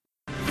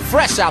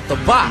fresh out the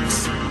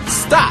box.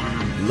 Stop,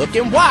 look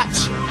and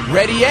watch.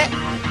 Ready yet?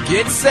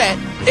 Get set.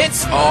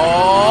 It's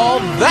all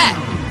that.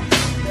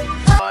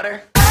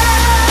 Water.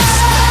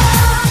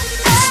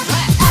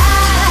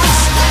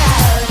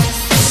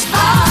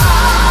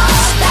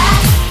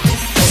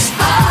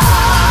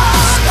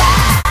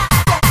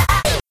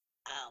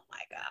 Oh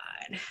my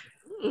God.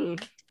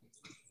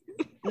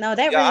 No,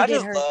 that I really did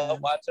just hurt.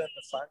 love watching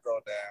the sun go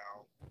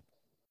down.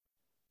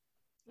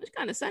 It's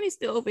kind of sunny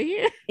still over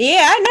here.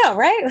 Yeah, I know,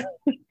 right?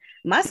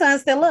 My son's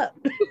still up.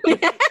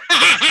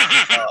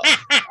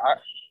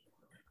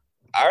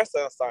 Our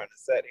sun's starting to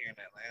set here in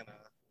Atlanta.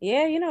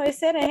 Yeah, you know, it's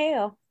set in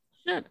hell.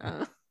 Shut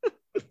up.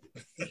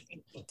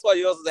 That's why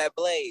yours is at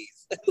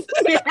Blaze.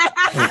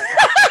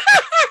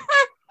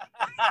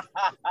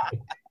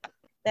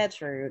 That's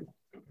rude.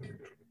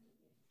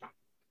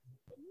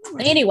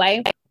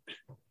 Anyway,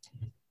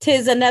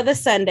 'tis another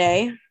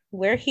Sunday.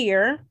 We're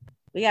here.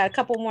 We got a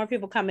couple more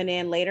people coming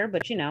in later,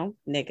 but you know,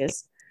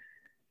 niggas.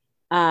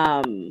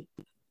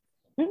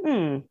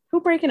 Who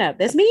breaking up?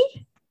 That's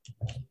me?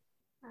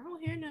 I don't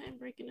hear nothing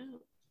breaking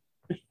up.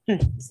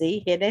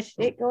 See, hear that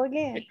shit go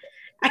again.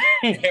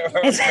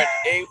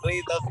 Renee,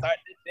 please don't start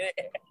this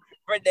shit.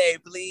 Renee,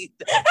 please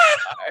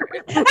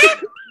don't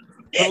start.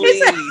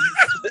 Please.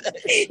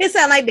 It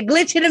sounds like the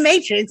glitch in the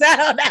Matrix. I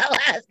don't know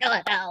what's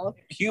going on.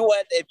 If you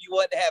want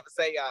to have a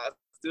seance,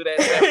 do that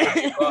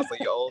on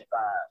your old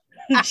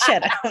time.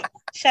 Shut up.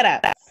 Shut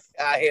up.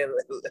 I hear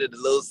the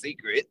little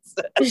secrets.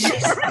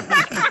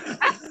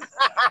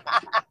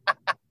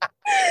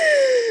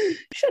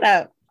 Shut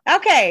up.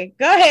 Okay,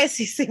 go ahead,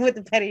 CC, with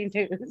the petty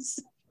news.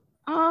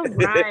 All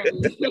right.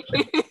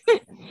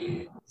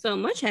 So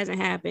much hasn't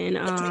happened.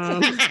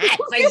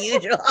 For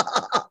usual.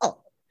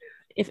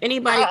 If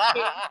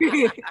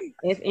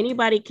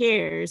anybody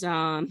cares,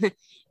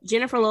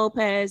 Jennifer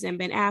Lopez and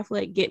Ben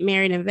Affleck get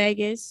married in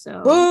Vegas.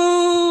 So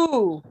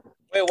Boo!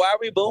 Wait, why are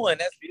we booing?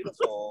 That's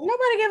beautiful.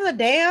 Nobody gives a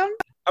damn.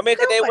 I mean,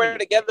 because they were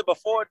together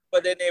before,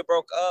 but then they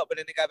broke up, and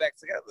then they got back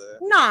together.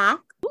 Nah.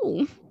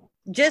 ooh.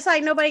 Just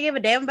like nobody gave a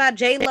damn about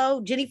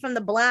J-Lo, Jenny from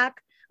the Block,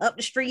 Up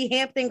the Street,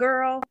 Hampton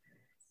Girl.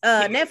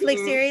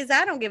 Netflix series.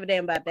 I don't give a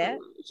damn about that.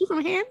 She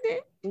from Hampton?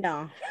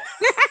 No.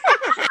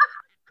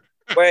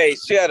 Wait,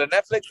 she had a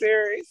Netflix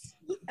series?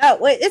 Oh,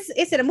 wait,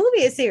 it's in a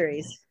movie or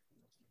series?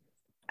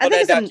 I think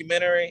that it's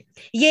documentary?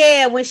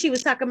 Yeah, when she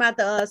was talking about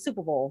the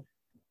Super Bowl.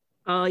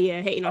 Oh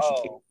yeah, hating on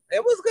Shakira.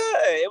 It was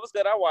good. It was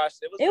good. I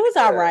watched it. It was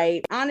all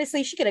right.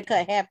 Honestly, she could have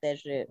cut half that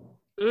shit.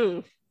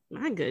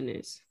 My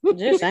goodness.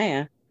 Just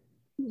saying.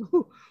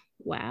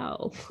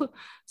 Wow.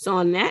 So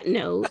on that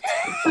note,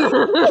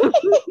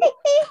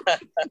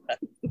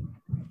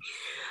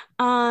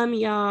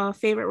 y'all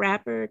favorite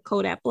rapper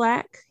Kodak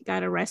Black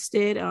got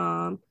arrested.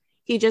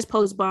 He just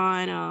posted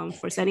bond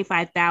for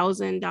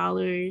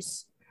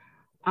 $75,000.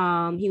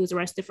 He was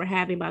arrested for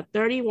having about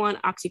 31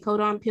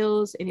 oxycodone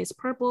pills in his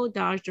purple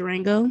Dodge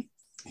Durango.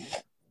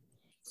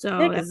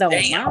 So that's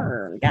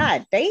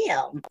God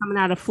damn. Coming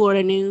out of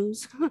Florida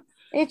news.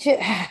 It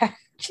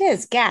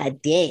just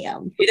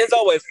goddamn. It's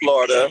always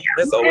Florida.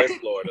 It's always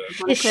Florida.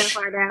 Want to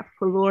clarify that?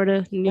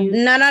 Florida news.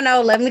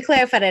 No. Let me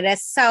clarify that.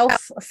 That's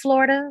South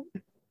Florida.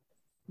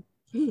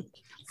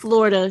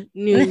 Florida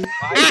news.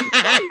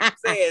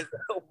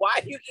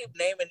 Why you keep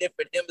naming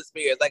different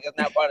hemispheres like it's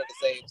not part of the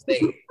same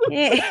state?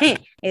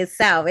 It's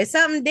South. It's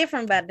something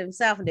different about them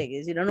South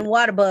niggas. You know, the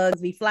water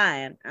bugs be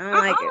flying. I don't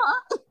like it.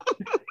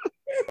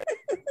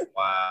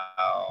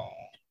 Wow.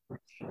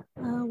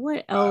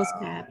 What else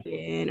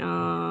happened?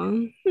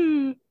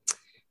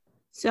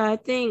 So I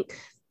think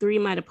 3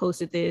 might have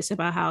posted this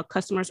about how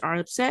customers are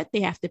upset.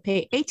 They have to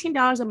pay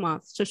 $18 a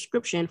month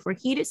subscription for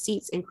heated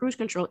seats and cruise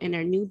control in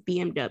their new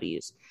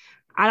BMWs.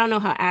 I don't know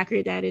how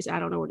accurate that is. I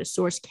don't know where the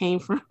source came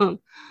from,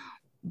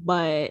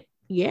 but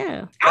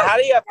yeah. How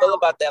do you feel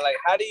about that? Like,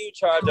 how do you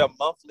charge a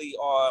monthly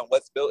on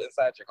what's built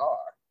inside your car?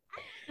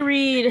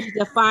 Read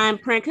the fine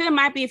print, because it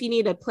might be if you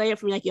need to play it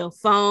from like your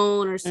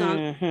phone or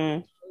something.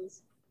 Mm-hmm.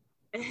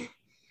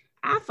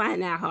 I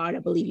find that hard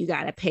to believe you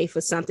got to pay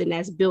for something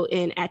that's built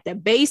in at the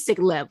basic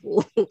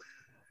level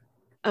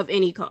of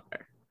any car.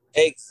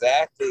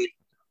 Exactly.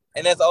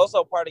 And that's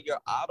also part of your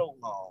auto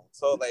loan.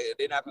 So like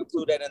they're not going to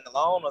include that in the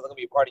loan, or it's going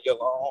to be part of your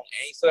loan,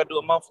 and you still got to do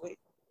it monthly?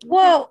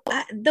 Well,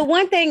 the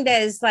one thing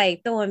that is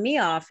like throwing me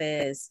off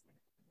is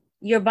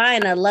you're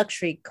buying a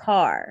luxury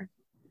car.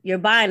 You're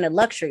buying a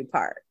luxury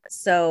part.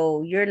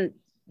 So you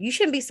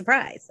shouldn't be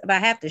surprised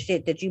about half the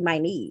shit that you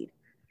might need.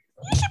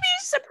 You should be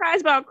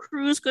surprised about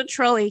cruise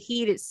control and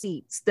heated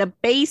seats. The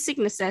basic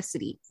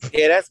necessity.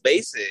 Yeah, that's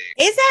basic.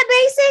 Is that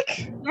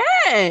basic?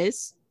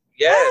 Yes.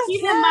 Yes.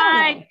 Even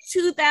my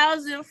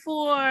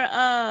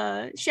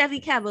 2004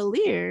 Chevy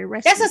Cavalier.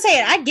 That's what I'm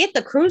saying. I get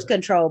the cruise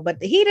control, but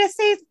the heated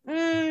seats,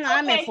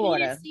 I'm in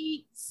Florida.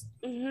 Seats,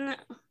 I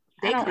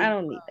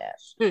don't need that.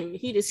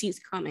 Heated seats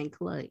come in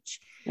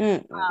clutch.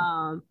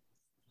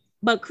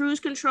 But cruise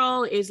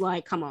control is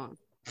like, come on.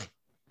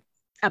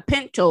 A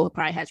Pinto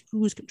probably has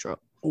cruise control.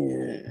 So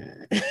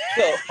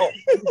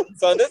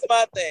this is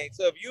my thing.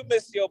 So if you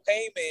miss your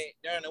payment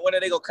during the winter,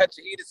 they gonna cut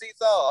your heated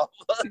seats off.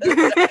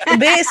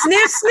 Bitch,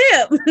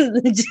 snip.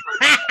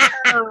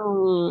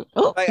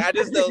 Like I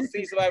just don't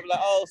see somebody be like,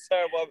 "Oh,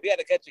 sir, well, we had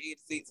to cut your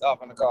heated seats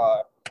off in the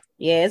car."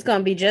 Yeah, it's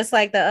gonna be just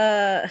like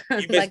the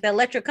like the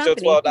electric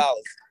company. $12.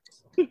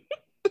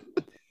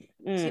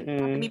 Should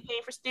be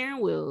paying for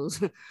steering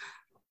wheels.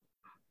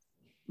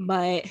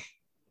 But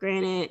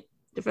granted,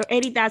 for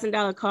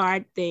 $80,000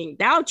 car thing,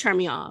 that would turn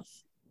me off.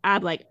 I'd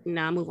be like,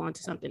 nah, move on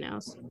to something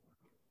else.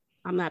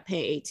 I'm not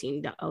paying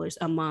 $18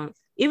 a month.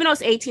 Even though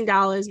it's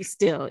 $18, but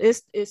still,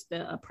 it's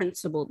the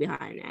principle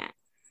behind that.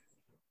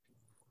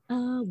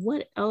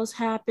 What else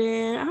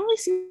happened? I don't really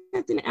see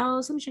nothing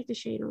else. Let me check the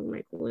shade room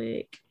right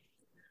quick.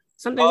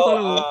 Something's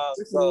going on.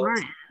 So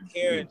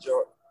here in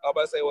Georgia, I was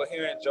about to say, well,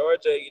 here in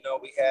Georgia, you know,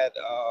 we had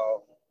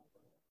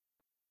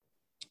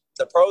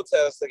the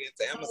protests against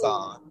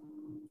Amazon.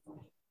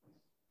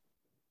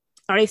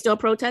 Are they still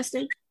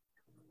protesting?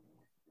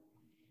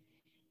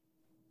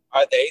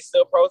 Are they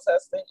still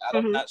protesting?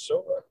 I'm not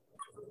sure.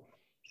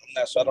 I'm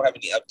not sure. I don't have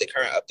any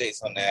current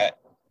updates on that.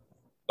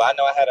 But I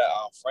know I had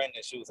a friend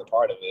and she was a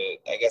part of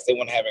it. I guess they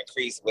want to have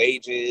increased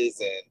wages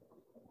and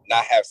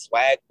not have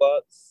swag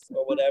bucks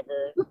or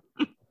whatever.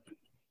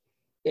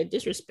 Yeah,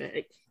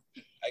 disrespect.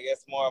 I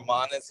guess more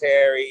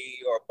monetary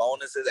or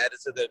bonuses added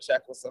to their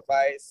check will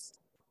suffice.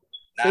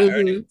 Not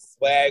earning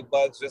swag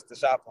bucks just to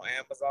shop on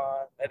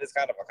Amazon. That is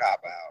kind of a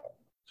cop out.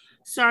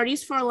 So are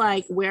these for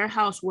like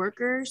warehouse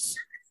workers?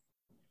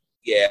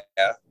 Yeah.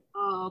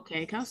 Oh,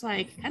 okay. I was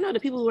like, I know the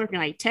people who work in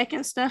like tech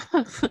and stuff.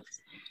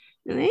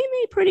 They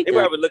made pretty good. They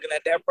probably looking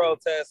at that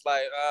protest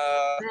like,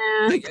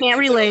 can't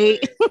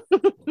relate.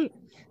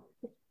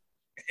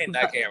 And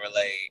I can't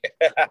relate.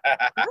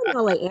 I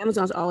know like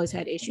Amazon's always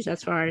had issues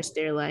as far as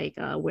their like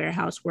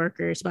warehouse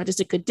workers, but just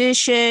the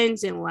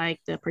conditions and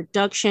like the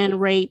production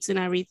rates and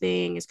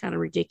everything is kind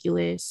of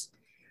ridiculous.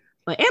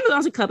 But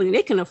Amazon's a company,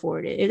 they can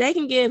afford it. If they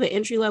can give an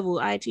entry-level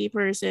IT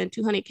person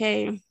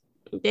 $200K,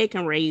 they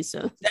can raise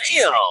them.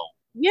 Damn.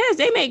 Yes,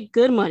 they make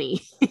good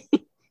money.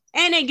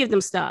 And they give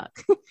them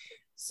stock.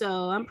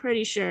 So I'm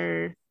pretty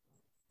sure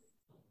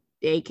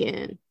they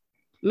can.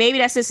 Maybe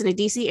that's just in the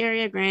DC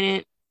area.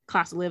 Granted,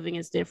 cost of living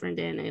is different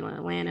than in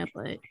Atlanta,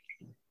 but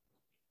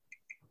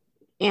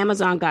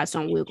Amazon got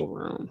some wiggle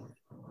room.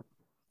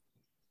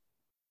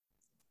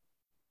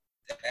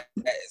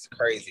 That is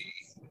crazy.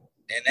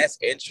 And that's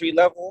entry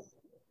level?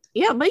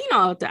 Yeah, but you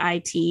know, the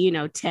IT, you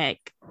know,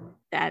 tech,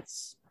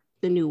 that's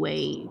the new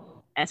wave.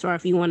 As far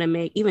as if you want to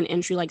make even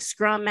entry like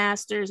Scrum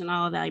Masters and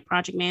all of that, like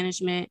project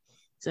management.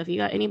 So if you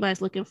got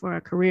anybody's looking for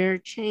a career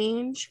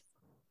change,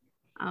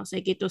 I'll say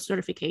get those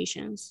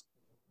certifications.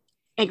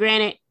 And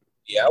granted,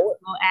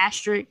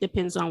 asterisk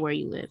depends on where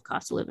you live,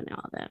 cost of living and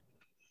all that.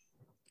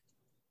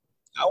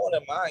 I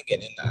wouldn't mind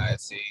getting into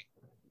IT.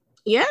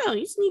 Yeah,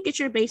 you just need to get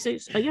your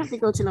basics. You don't have to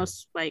go to no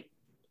like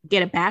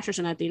get a bachelor's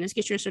or nothing. Just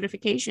get your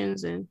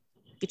certifications and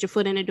get your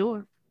foot in the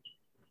door.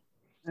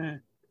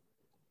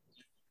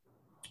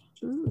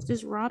 Is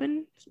this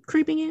Robin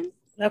creeping in?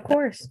 Of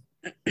course.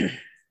 It's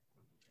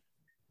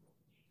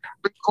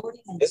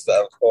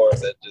of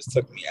course that just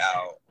took me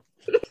out.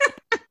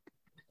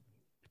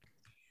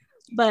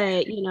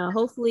 But you know,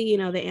 hopefully, you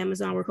know, the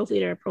Amazon work.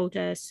 Hopefully, there are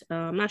protests.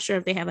 I'm not sure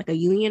if they have like a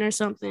union or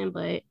something,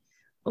 but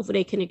hopefully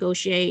they can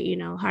negotiate, you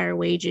know, higher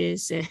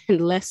wages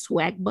and less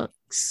swag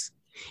bucks.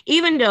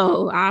 Even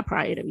though I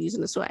probably end up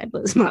using the swag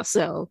bucks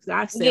myself.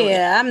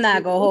 I'm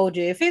not gonna hold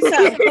you. If it's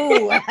something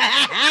cool,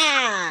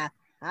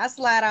 I'll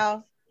slide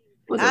off.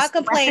 I'll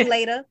complain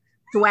later.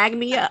 Swag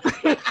me up.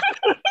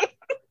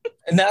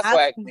 And that's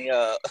swag me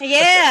up.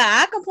 Yeah,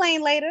 I'll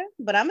complain later,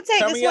 but I'm gonna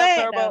take the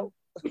swag though.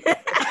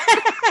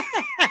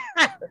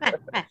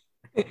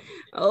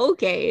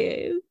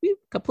 Okay,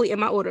 completing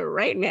my order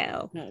right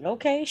now.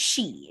 Okay,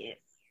 shit.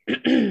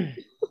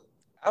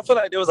 I feel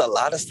like there was a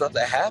lot of stuff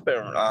that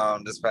happened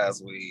this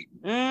past week.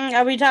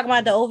 Are we talking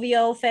about the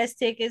OVO Fest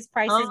tickets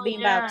prices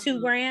being about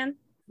 $2,000?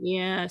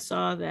 Yeah, I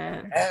saw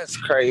that. That's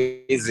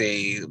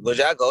crazy. Would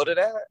y'all go to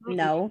that?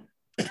 No.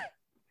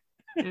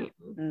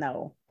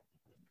 No.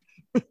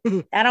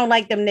 I don't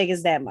like them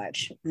niggas that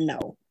much.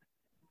 No.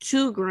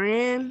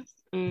 $2,000.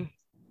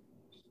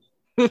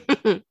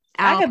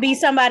 I could be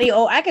somebody.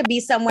 Oh, I could be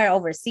somewhere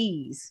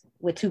overseas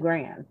with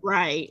 $2,000.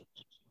 Right.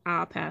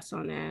 I'll pass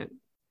on that.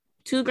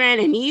 $2,000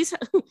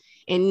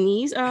 in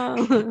these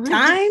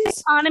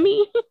times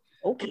economy,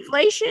 okay.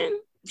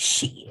 Inflation,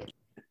 shit,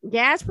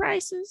 gas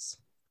prices,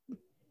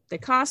 the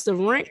cost of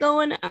rent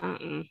going.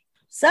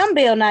 Some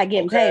bill not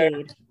getting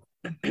paid.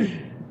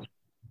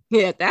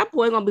 Yeah, at that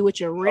point, gonna be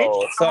with your rent.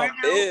 Oh, some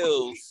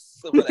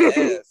bills. With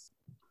an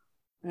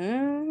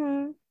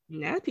ass.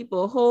 Now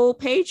people a whole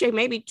paycheck,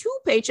 maybe 2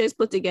 paychecks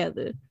put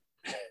together.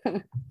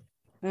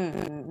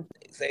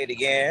 Say it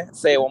again.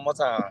 Say it one more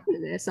time.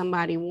 There's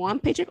somebody 1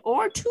 paycheck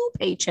or 2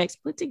 paychecks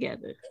put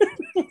together.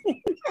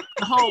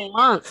 The whole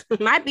month.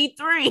 Might be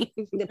 3.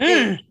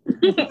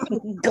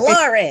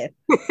 Glory.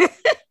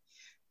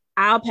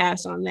 I'll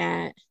pass on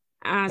that.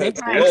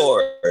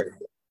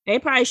 They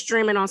probably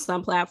streaming on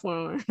some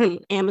platform,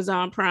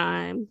 Amazon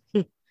Prime.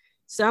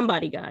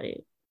 Somebody got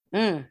it.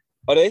 Oh,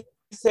 they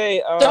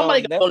say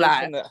Somebody go Netflix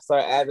live. gonna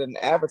start adding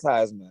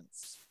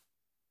advertisements.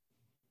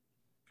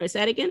 Is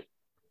that again?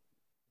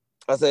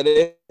 I said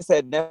they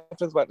said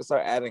Netflix about to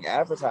start adding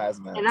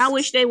advertisements. And I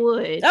wish they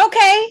would.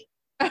 Okay.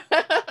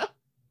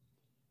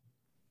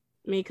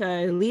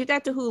 Because leave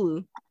that to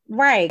Hulu.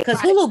 Right, because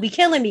Hulu be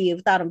killing me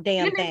without them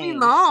damn And they be things.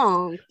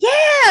 long.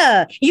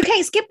 Yeah, you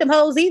can't skip them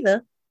hoes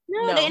either.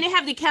 No, they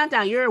have the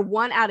countdown. You're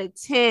 1 out of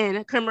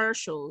 10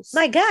 commercials.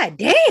 Like, god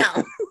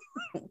damn.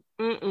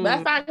 But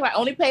that's fine. I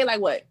only pay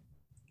like what?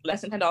 Less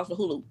than $10 for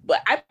Hulu.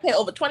 But I pay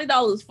over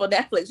 $20 for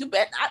Netflix. You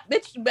better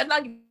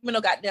not give me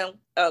no goddamn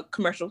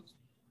commercials.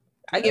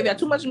 I give you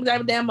too much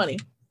damn money.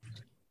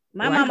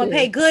 My mama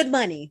pay good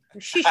money.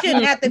 She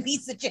shouldn't have to be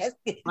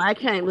suggested. I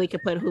can't really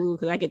put Hulu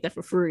because I get that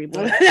for free.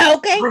 But...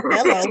 Okay,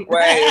 hello.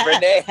 Wait,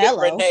 Renee.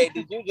 Hello. Renee,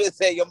 did you just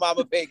say your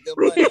mama paid good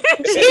money?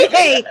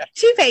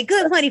 she paid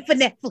good money for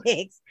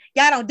Netflix.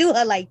 Y'all don't do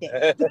her like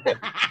that.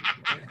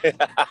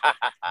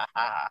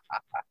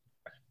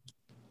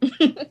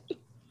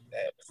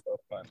 That's so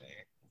funny.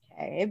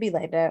 Okay, it'd be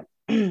like that.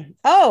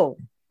 Oh,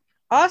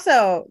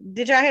 also,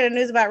 did y'all hear the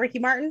news about Ricky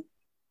Martin?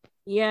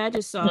 Yeah, I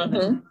just saw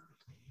that.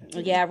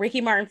 Yeah,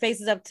 Ricky Martin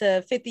faces up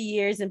to 50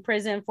 years in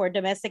prison for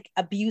domestic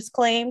abuse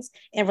claims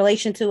in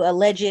relation to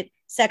alleged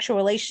sexual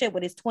relationship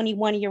with his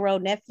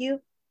 21-year-old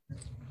nephew.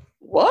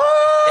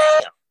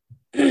 What?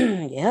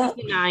 Yeah.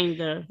 He's denying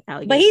the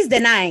allegation. But he's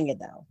denying it,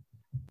 though.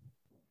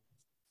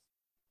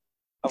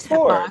 Of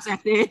course.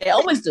 They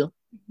always do.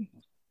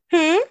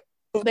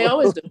 They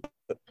always do.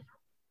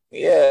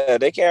 Yeah,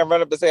 they can't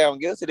run up and say I'm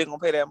guilty. They're going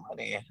to pay that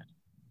money.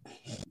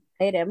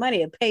 Pay that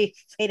money and pay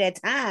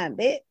that time,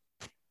 bitch.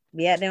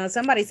 Be out there on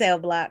somebody's cell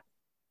block.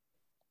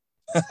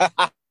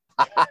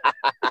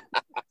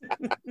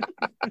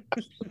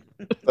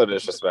 So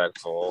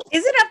disrespectful.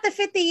 Is it up to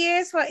 50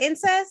 years for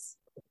incest?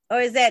 Or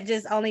is that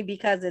just only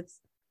because it's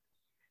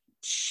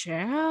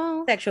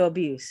sexual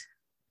abuse?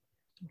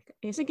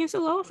 It's against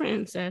the law for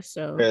incest,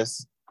 so.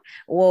 Yes.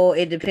 Well,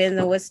 it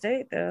depends on what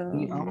state, though.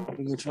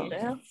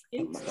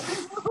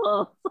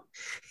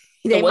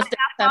 They must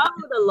follow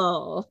the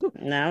law.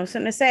 No, I was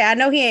gonna say, I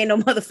know he ain't no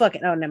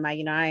motherfucking. Oh, never mind.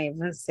 You know, I ain't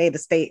gonna say the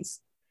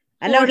states.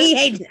 I know he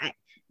ain't.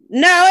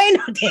 No, ain't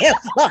no damn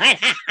Florida.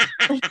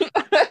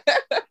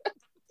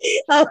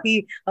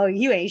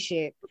 you ain't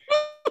shit.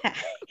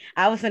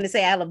 I was gonna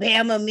say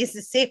Alabama,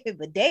 Mississippi,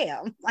 but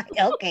damn, like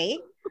okay,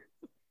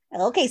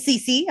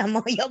 CC, I'm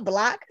on your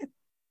block.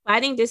 I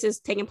think this is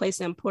taking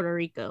place in Puerto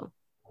Rico.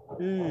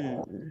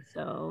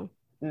 So,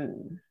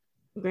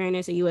 granted,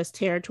 it's a U.S.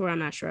 territory. I'm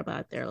not sure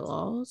about their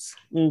laws.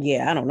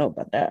 Yeah, I don't know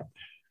about that.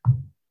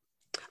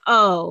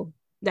 Oh,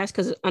 that's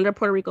because under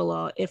Puerto Rico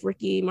law, if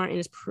Ricky Martin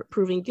is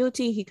proven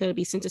guilty, he could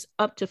be sentenced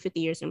up to 50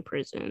 years in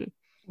prison.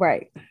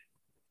 Right.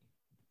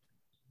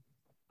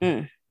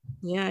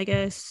 Yeah, I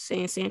guess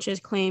saying Sanchez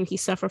claimed he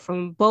suffered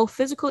from both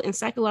physical and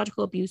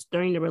psychological abuse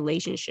during the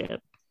relationship.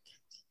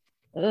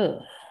 Ugh.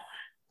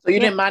 So you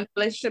didn't mind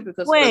the relationship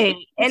because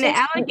and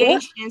the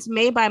allegations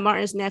made by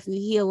Martin's nephew,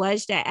 he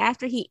alleged that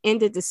after he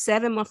ended the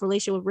 7-month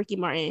relationship with Ricky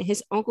Martin,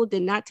 his uncle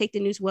did not take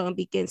the news well and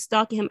began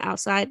stalking him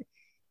outside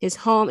his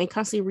home and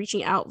constantly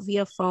reaching out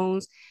via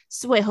phones.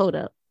 So wait, hold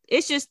up.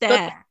 It's just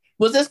that.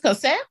 Was this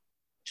consent?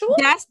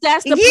 That's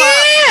the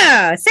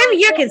part.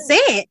 7-year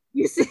consent.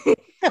 You see,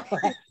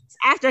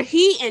 after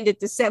he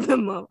ended the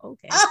 7-month.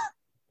 Okay.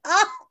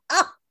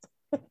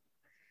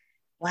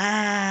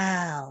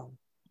 Wow.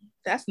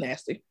 That's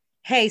nasty.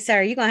 Hey,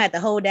 sir, you're gonna have to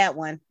hold that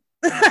one.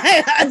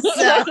 Because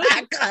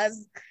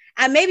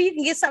maybe you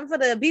can get something for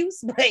the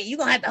abuse, but you're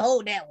gonna have to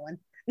hold that one.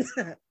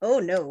 Oh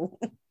no.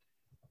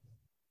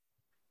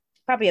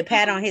 Probably a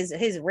pat on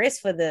his wrist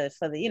for the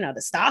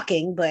the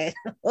stalking, but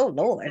oh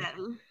Lord.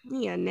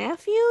 Your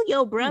nephew,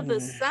 your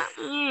brother's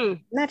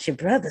son. Not your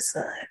brother's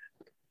son.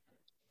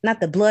 Not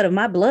the blood of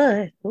my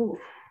blood. Ooh.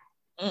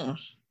 I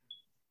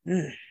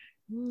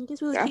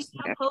guess we'll keep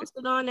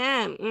posted on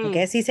that. I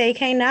guess he said he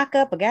can't knock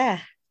up a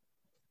guy.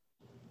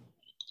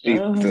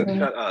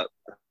 Shut up.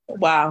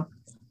 Wow.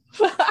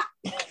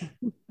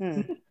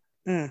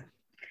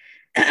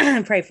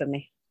 Pray for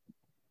me.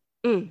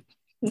 We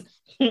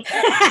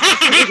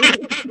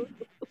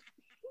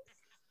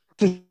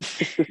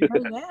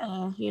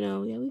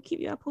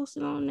keep y'all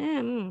posted on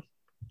that.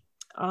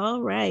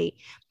 All right.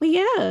 But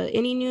yeah,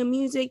 any new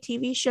music,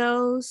 TV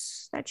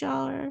shows that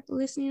y'all are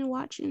listening and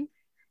watching?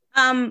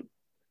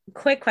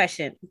 Quick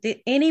question. Did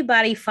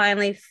anybody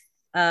finally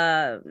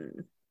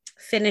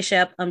finish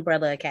up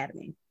Umbrella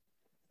Academy?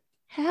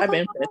 I've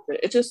been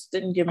it just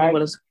didn't give me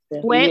what it's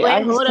wait,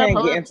 hold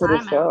up. Get into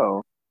the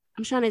show.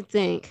 I'm trying to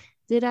think.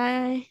 Did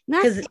I?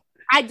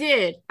 I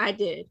did.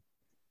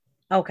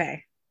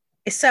 Okay.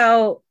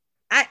 So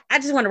I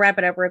just want to wrap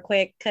it up real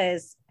quick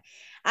because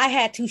I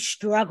had to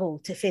struggle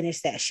to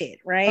finish that shit,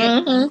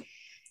 right?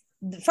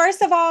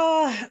 First of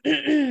all,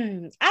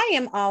 I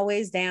am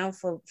always down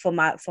for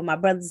my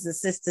brothers and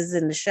sisters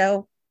in the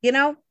show. You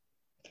know,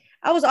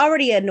 I was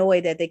already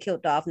annoyed that they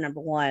killed off number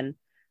one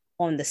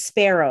on the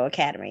Sparrow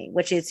Academy,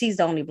 which is he's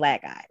the only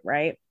black guy,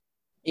 right?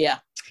 Yeah.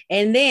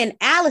 And then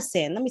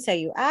Allison, let me tell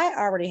you, I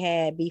already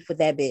had beef with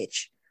that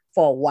bitch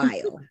for a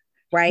while,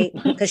 right?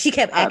 Because she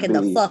kept acting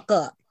the fuck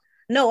up.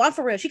 No, I'm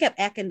for real. She kept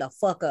acting the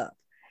fuck up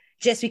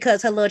just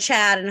because her little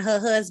child and her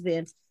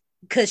husband,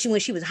 because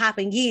when she was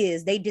hopping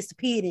years, they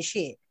disappeared and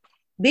shit.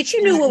 Bitch,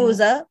 you knew what was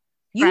up.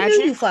 You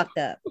knew you fucked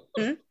up.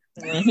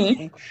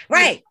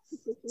 Right.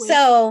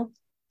 So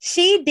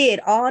she did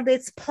all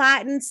this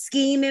plotting,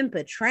 scheming,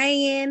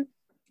 betraying,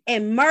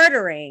 and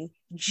murdering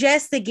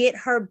just to get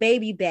her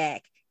baby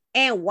back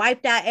and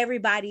wiped out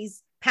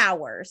everybody's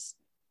powers.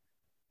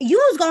 You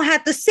was gonna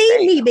have to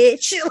see me,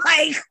 bitch.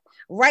 Like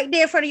right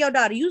there in front of your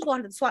daughter. You was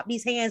gonna have to swap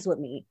these hands with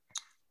me.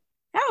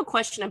 I have a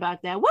question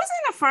about that. Wasn't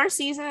the first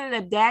season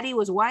the daddy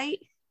was white?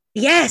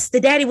 Yes, the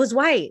daddy was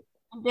white.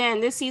 And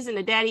then this season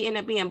the daddy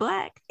ended up being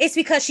black. It's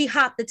because she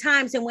hopped the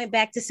times and went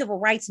back to civil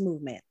rights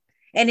movement.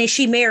 And then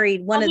she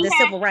married one of the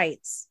civil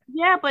rights.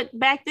 Yeah, but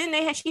back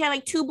then she had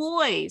like 2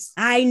 boys.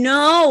 I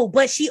know,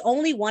 but she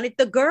only wanted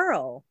the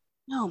girl.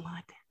 Oh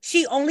my God.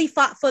 She only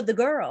fought for the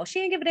girl. She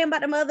didn't give a damn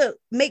about them other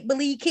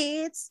make-believe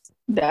kids.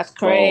 That's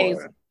crazy.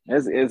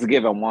 It's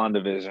giving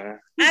WandaVision.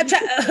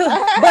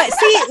 But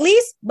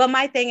see, but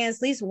my thing is,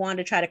 at least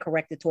Wanda tried to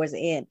correct it towards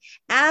the end.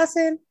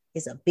 Allison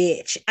is a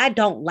bitch. I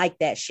don't like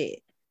that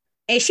shit.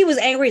 And she was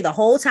angry the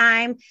whole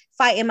time,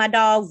 fighting my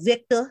dog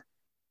Victor.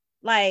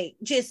 Like,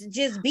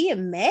 just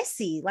being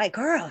messy. Like,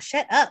 girl,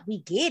 shut up. We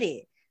get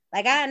it.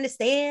 Like, I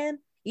understand,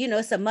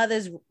 it's a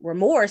mother's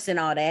remorse and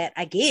all that.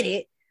 I get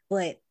it.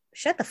 But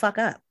shut the fuck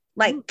up.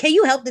 Like, can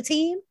you help the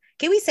team?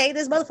 Can we save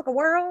this motherfucking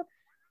world?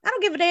 I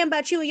don't give a damn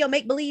about you and your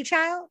make-believe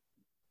child.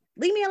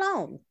 Leave me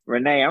alone.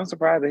 Renee, I'm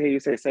surprised to hear you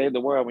say save the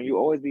world when you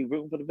always be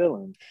rooting for the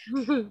villains.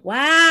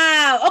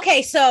 Wow.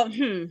 Okay, so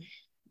in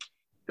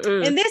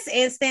this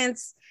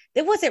instance,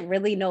 there wasn't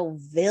really no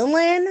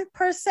villain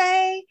per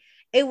se.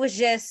 It was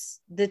just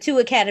the 2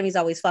 academies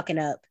always fucking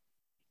up.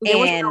 There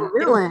was no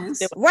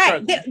villains.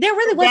 Right. There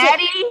really wasn't.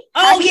 Daddy?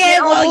 Oh, yeah.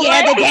 Well,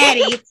 yeah, the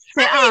daddy.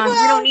 We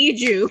don't need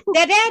you.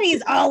 The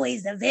daddy's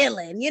always the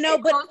villain,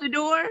 but close the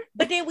door.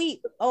 But then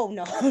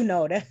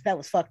no, that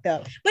was fucked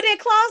up. But then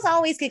Claus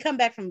always could come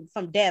back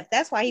from death.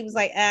 That's why he was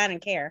like, I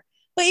don't care.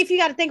 But if you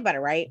got to think about it,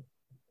 right?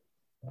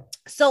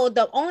 So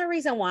the only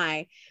reason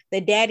why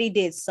the daddy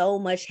did so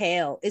much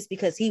hell is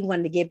because he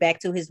wanted to get back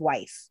to his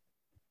wife.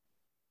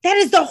 That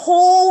is the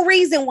whole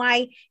reason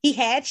why he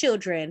had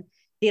children,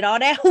 did all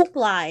that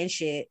hoopla and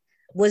shit,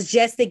 was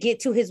just to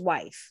get to his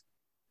wife,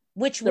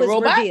 which was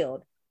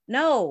revealed.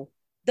 No,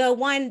 the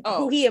one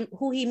who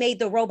he made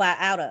the robot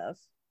out of.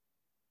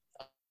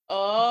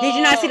 Oh, did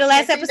you not see the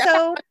last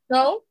episode?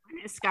 No.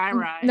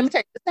 Skyrise. Let me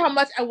tell you how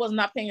much I was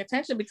not paying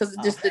attention because it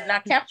just did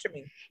not capture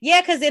me.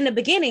 Yeah, because in the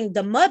beginning,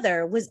 the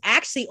mother was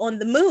actually on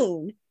the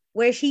moon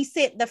where he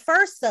sent the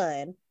first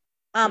son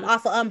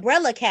off of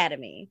Umbrella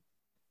Academy.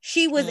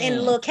 She was in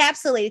a little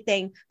capsulated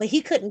thing, but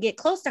he couldn't get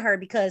close to her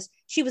because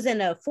she was in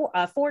a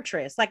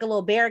fortress, like a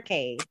little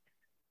barricade.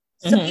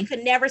 So he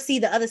could never see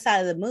the other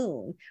side of the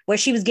moon where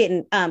she was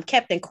getting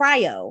kept in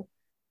cryo.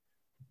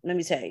 Let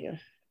me tell you.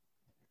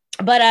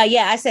 But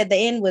yeah, I said the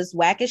end was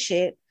whack as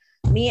shit.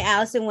 Me and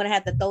Allison would have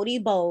had to throw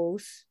these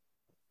bows.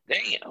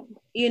 Damn.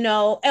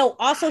 Oh,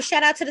 also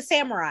shout out to the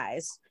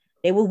samurais.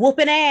 They were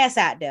whooping ass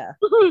out there.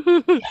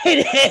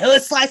 It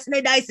was slicing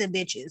and dicing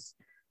bitches.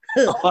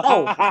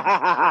 Oh,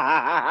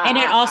 and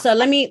then also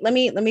let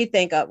me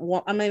think up.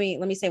 Let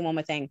me say one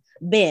more thing.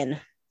 Ben,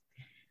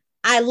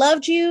 I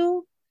loved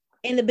you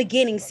in the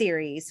beginning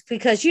series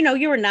because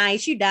you were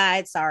nice. You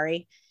died,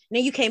 sorry. And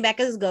then you came back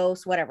as a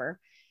ghost, whatever.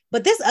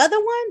 But this other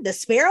one, the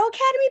Sparrow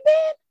Academy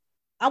Ben,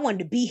 I wanted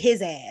to beat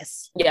his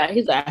ass. Yeah,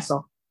 he's an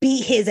asshole.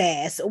 Beat his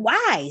ass.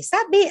 Why?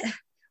 Stop being.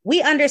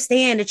 We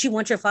understand that you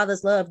want your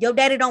father's love. Your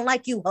daddy don't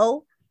like you,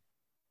 ho.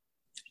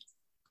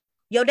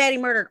 Your daddy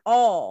murdered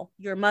all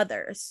your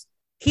mothers.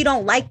 He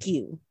don't like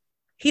you.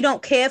 He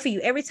don't care for you.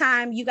 Every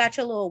time you got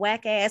your little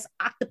whack ass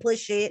octopus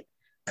shit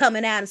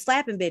coming out and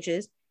slapping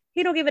bitches,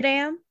 he don't give a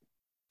damn.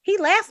 He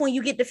laugh when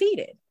you get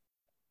defeated.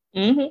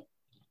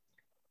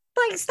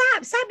 Like,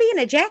 stop being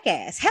a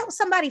jackass. Help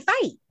somebody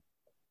fight.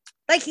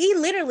 Like, he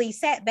literally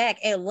sat back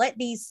and let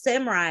these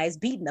samurais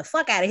beating the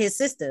fuck out of his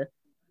sister.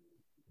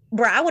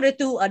 Bro, I would have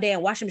threw a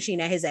damn washing machine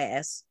at his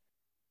ass.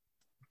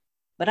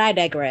 But I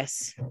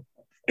digress.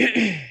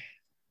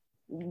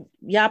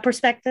 Y'all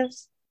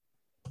perspectives?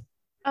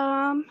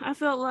 I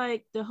felt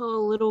like the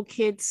whole little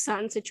kid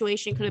son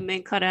situation could have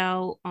been cut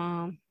out.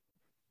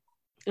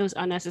 It was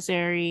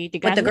unnecessary.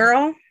 With the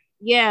girl?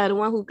 Yeah, the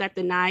one who got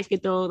the knife,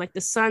 like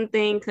the son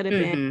thing could have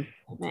been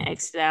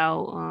X'd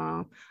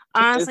out.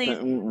 Honestly,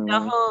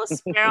 the whole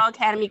Sparrow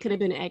Academy could have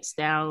been X'd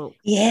out.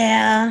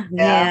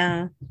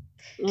 Yeah.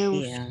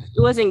 It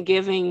wasn't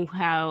giving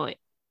how,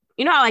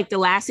 how like the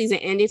last season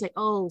ended. It's like,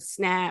 oh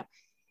snap,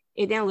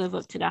 it didn't live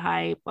up to the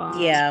hype. Like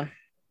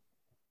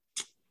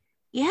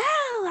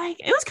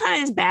it was kind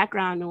of this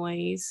background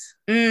noise.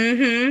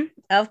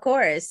 Of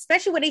course,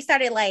 especially when they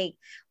started like,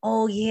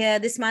 oh yeah,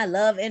 this is my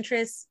love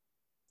interest.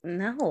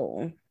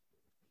 No,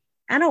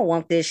 I don't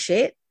want this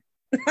shit.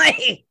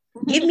 Like,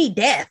 give me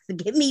death,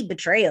 give me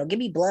betrayal, give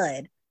me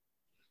blood.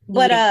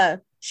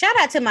 But shout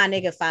out to my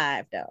nigga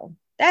 5 though.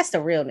 That's the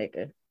real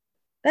nigga.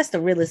 That's the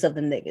realest of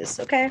the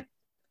niggas. Okay.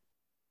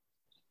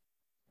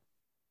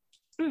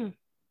 Right.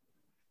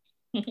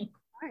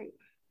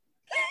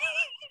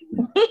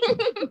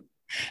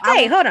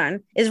 Hey, hold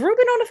on. Is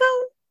Ruben on the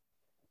phone?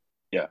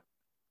 Yeah.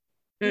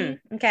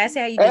 Okay, I see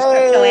how you just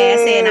kept your ass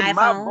saying iPhone.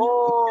 My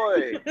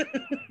boy.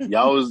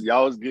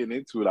 y'all was getting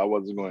into it. I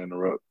wasn't going to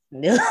interrupt.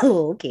 No,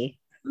 okay.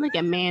 Look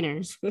at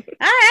manners.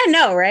 I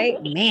know, right?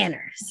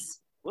 Manners.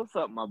 What's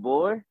up, my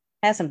boy?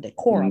 Have some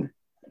decorum.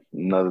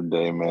 Another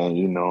day, man.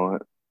 You know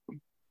it.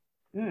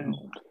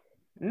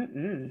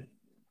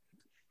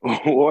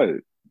 What?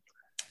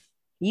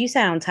 You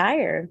sound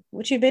tired.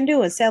 What you been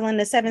doing? Selling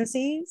the 7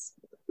 C's?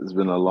 It's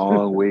been a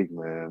long week,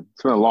 man.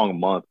 It's been a long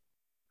month.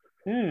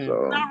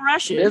 So Not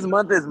rushing. This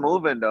month is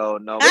moving though.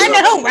 No, I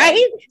know,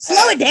 right?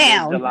 Slow it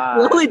down.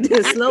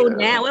 Slow it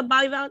down. What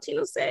Bobby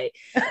Valentino say?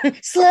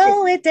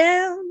 Slow it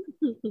down.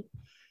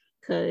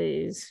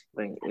 Cause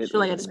I feel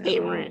like I just paid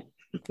rent.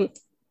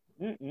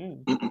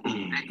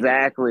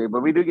 Exactly,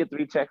 but we do get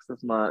 3 checks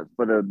this month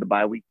for the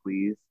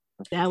bi-weeklies.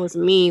 That was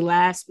me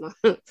last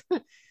month.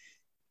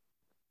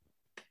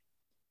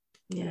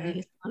 Yeah,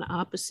 it's on the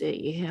opposite.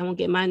 Yeah, I won't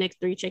get my next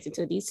 3 checks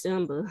until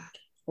December.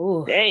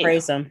 Ooh,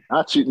 praise him.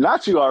 Not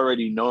you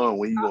already knowing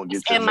when you're gonna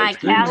get your my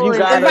next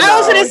calendar. I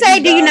was gonna say,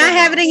 do you not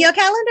have it in your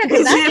calendar?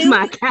 Because I in do.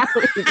 my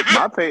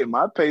calendar.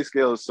 my pay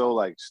scale is so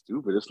like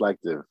stupid. It's like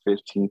the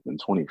 15th and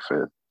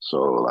 25th.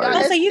 So like,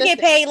 Oh, so you get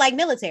paid like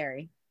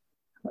military.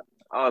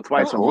 Oh,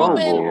 twice a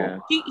horrible.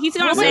 month. Yeah. He's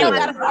gonna Ruben say don't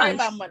like gotta worry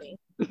about money.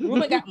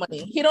 Ruben got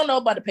money. He don't know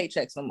about the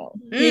paychecks no more.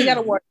 He ain't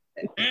gotta worry.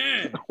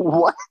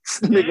 What?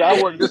 Nigga,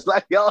 I work just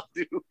like y'all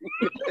do.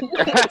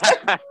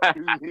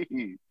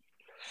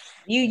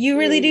 You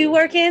really do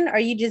working, or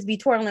you just be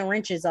twirling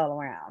wrenches all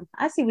around?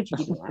 I see what you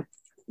be doing.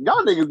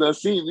 Y'all niggas done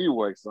seen me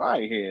work, so I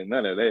ain't hearing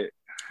none of that.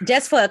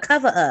 Just for a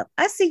cover up.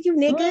 I see you,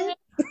 nigga.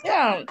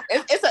 Yeah,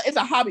 it's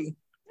a hobby.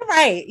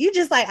 Right. You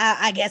just like,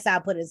 I guess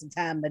I'll put in some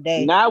time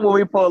today. Now when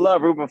we pull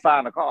up, Ruben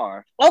found a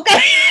car.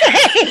 Okay.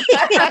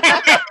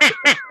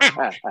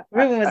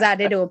 Ruben was out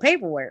there doing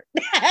paperwork.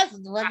 That's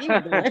what he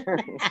was doing.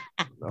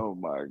 Oh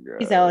my god.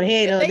 He's on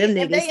head on them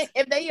niggas.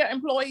 If they your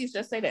employees,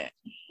 just say that.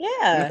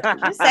 Yeah,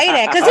 just say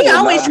that. Because he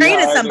always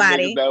training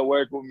somebody. That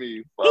work with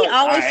me. He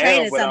always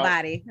training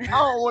somebody. I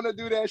don't want to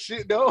do that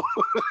shit though.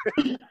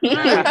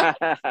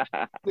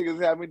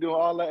 Niggas have me doing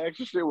all that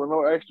extra shit with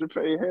no extra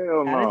pay.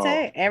 Hell no.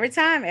 Every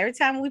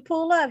time we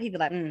pull up, he be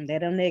like, they're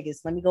them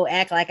niggas. Let me go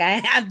act like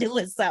I'm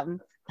doing something.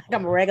 Like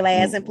I'm a regular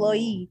ass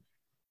employee.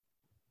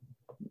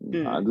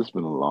 Nah, this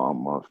been a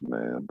long month,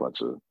 man.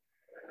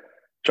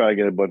 Try to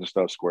get a bunch of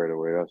stuff squared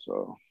away. That's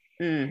all.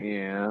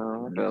 Yeah.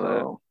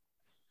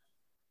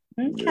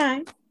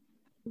 Okay.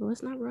 Well,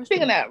 it's not rushing.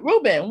 Speaking of that,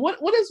 Ruben,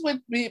 what is with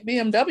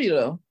BMW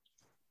though?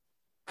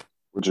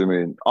 What you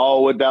mean?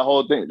 Oh, with that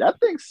whole thing. That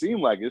thing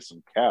seemed like it's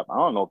some cap. I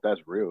don't know if that's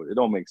real. It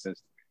don't make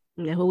sense.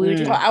 Yeah, who we were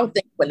just Well, I would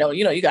think, but no,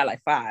 you got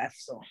like 5.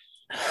 So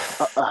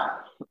I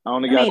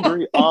only got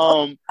 3.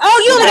 Oh,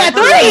 you only got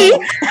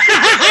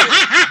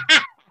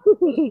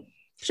 3.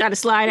 Try to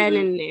slide that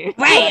in there.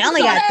 Right, I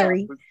only got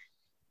 3.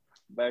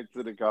 Back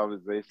to the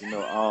conversation.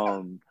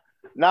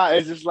 Nah,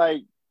 it's just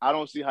like I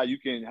don't see how you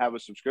can have a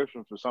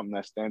subscription for something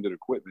that's standard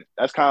equipment.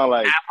 That's kind of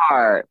like that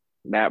part.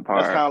 That's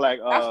kind of like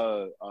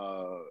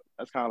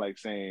that's kind of like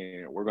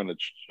saying we're gonna.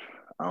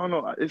 I don't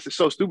know. It's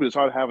so stupid. It's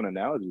hard to have an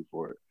analogy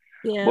for it.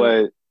 Yeah.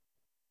 But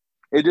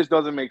it just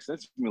doesn't make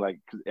sense to me. Like,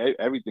 because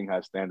everything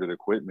has standard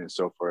equipment.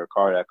 So for a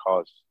car that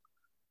costs,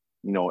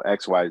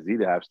 X, Y, Z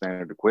to have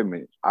standard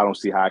equipment, I don't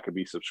see how it could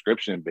be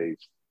subscription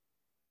based.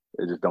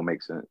 It just don't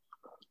make sense.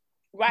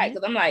 Right,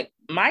 because I'm like,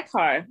 my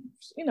car,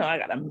 I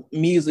got a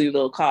measly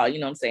little car, you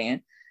know what I'm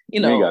saying?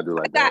 You ain't gotta do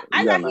like that.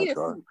 I got nice heated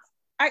car. seats.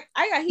 I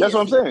got heated That's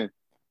what I'm saying.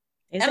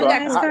 Is And it I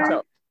nice got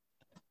car?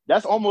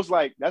 That's almost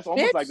like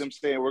Bitch. them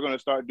saying we're gonna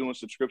start doing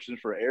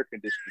subscriptions for air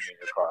conditioning in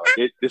your car.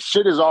 Like this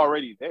shit is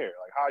already there.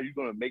 Like, how are you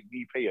gonna make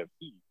me pay a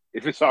fee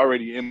if it's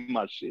already in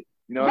my shit?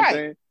 You know what I'm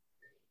saying?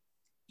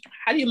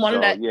 How do you monitor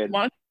that? Yeah.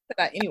 Monitor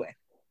that anyway?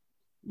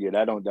 Yeah,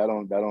 that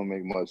don't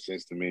make much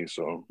sense to me.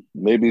 So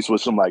maybe it's with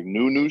some like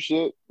new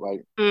shit,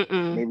 like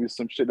maybe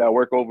some shit that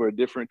work over a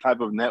different type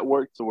of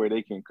network to where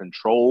they can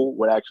control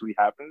what actually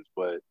happens.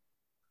 But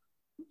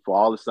for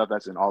all the stuff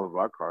that's in all of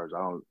our cars,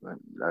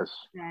 that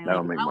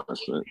don't make much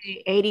sense.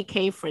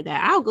 $80K for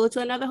that. I'll go to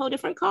another whole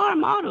different car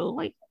model,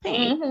 like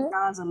paying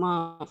 $80 a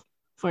month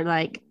for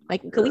like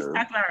because we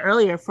talked about it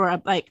earlier for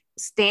a like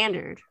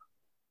standard,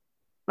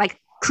 like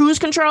cruise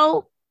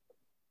control.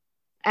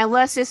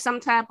 Unless it's some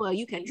type of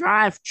you can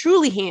drive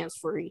truly hands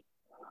free.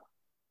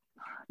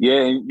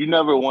 Yeah, and you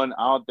never want.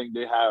 I don't think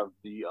they have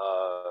the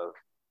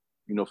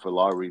for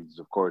law reasons.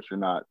 Of course, you're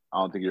not.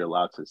 I don't think you're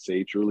allowed to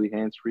say truly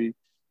hands free,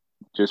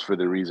 just for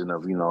the reason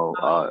of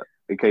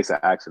in case an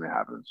accident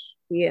happens.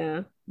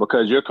 Yeah,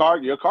 because your car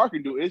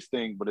can do its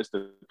thing, but it's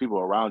the people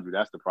around you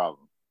that's the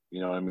problem. You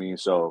know what I mean?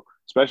 So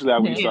especially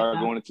when you start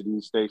going into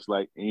these states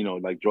like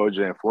like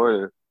Georgia and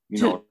Florida,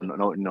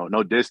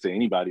 no diss to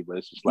anybody, but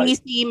it's just like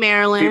DC,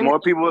 Maryland. More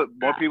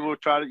people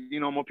try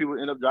to, more people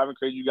end up driving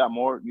crazy. You got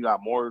more,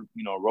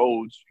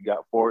 roads. You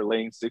got 4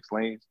 lanes, 6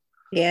 lanes.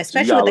 Yeah,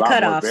 especially with the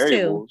cutoffs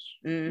too.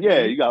 Mm-hmm.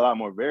 Yeah, you got a lot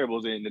more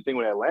variables. And the thing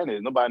with Atlanta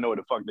is nobody know where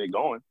the fuck they're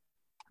going.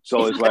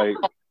 So it's like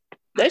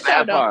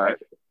that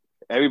part.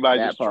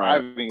 Everybody just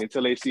driving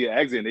until they see an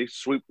exit and they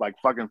sweep like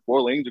fucking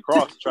 4 lanes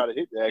across to try to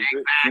hit the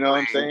exit. You know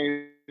what I'm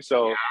saying?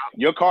 So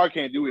your car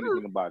can't do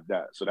anything about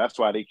that. So that's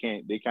why they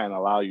can't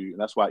allow you. And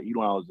that's why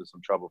Elon was in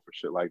some trouble for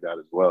shit like that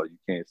as well. You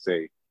can't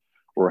say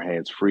we're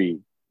hands free.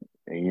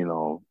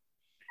 And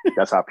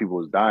that's how people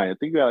was dying. I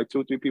think you got like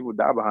 2 or 3 people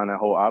die behind that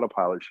whole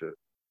autopilot shit.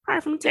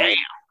 Apart from damn.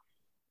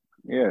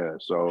 Yeah.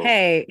 So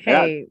hey,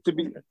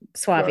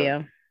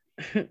 Suavio,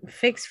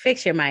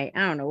 fix your mic.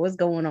 I don't know what's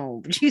going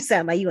on, but you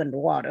sound like you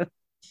underwater.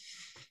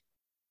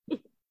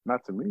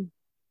 Not to me.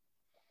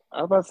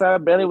 I was about to say I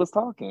barely was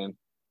talking.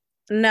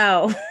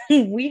 No,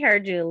 we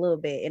heard you a little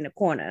bit in the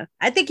corner.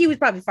 I think he was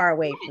probably far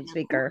away from the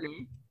speaker.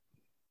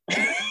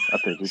 I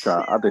think she's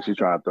trying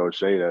to throw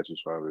shade at you,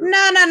 probably.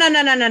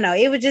 No.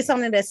 It was just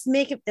something that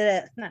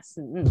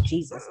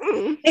Jesus.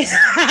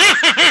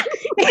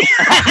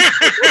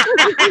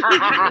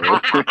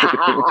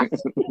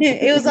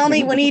 It was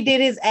only when he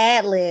did his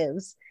ad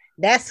libs.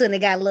 That's when it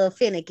got a little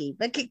finicky.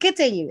 But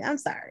continue. I'm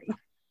sorry.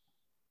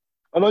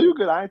 Oh no, you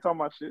good. I ain't talking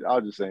about shit. I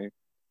was just saying.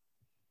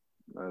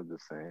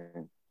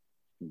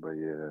 But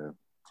yeah.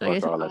 So I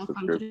guess all that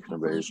subscription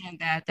base.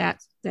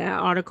 That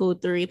Article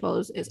 3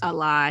 post is a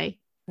lie.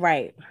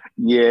 Right.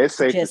 Yeah, it's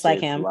safe just to like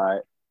say him. It's a lie.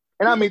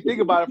 And I mean,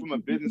 think about it from a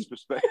business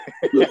perspective.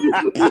 Think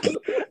about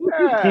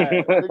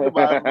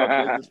it from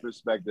a business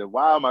perspective.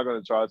 Why am I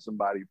going to charge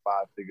somebody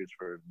 5 figures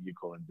for a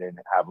vehicle and then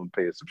have them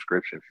pay a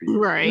subscription fee?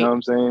 Right. You know what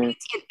I'm saying?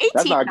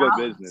 That's not good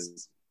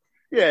business.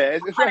 Yeah,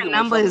 it's what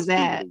number is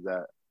that?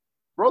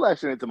 Roll that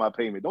shit into my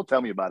payment. Don't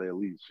tell me about it at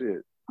least.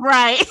 Shit.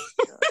 Right.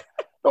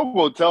 Don't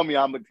go tell me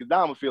because now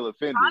I'm gonna feel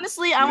offended.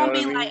 Honestly, I won't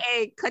be like,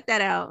 hey, cut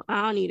that out.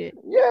 I don't need it.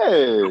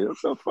 Yeah. What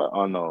the fuck?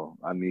 Oh no,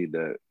 I need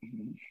that.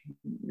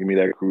 Give me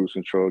that cruise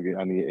control.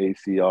 I need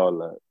AC, all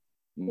that.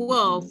 Mm-hmm.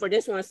 Well, for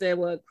this one, I said,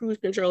 cruise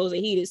controls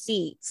and heated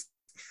seats.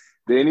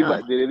 Did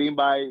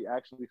anybody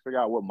actually figure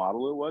out what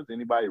model it was?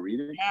 Anybody read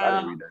it? I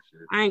didn't read that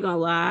shit. I ain't gonna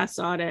lie, I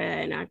saw that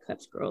and I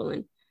kept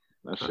scrolling.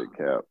 That shit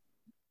cap.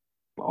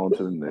 On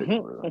to the next,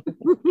 bro.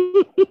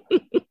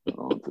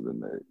 On to the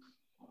next.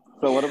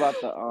 So what about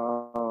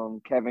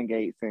the Kevin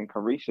Gates and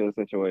Carisha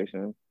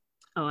situation?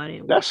 Oh, I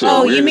didn't.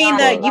 You mean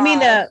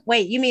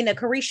the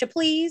Carisha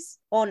Please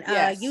on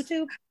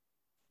YouTube?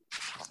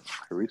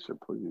 Carisha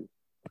Please.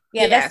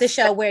 Yeah, that's the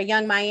show where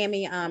Young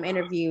Miami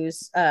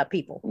interviews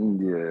people.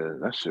 Yeah,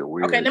 that shit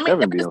weird. Okay,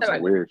 Kevin be on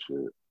some weird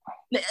shit.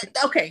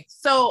 Okay,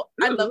 so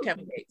I love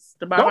Kevin Gates.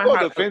 Don't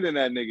go defending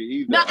that nigga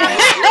either. No, hold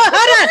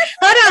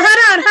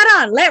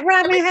on. Let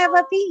Robin have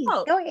a piece.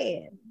 Go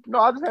ahead. No,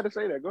 I just had to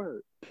say that. Go ahead.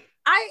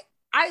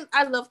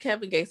 I love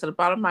Kevin Gates to the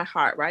bottom of my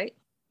heart, right?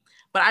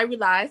 But I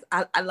realize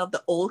I love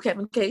the old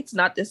Kevin Gates,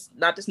 not this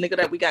nigga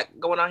that we got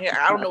going on here.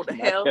 I don't know what the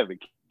hell. Kevin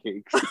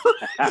Gates.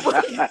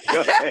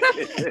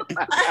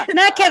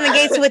 Not Kevin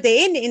Gates with the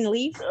Indian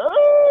leaf.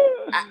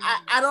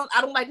 I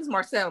don't like this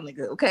Marcel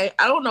nigga. Okay,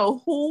 I don't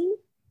know who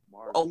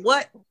or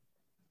what.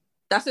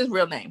 That's his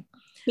real name.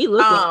 He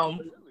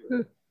looks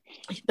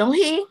don't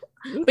he?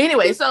 But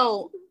anyway,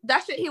 so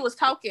that shit he was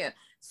talking.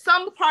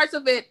 Some parts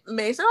of it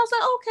made sense. I was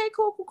like, okay,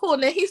 cool.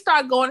 And then he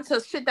started going into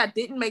shit that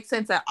didn't make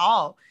sense at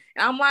all.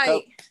 And I'm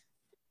like,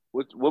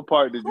 what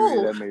part did you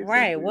hear that made sense?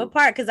 Right, what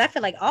part? Because I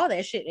feel like all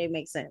that shit didn't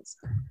make sense.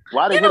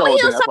 Why did he know thing?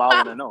 That's why I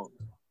want to know.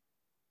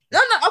 No.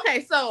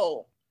 Okay,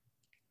 so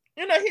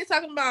he's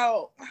talking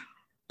about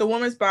the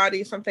woman's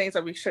body, some things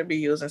that we shouldn't be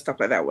using, stuff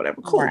like that.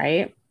 Whatever. Cool.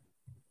 Right.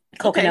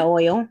 Coconut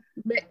oil.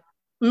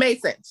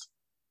 Made sense.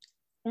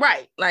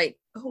 Right. Like,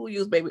 who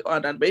used baby oil?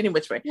 But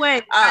anyway,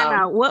 wait,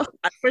 what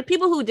for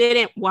people who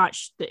didn't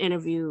watch the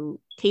interview,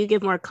 can you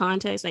give more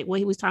context, like what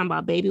he was talking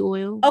about baby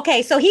oil?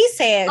 Okay, so he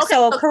said,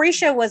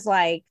 Carisha was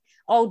like,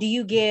 oh, do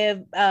you give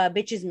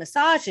bitches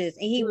massages?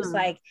 And he was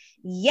like,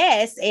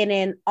 yes. And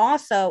then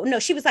also, no,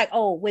 she was like,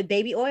 oh, with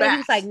baby oil? He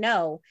was like,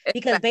 no,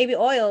 because baby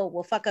oil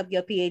will fuck up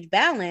your pH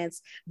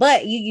balance,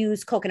 but you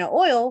use coconut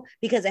oil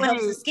because it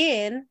helps the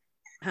skin.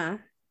 Huh?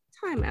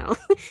 Time out.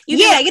 Hold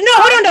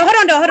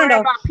on though.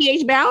 About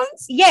pH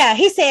balance? Yeah,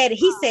 he said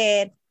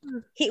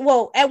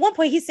at one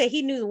point he said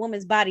he knew the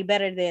woman's body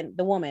better than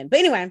the woman. But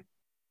anyway,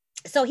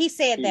 so he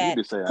said that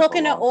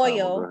coconut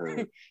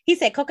oil, he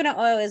said coconut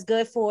oil is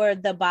good for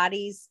the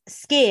body's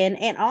skin,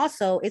 and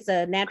also it's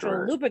a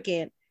natural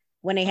lubricant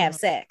when they have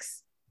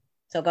sex.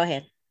 So go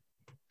ahead.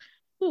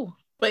 Ooh.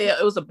 But yeah,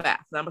 it was a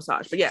bath, not a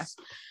massage. But yes.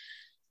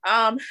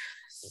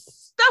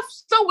 Stuff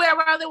somewhere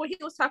around there when he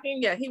was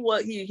talking, he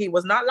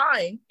was not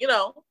lying, he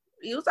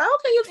was like,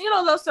 okay,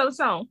 those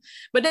so.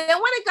 But then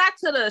when it got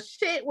to the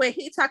shit where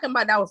he talking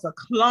about that was a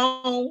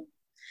clone,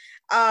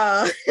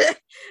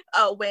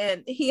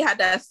 when he had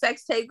that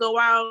sex tape go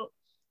out,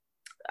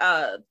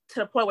 to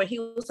the point where he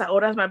was like, oh,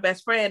 that's my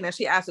best friend, and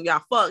she asked if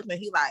y'all fucked, and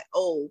he like,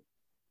 oh,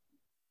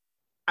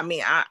 I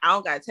mean, I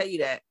don't gotta tell you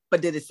that,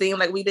 but did it seem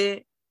like we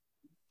did?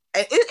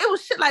 And it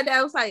was shit like that.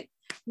 It was like,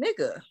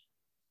 nigga.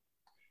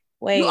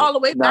 Wait. You all the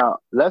way now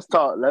let's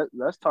talk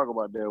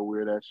about that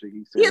weird ass shit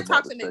he said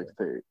about the sex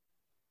tape.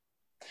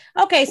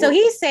 Okay, so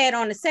he said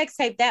on the sex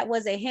tape that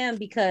wasn't him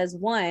because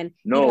one,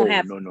 no.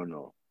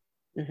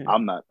 Mm-hmm.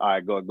 I'm not. All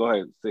right, go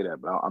ahead and say that,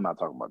 but I'm not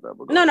talking about that.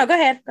 But go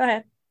ahead.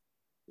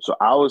 So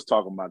I was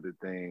talking about the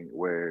thing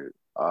where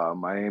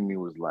Miami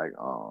was like,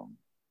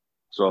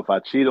 so if I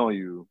cheat on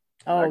you,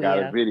 I got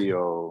a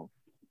video.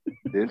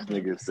 This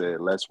nigga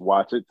said, let's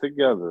watch it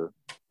together.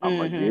 I'm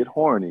gonna get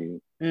horny.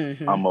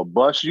 I'm gonna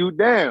bust you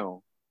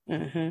down.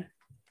 He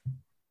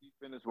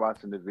finished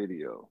watching the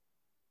video.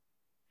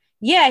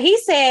 Yeah, he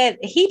said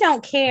he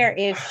don't care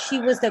if she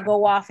was to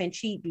go off and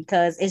cheat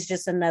because it's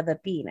just another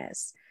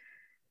penis.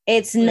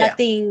 It's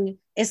nothing.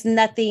 It's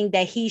nothing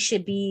that he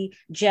should be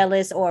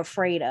jealous or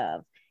afraid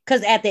of.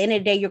 Because at the end of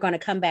the day, you're going to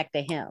come back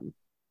to him,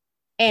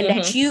 and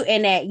that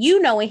you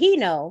know, and he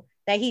know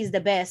that he's the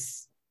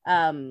best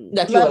love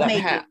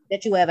maker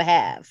that you ever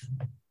have.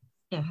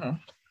 And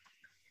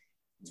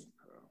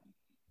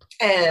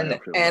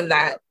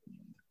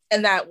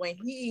that when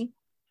he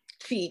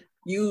cheat,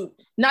 you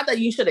not that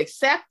you should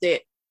accept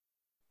it,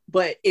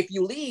 but if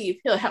you leave,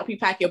 he'll help you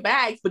pack your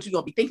bags, but you're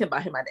gonna be thinking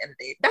about him at the end of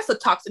the day. That's a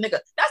toxic nigga.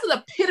 That's an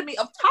epitome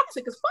of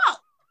toxic as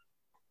fuck.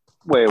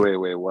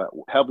 Wait, what?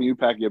 Helping you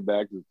pack your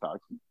bags is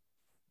toxic?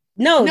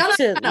 No,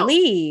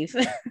 leave.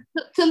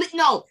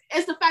 No,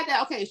 it's the fact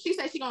that, okay, she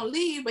said she's gonna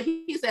leave, but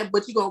he said,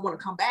 but you gonna want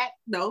to come back.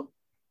 No,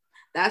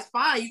 that's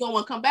fine. You're gonna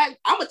want to come back.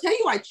 I'm gonna tell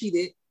you I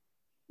cheated,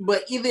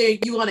 but either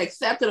you're gonna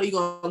accept it or you're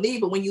gonna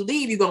leave. But when you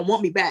leave, you're gonna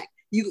want me back.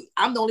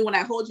 I'm the only one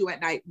that holds you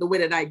at night the way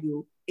that I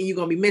do, and you're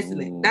gonna be missing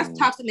it. That's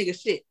toxic nigga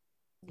shit.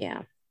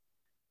 Yeah.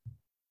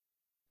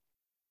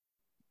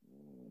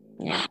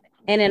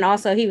 And then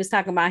also he was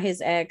talking about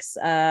his ex,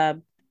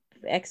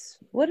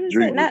 what is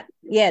it? Not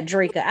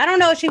Drika. I don't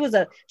know if she was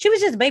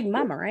just a baby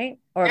mama, right?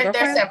 Or a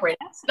girlfriend? They're separated.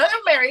 No,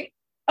 they're married.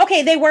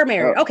 Okay, they were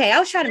married. Okay, I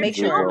was trying to make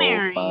sure.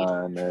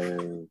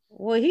 Married.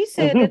 Well, he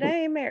said that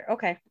they ain't married.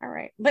 Okay, all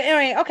right. But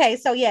anyway, okay,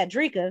 so yeah,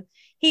 Drika,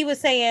 he was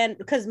saying,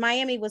 because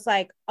Miami was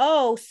like,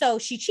 oh, so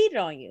she cheated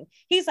on you.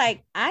 He's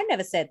like, I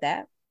never said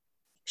that.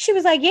 She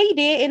was like, yeah, you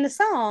did in the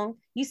song.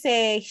 You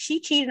said she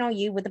cheated on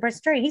you with the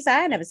person trained. He said,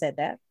 I never said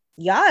that.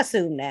 Y'all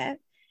assume that.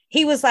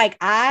 He was like,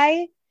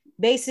 I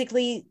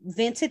basically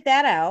vented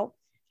that out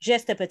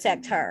just to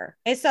protect her.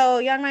 And so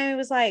young Miami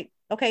was like,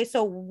 okay,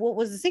 so what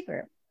was the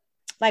secret?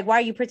 Like, why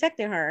are you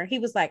protecting her? He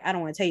was like, I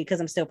don't want to tell you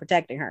because I'm still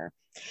protecting her.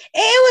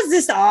 It was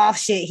this off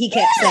shit he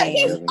kept saying.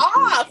 He's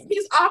off.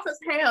 He's off as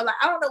hell. Like,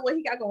 I don't know what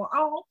he got going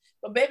on,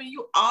 but baby,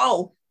 you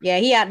off. Yeah,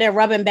 he out there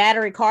rubbing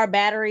car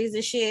batteries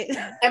and shit.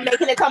 And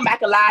making it come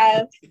back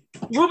alive.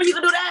 Ruby, you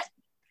can do that?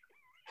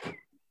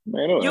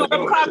 Man, you rub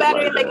a car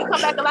battery and make it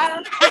come back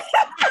alive?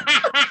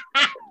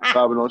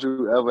 Bobby, don't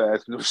you ever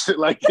ask me no shit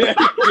like that.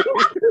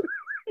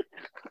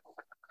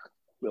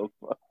 The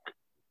fuck?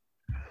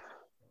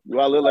 Do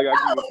I look like I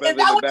keep a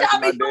feather in the back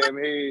of my damn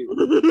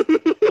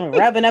head?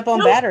 Rubbing up on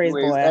batteries,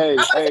 boy. Hey,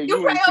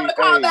 you rub on the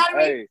car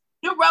battery.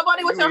 You rub on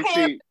it with your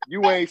hand.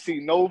 You ain't see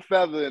no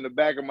feather in the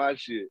back of my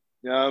shit.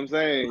 You know what I'm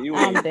saying?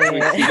 I'm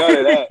dead. See none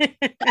of that.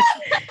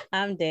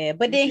 I'm dead.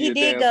 But then he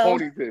did go.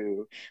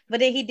 Ponytail. But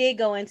then he did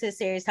go into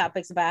serious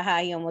topics about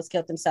how he almost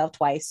killed himself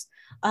twice.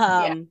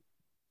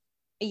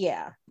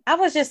 Yeah. I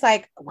was just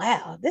like,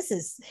 wow,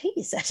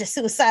 he's such a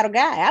suicidal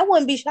guy. I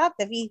wouldn't be shocked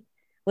if he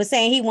was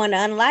saying he wanted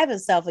to unalive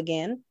himself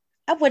again.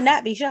 I would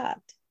not be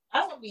shocked.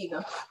 I don't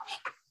either.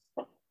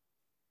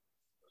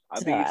 I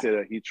think he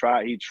said he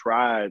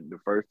tried the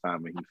first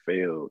time and he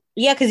failed.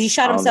 Yeah, because he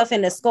shot himself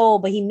in the skull,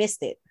 but he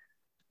missed it.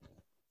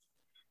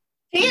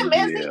 He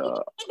missed it.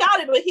 He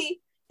got it, but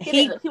he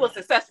was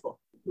successful.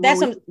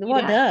 That's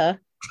duh.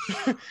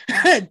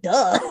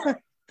 Duh.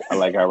 I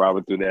like how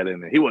Robert threw that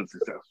in there. He wasn't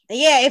successful.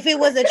 Yeah, if it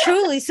was a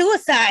truly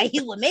suicide, he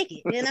would make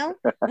it, you know?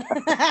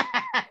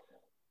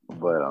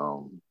 But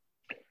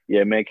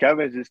yeah, man,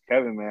 Kevin's just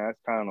Kevin, man. That's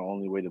kind of the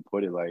only way to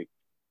put it. Like,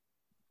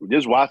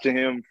 just watching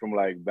him from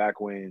like back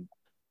when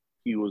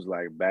he was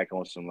like back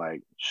on some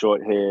like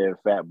short hair,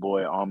 fat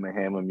boy, Arm &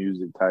 Hammer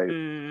music type.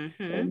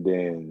 And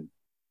then,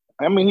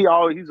 I mean, he's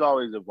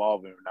always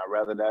evolving. Now,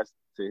 rather that's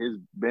to his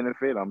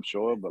benefit, I'm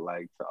sure, but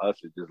like to us,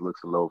 it just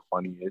looks a little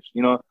funny-ish,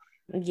 you know?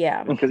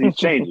 Yeah. Because he's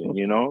changing,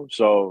 you know?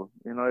 So,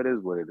 you know, it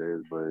is what it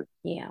is. But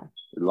yeah.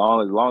 As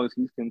long as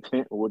he's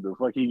content with what the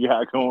fuck he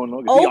got going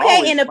on.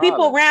 Okay, and the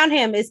people around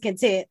him is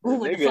content with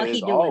what the fuck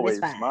he doing. Always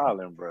fine.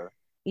 Smiling, bro.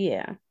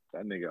 Yeah.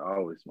 That nigga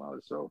always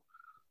smiling. So,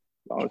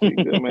 as long as he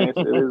good, man, it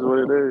is what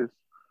it is.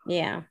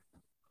 Yeah.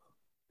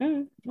 I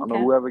don't know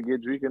whoever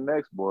get drinking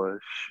next, boy.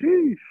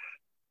 Sheesh.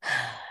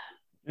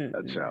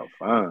 That child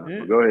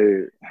fine. Go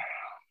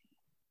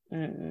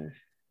ahead.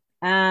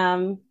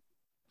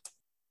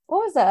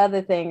 What was the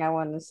other thing I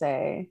wanted to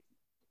say?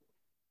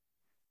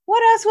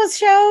 What else was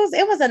shows?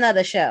 It was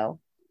another show.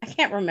 I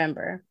can't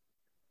remember.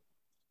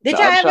 Did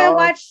y'all ever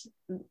watch?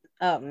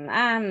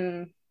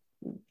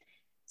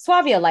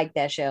 Swavia liked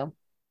that show.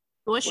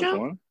 What show?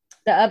 One?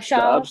 The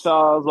Upshaws. The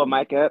Upshaws with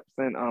Mike Epps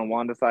and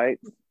Wanda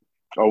Sykes.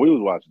 Oh, we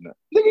was watching that.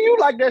 Nigga, you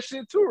like that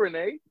shit too,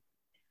 Renee.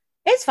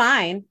 It's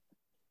fine.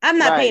 I'm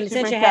not paying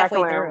attention halfway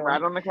through.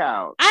 Right on the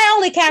couch. I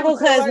only cackle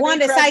because like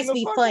Wanda Sykes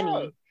be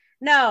funny. Up.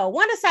 No,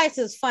 Wanda Sykes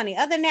is funny.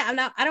 Other than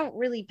that, I don't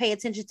really pay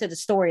attention to the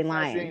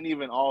storyline. It ain't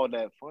even all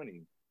that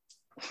funny.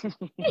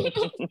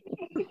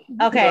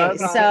 Okay,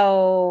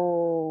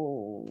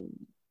 so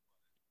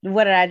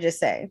what did I just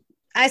say?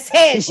 I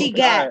said she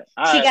got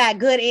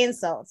good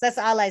insults. That's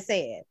all I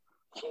said.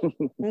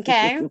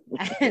 Okay.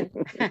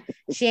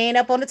 She ain't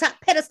up on the top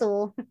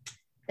pedestal.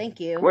 Thank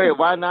you. Wait,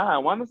 why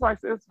not? Wanda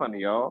Sykes is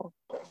funny, y'all.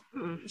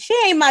 She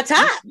ain't my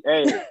top.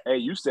 Hey,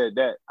 you said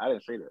that. I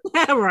didn't say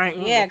that. Right.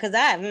 Yeah, because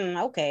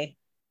okay.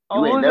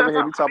 You ain't never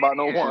heard me talk about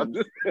no one.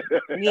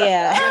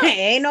 Yeah,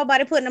 ain't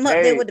nobody putting them up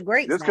there with the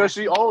greats. Just because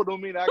she old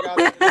don't mean I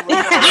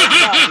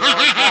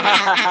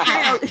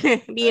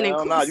gotta being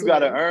inclusive. You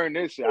gotta earn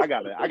this shit. I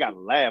gotta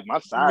laugh. My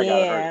side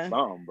gotta hurt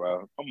something,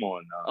 bro. Come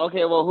on now.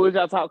 Okay, well, who's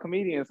y'all top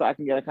comedian so I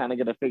can get a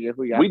figure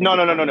who y'all. No.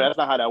 That's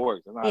not how that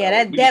works.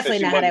 That's definitely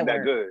not how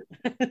that works.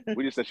 Good.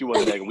 We just said she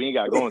wasn't that good. We ain't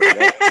got going to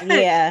that.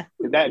 Yeah,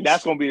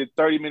 that's gonna be a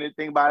 30-minute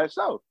thing by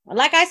itself.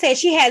 Like I said,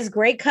 she has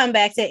great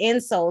comebacks and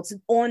insults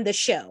on the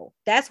show.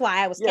 That's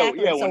why I was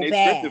cackling so when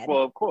bad. Scripted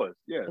for, of course,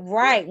 yeah.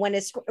 Right, when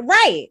it's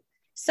right.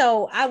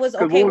 So I was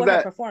okay with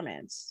her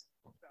performance.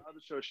 The other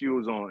show she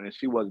was on, and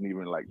she wasn't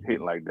even like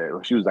hitting like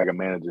that. She was like a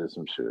manager or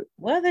some shit.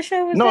 What other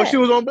show was that? No, she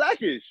was on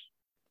Blackish.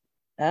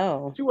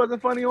 Oh. She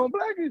wasn't funny on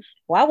Blackish.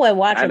 Well, I wasn't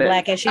watching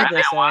Blackish either.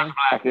 I watch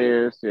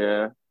Blackish,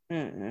 yeah.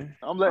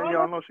 I'm letting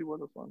y'all know she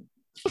wasn't funny.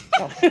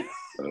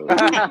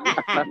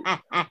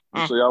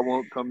 So y'all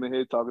won't come in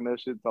here talking that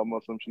shit, talking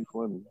about some she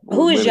funny.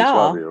 Who is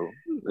y'all?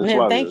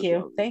 Thank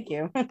you.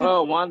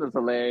 Oh, Wanda's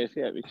hilarious.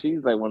 Yeah,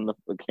 she's like one of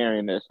the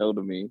carrying that show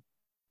to me.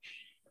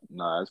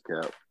 Nah, it's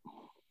cap.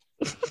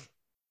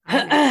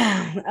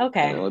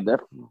 Okay. Well,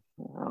 definitely.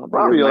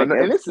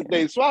 And this is the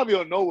thing.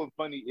 Suavio know what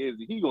funny is.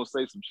 He gonna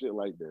say some shit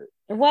like that.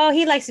 Well,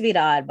 he likes to be the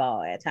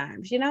oddball at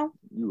times, you know.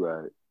 You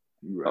right.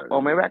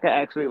 Oh, maybe I could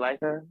actually like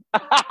her.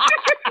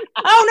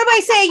 Oh,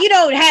 nobody saying you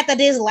don't have to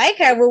dislike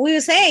her. But we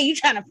were saying you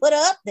trying to put her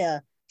up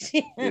there.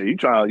 Yeah, you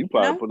probably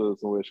put her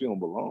somewhere she don't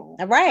belong.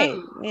 All right,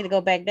 you need to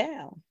go back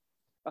down.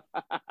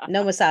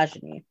 No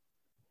misogyny.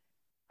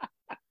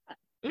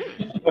 Go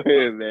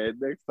ahead, man.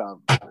 Next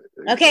time.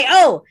 Okay.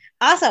 Oh,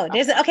 also,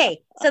 there's a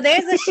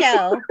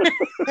show.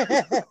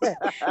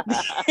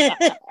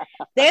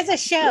 There's a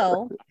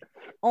show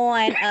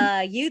on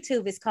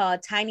YouTube. It's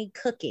called Tiny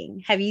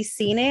Cooking. Have you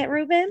seen it,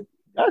 Ruben?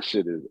 That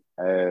shit is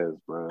ass,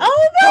 bro.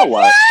 Oh my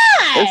god!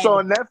 It's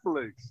on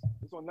Netflix.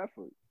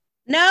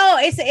 No,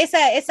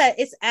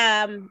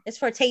 it's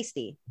for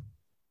Tasty.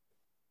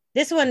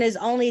 This one is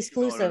only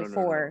exclusive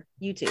for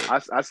YouTube.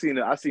 I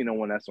seen the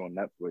one that's on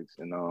Netflix,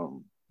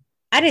 and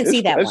I didn't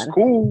see that one. It's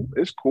cool.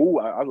 It's cool.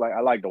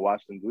 I like to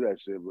watch them do that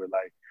shit, but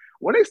like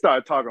when they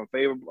start talking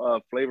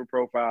flavor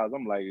profiles,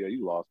 I'm like, yeah,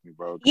 you lost me,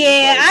 bro.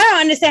 Yeah, like, I don't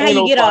understand how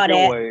you get all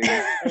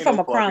that from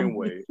a crumb.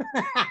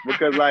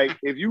 Because like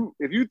if you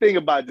think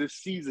about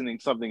just seasoning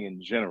something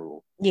in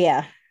general,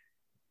 yeah,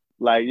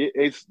 like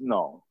it's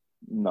no,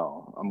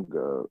 I'm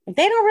good.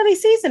 They don't really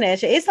season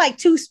it. It's like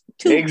two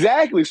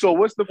exactly. So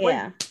what's the flavor?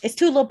 Yeah, it's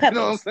 2 little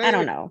peppers. I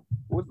don't know,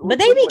 but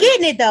they be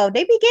getting it though.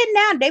 They be getting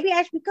down. They be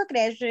actually cooking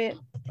that shit.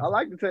 I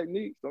like the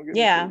techniques. Don't get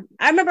me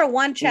I remember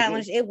one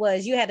challenge. It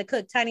was you had to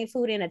cook tiny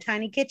food in a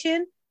tiny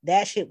kitchen.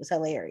 That shit was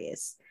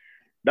hilarious.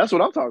 That's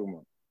what I'm talking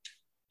about.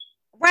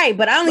 Right,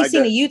 but I only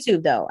seen the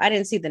YouTube though. I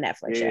didn't see the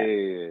Netflix yet.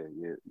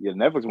 Yeah.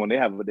 Netflix one they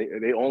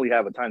only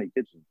have a tiny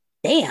kitchen.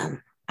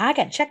 Damn, I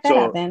gotta check that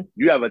out then.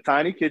 You have a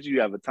tiny kitchen.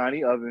 You have a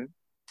tiny oven.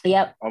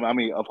 Yep. I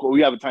mean, of course,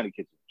 we have a tiny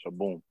kitchen. So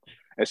boom,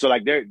 and so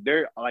like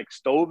they're like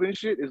stove and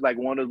shit is like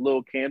one of those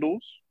little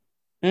candles.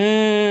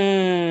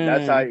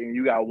 That's how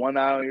you got one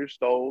eye on your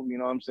stove. You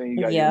know what I'm saying?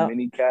 You got your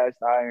mini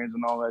cast irons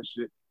and all that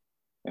shit.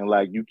 And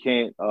like you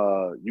can't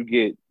you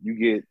get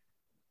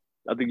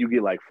I think you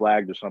get like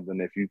flagged or something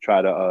if you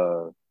try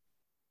to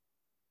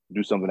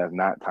do something that's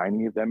not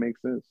tiny, if that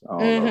makes sense. I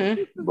don't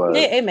know. But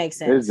it makes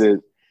sense.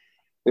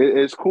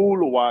 It's cool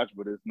to watch,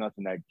 but it's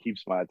nothing that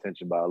keeps my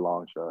attention by a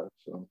long shot.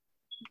 So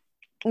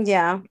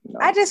yeah.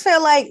 I just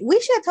feel like we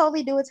should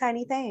totally do a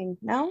tiny thing.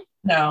 No.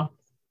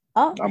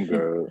 Oh, I'm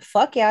good.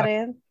 Fuck y'all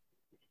then.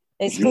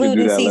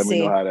 Excluding CC. Let me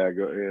know how that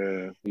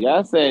go. Yeah.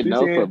 Y'all said no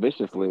so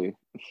viciously.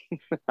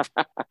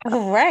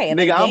 Right.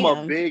 Nigga, I'm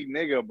a big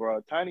nigga,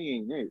 bro. Tiny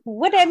ain't it.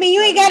 What that mean?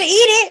 You ain't gotta eat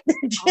it.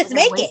 Just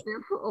make it.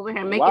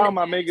 Why am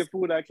I making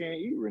food I can't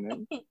eat,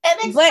 Renee?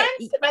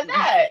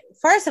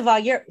 First of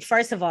all,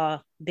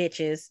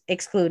 bitches,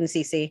 excluding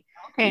CC.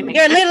 Okay,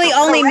 you're literally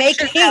only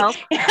making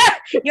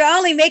you're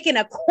only making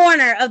a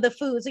corner of the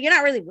food, so you're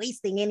not really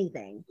wasting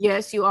anything.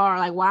 Yes, you are.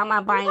 Like, why am I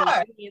buying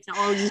ingredients and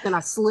only using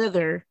a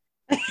slither?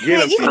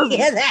 Get him. You can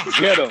get that.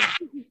 Get him.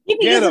 You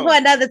can use it for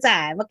another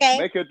time, okay?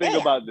 Make her think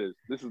about this.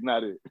 This is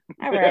not it.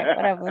 All right,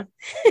 whatever.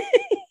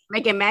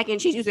 Making mac and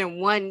cheese using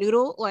one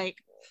noodle,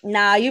 like.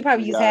 Nah, you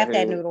probably use half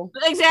that noodle.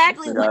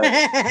 Exactly. Nigga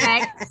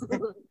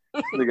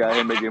out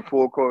here making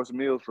 4-course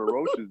meals for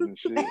roaches and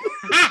shit.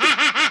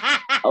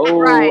 Oh,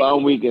 Right.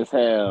 I'm weak as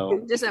hell.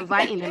 Just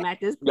inviting them at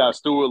this You got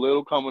Stuart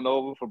Little coming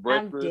over for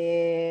I'm breakfast.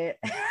 dead.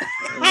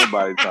 Ain't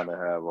nobody trying to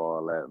have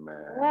all that,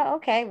 man. Well,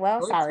 okay. Well,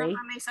 Every sorry. time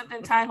I make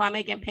something tight while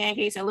making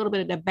pancakes, a little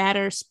bit of the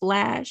batter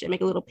splash and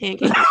make a little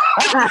pancake.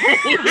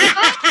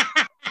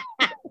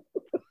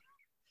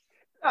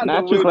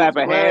 Not you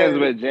clapping hands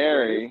with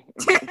Jerry.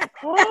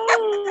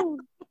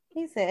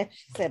 She said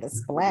a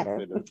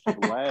splatter.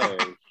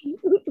 Splash.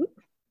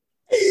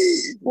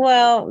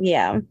 Well,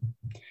 yeah.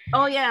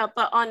 Oh yeah,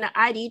 but on the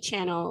ID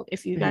channel,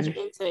 if you guys are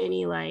into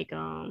any like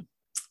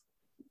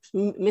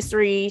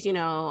mysteries, you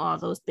know, all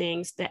those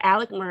things, the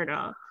Alec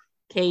Murdaugh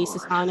case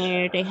is on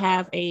there. They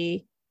have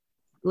a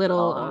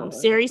little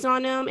series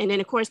on them, and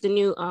then of course the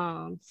new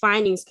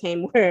findings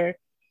came where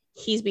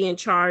he's being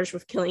charged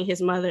with killing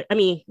his mother. I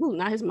mean,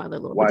 not his mother,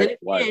 Lord.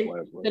 Wife.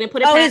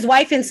 His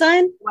wife and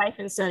son. Wife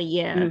and son,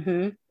 yeah.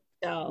 Mm-hmm.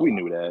 So, We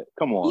knew that.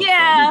 Come on.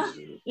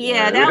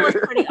 Yeah, that was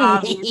pretty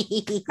obvious.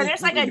 Because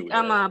there's like a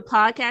that.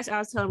 podcast I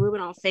was telling Ruben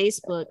on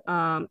Facebook.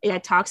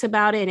 It talks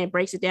about it and it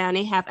breaks it down.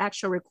 They have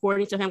actual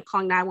recordings of him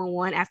calling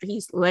 911 after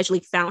he's allegedly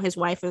found his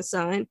wife and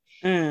son.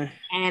 And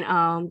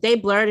they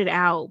blurred it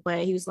out,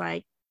 but he was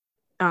like,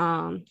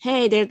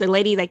 "Hey, there's the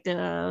lady, like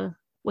the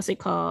what's it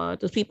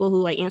called? Those people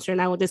who like answer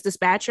now with this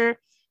dispatcher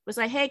was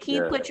like, hey, can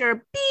you put your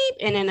beep?"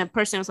 And then the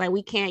person was like,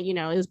 "We can't, you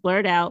know, it was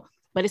blurred out,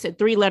 but it's a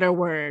 3-letter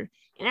word."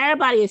 And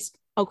everybody is,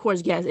 of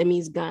course, guess it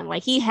means gun.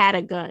 Like he had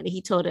a gun.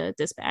 He told a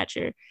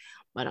dispatcher.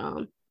 But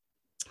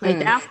like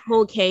that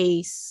whole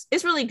case,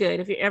 it's really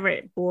good if you're ever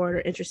bored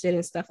or interested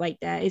in stuff like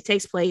that. It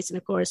takes place in,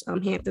 of course,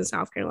 Hampton,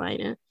 South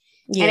Carolina.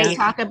 Yeah. And they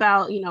talk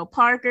about, you know,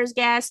 Parker's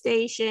gas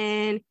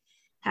station,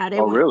 how they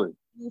really?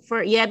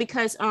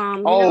 Because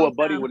a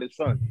buddy with his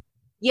son.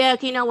 Yeah,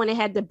 you know, when they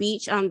had the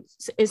beach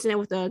incident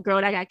with the girl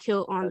that got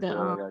killed on the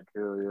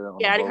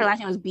I think her last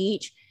name was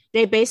Beach.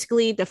 They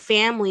basically, the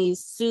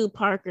families sued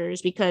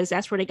Parker's because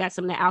that's where they got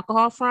some of the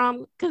alcohol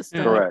from. Correct. He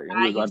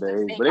was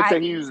underage. But they say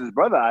he used his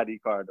brother's ID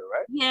card, though,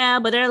 right? Yeah,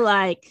 but they're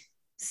like,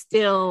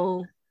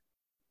 still,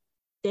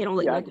 they don't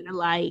look nothing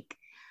alike.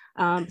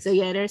 So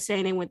yeah, they're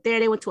saying they went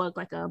there. They went to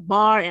a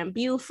bar in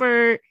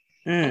Beaufort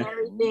and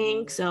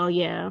everything. So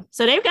yeah.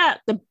 So they've got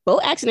the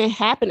boat accident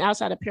happened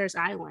outside of Paris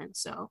Island.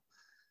 So.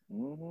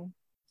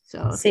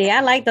 So see,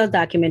 I like those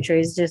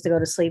documentaries just to go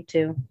to sleep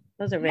to.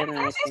 Those are really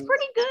nice. It's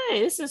pretty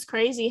good. This is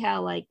crazy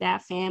how like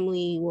that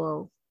family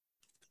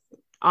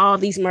all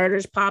these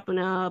murders popping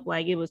up.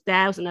 Like it was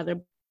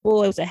another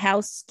boy. It was a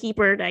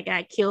housekeeper that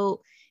got killed,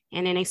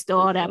 and then they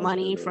stole all that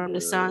money from the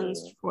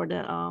sons for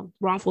the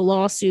wrongful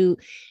lawsuit.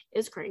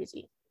 It's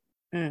crazy.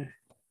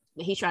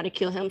 He tried to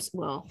kill him.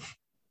 Well,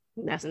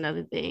 that's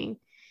another thing.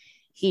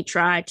 He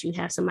tried to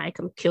have somebody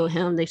come kill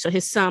him. So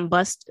his son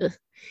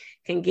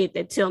can get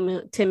that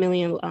 10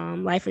 million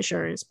life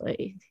insurance, but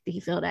he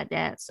failed at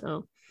that.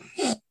 So.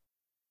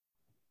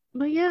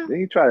 But yeah,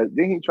 Didn't he try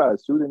to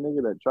sue the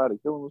nigga that tried to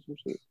kill him or some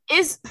shit?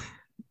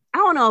 I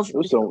don't know if it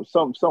was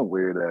some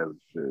weird ass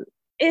shit.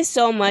 It's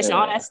so much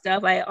all that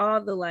stuff, like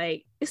all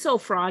the it's so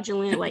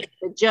fraudulent. Like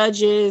the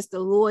judges, the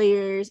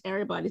lawyers,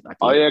 everybody's about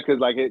to because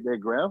like their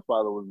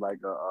grandfather was like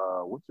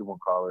what you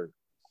want to call it?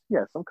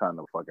 Yeah, some kind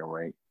of fucking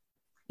rank.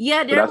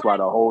 Yeah, that's why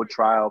the whole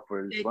trial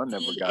for his son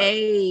never got.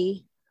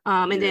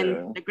 And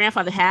then the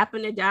grandfather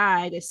happened to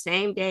die the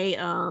same day.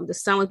 The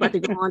son was about to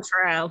go on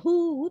trial.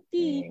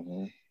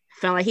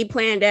 Felt like he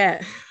planned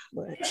that.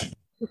 But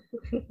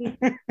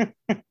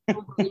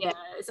yeah,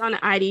 it's on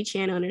the ID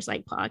channel and there's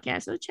like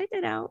podcasts. So check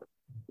that out.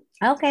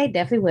 Okay,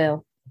 definitely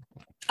will.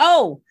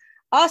 Oh,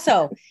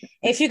 also,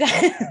 if you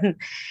guys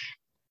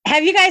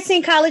have you guys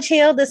seen College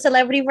Hill, the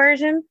celebrity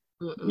version?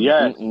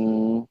 Yes.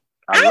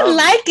 I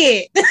like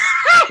it.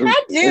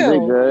 I do. Is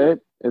it good?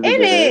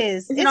 It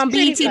is. Is it on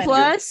BET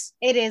Plus?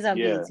 It is on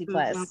BET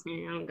Plus.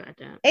 Okay, I don't got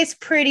that. It's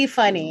pretty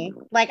funny.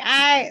 Like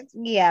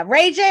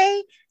Ray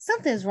J,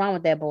 something's wrong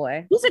with that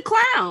boy. He's a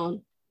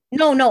clown.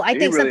 No, I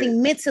think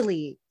something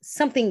mentally,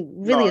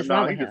 something really is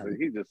wrong with him.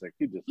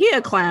 He's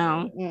a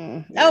clown.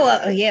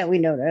 Yeah, we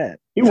know that.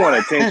 He want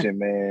attention,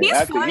 man.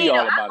 He's funny.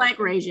 I like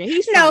Ray J.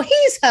 He's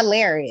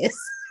hilarious.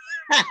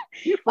 I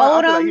feel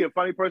like he's a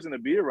funny person to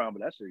be around,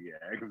 but that shit get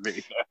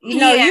aggravating.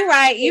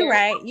 You're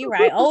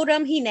right.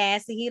 Oldham, he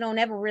nasty. He don't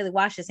ever really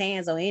wash his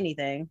hands on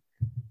anything.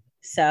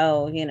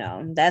 So,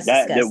 that's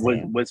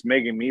disgusting. What's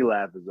making me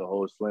laugh is the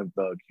whole Slim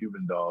Thug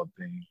Cuban Dog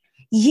thing.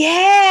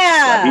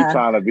 Yeah. Like, he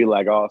trying to be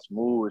like all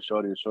smooth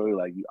and shorty,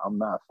 like, I'm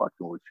not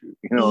fucking with you.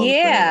 You know what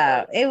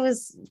I'm saying? It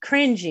was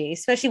cringy,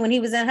 especially when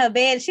he was in her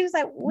bed. She was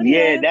like, what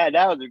that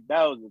was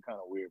the kind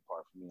of weird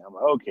part for me. I'm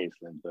like, okay,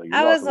 Slim Thug.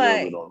 I was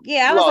like,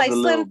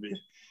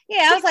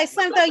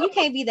 Slim Thug, you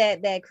can't be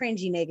that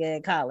cringy nigga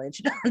at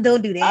college.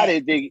 Don't do that. I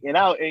didn't think, and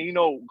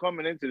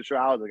coming into the show,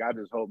 I was like, I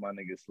just hope my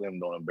nigga Slim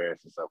don't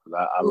embarrass himself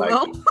because I like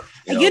him.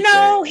 He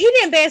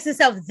didn't embarrass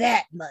himself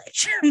that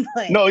much.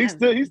 But, no, he's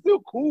still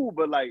cool,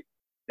 but like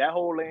that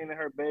whole laying in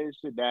her bed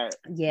shit,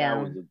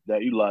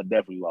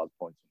 definitely lost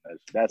points on that.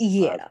 That's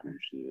shit.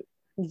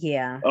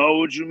 Yeah. Oh,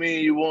 what you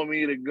mean? You want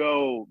me to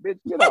go? Bitch,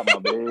 get out my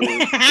bed. You know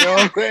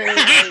what I'm saying?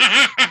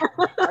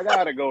 Like, I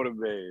gotta go to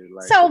bed.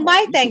 Like, So come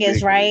my on, thing you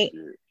is, right,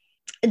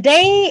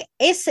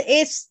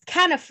 it's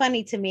kind of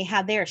funny to me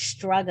how they're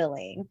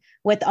struggling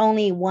with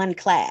only one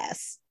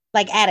class,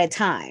 like at a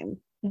time.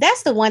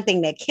 That's the one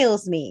thing that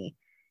kills me.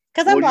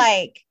 Because I'm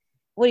like,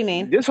 what do you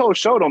mean? This whole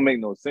show don't make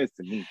no sense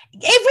to me.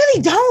 It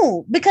really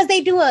don't, because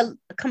they do a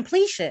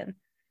completion.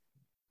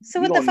 So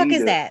what the fuck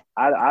is that?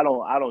 I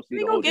don't see.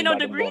 We gonna get no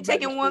degree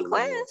taking one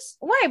class,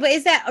 right? But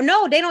is that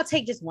no? They don't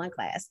take just one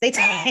class. They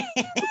take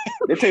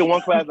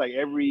one class like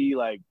every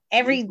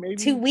week,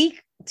 2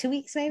 weeks, 2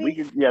 weeks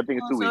maybe. Yeah, I think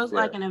it's 2 weeks. So it's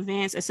like an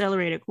advanced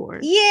accelerated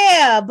course.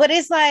 Yeah, but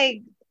it's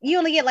like you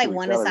only get like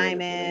one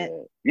assignment.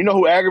 You know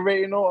who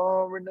aggravating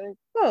Renee?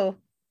 Who?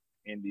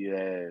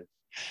 India ass.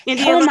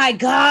 Oh my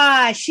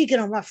gosh, she get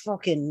on my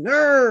fucking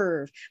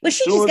nerve. But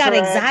she just got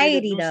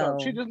anxiety though.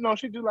 She do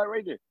like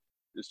right there.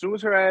 As soon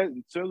as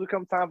it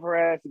comes time for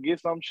her ass to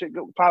get some shit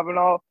popping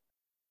off,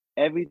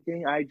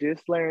 everything I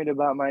just learned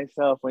about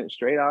myself went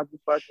straight out the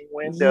fucking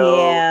window.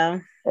 Yeah.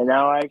 And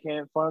now I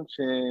can't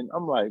function.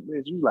 I'm like,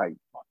 bitch, you like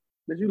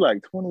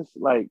 20,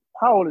 like,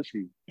 how old is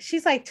she?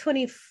 She's like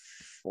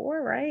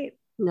 24, right?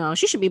 No,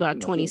 she should be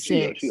about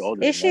 26. She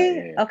older is she?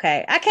 That, yeah.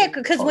 Okay. I can't,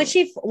 because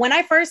when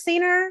I first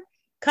seen her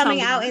coming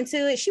out into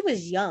it, she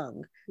was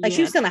young. Like she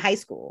was still in high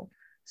school.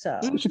 So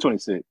she's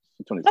 26.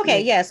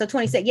 Okay, yeah, so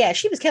 26. Yeah,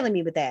 she was killing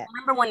me with that.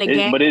 Remember when the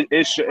gang? But it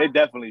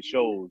definitely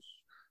shows.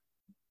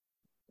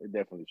 It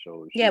definitely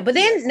shows. Yeah, but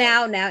then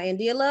now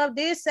India Love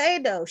did say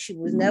though she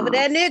was never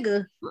that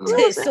nigga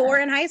sore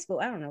in high school.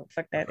 I don't know what the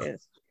fuck that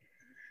is.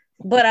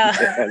 But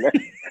that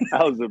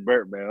was a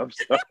burp, man. I'm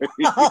sorry.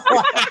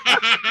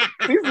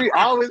 You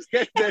always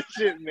catch that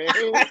shit, man.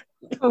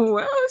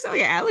 Well, it's like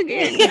an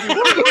alligator.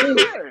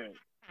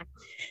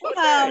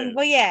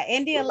 But yeah,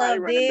 India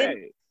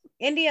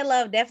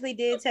Love definitely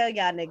did tell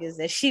y'all niggas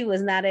that she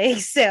was not an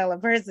exceller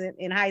person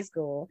in high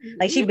school.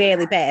 Like she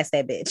barely passed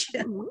that bitch.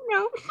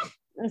 No.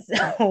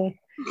 So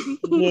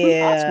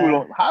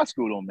yeah, high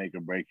school don't make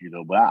or break you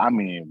though. But I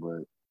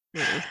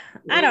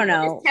don't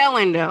know. It's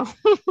telling though.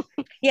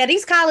 Yeah,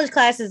 these college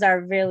classes are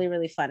really,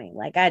 really funny.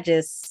 Like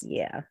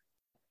yeah.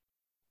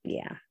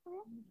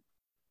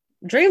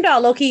 Dream Doll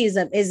low key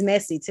is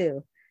messy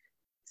too.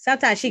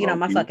 Sometimes she get on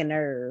my fucking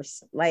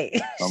nerves. Like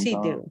she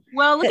do.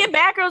 Well, look at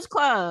Bad Girls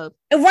Club.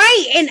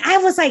 Right. And I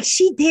was like,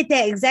 she did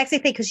that exact same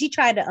thing because she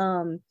tried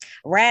to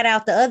rat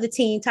out the other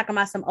team talking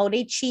about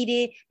they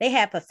cheated. They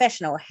had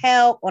professional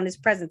help on this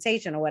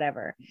presentation or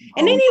whatever.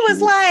 And then he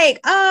was like,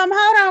 hold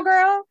on,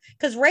 girl.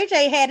 Because Ray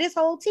J had his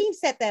whole team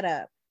set that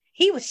up.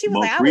 She was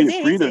like, I was in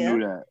his team.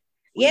 Knew that.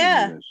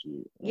 Yeah.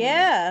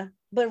 Yeah.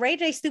 But Ray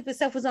J's stupid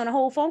self was on a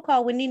whole phone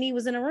call when Nene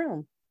was in the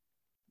room.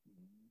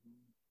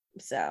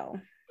 So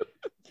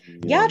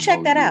y'all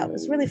check that out.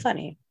 It's really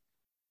funny.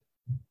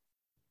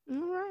 All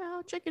right,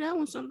 I'll check it out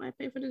when somebody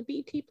pay for this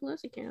BT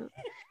Plus account.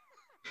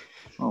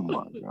 Oh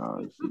my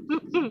god.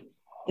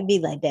 It'd be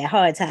like that.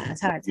 Hard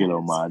times. Get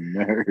on my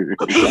nerves.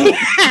 Give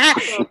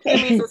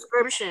me a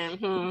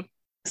subscription.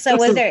 So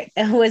was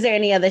there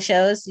any other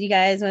shows you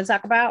guys want to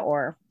talk about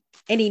or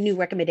any new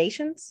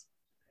recommendations?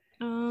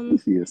 You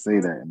see her say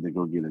that and they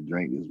go get a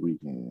drink this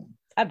weekend.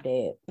 I'm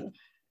dead.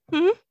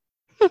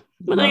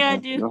 What I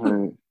gotta do? Go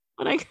ahead.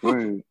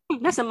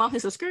 That's a monthly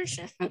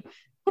subscription.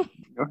 Go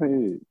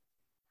ahead.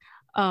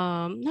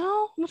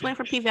 No, I'm just waiting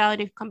for P Valley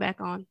to come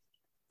back on.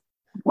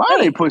 Why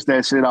they push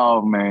that shit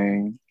off,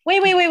 man?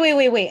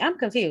 Wait. I'm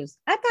confused.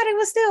 I thought it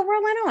was still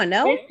rolling on.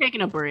 No, it's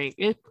taking a break.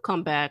 It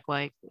come back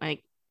like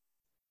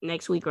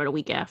next week or the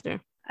week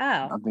after. Oh,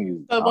 I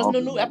think so it wasn't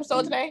a new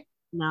episode today.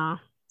 Nah.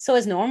 So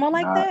it's normal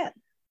like that?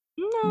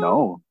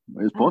 No,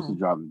 it's supposed to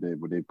drop today,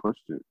 but they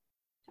pushed it.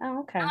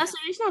 Oh, okay. So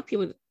there's no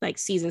people like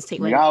seasons take.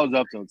 I was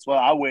up till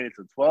 12. I waited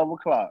till 12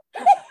 o'clock.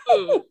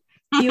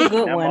 You a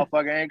good that one.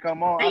 Motherfucker ain't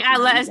come on. I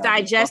let us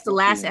digest the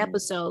last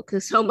episode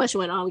because so much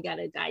went on. We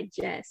gotta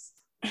digest.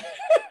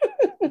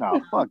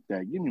 No, fuck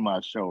that. Give me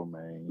my show,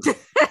 man.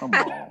 Come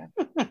on.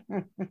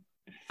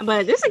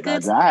 But this is a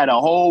good. I had a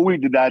whole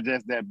week to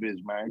digest that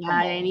bitch, man.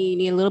 I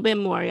need a little bit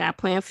more. I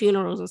plan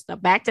funerals and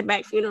stuff. Back to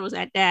back funerals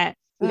at that.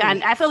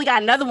 I feel we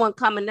got another one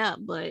coming up,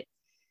 but.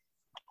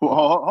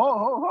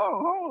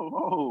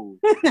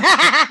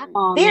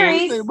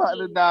 Theories. About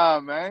to die,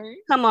 man.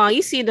 Come on,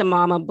 you see the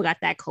mama got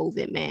that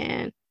COVID,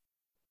 man.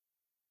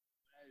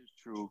 That is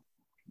true.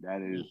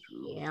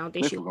 Yeah, I don't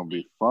think she's gonna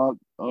be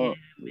fucked up.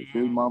 If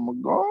his mama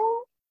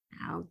go,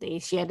 I don't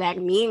think she had that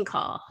mean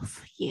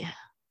cough. Yeah,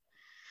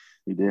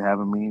 he did have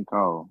a mean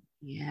cough.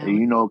 Yeah, and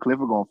you know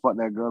Clifford gonna fuck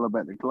that girl up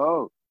at the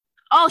club.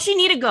 Oh, she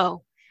need to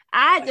go.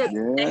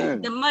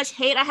 The much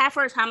hate I have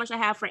for her is how much I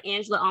have for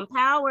Angela on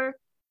Power.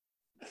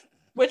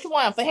 Which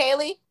one for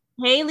Haley?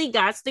 Haley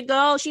got to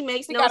go. She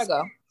gotta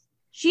go.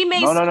 She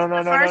makes no,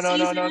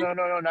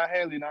 not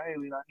Haley.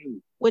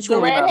 Which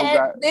one?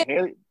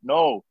 Haley?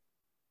 No.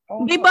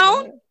 Big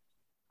Bone?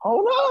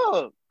 Hold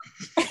up.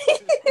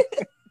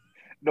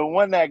 The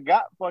one that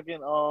got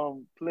fucking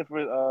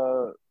Clifford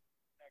that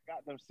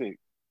got them sick.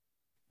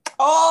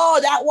 Oh,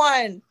 that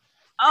one.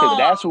 Because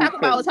that's talk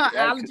about her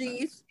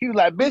allergies. He was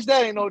like, bitch,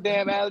 that ain't no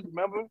damn allergy,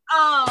 remember?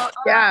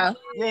 Yeah.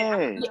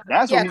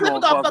 That's what he Clipper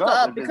gonna fuck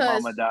up if because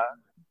his mama die.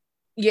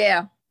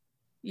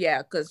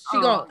 Yeah, because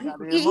he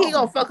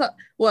gonna fuck up.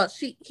 Well,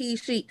 she.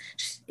 Take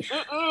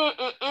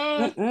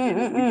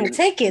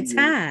your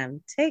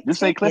time. Take your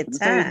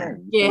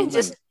time. Yeah,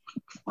 just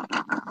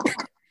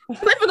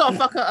Clifford gonna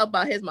fuck her up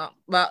about his mom,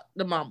 about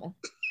the mama.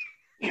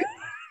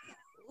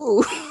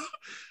 ooh.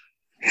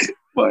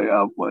 But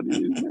how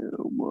funny as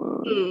hell,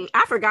 man.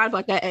 I forgot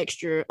about that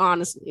extra.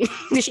 Honestly,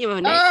 did she have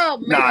a name? Oh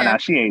man, nah,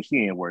 she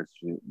ain't worth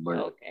shit. But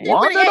Okay.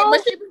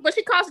 but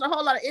she causing a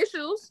whole lot of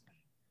issues.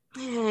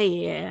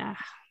 Yeah.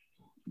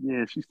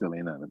 Yeah, she still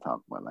ain't nothing to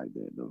talk about like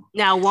that though.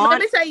 Now, Let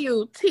me tell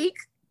you, Teak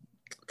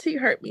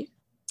hurt me.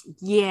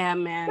 Yeah,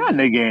 man. That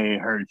nigga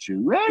ain't hurt you.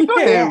 Man, go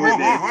ahead with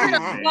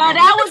that. No,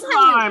 that was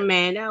hard,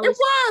 man. It was.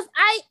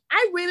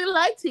 I really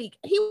liked Teak.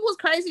 He was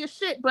crazy as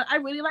shit, but I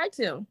really liked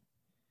him.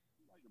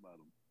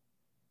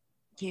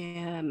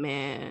 Yeah,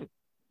 man.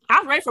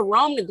 I was ready for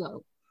Rome to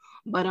go,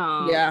 but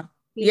yeah.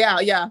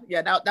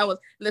 That was.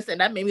 Listen,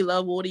 that made me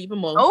love Woody even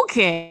more.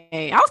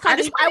 Okay, I was kind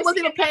of. I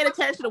wasn't even paying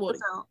attention to Woody.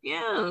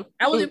 Yeah,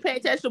 I wasn't even paying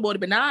attention to Woody,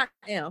 but now I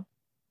am.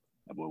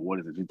 But what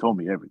is it? You told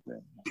me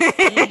everything.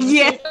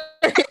 Yeah,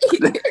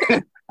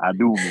 I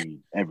do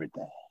mean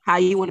everything. How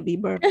you want to be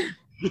burned?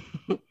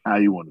 How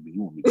you want to be?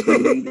 You want to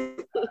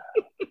be?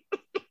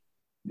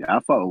 Yeah, I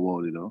fought with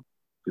Woody though,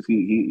 because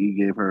he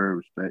gave her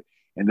respect.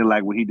 And then,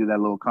 like, when he did that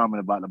little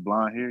comment about the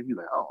blonde hair, he's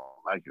like, "Oh,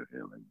 I like your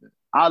hair like that."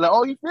 I was like,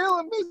 "Oh, you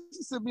feeling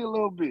Mississippi a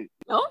little bit?"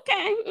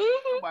 Okay.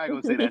 Nobody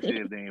gonna say that shit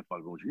if they ain't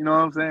fucking with you. You know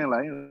what I'm saying?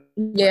 Like,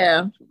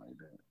 yeah. Like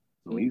that.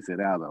 So when he said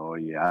that, I was like, "Oh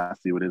yeah, I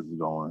see where this is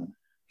going."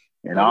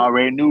 And I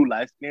already knew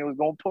light skin was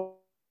gonna pull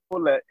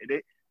that.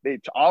 They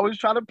always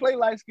try to play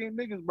light skinned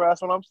niggas, bro.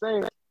 That's what I'm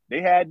saying.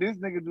 They had this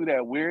nigga do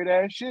that weird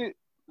ass shit,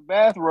 the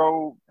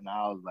bathrobe, and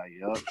I was like,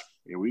 "Yup,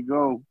 here we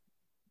go,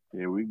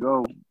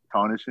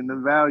 tarnishing the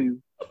value."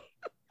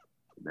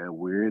 That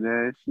weird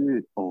ass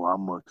shit. Oh, I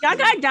must. Y'all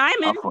got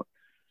Diamond.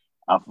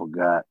 I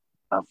forgot.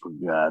 I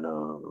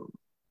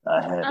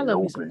had I it love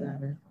open.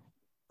 Diamond.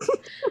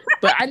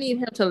 But I need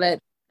him to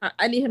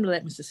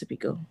let Mississippi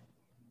go.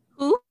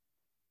 Who?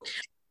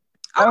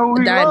 Oh,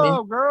 we Diamond.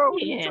 love, girl.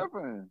 Yeah.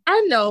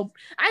 I know,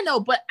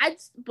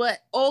 but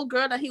old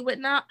girl that he with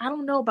now, I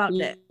don't know about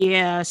that.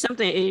 Yeah,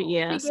 something.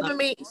 Yeah,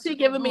 she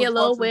giving me a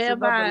little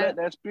weird vibe. Let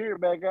that spirit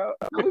back out.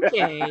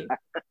 Okay. And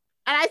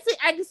I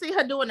can see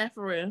her doing that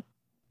for real.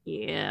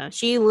 Yeah,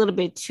 she a little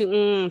bit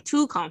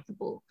too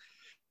comfortable.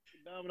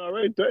 Diamond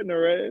already threatening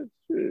her ass.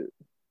 Shit.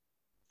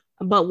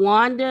 But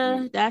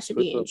Wanda, that should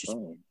be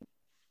interesting.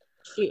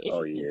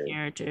 Oh yeah,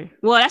 character.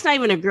 Well, that's not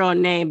even a girl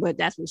name, but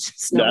that's what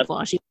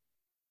Snowfall.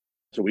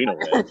 So we know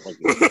that.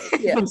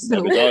 Yeah.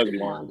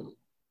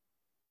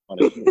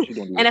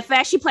 And in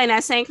fact, she playing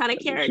that same kind of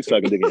character. She's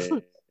sucking dick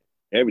in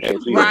every show.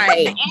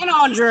 Right. And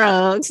on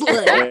drugs. With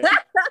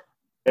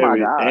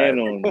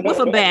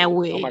a bad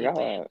wig. Oh my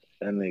god.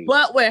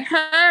 But with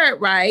her,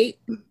 right?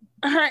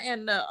 Her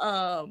and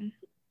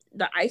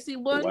the icy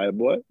one. The white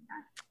boy?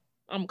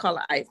 I'm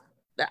calling it ice.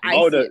 The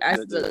icy,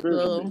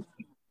 the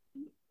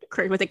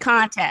with the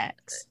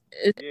contacts.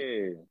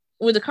 Yeah.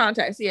 With the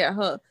contacts, yeah,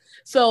 her.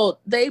 So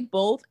they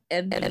both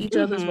ended each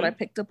other is what I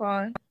picked up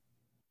on.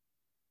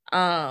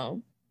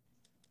 But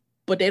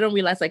they don't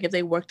realize like if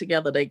they work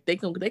together, they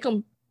can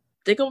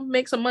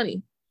make some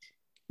money.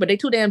 But they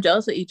too damn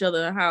jealous of each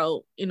other and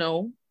how,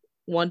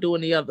 one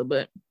doing the other.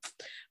 But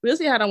we'll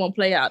see how that one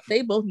play out.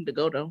 They both need to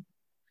go though.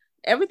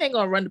 Everything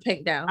gonna run the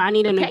Pink down. I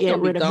need them to get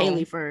rid of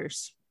Haley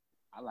first.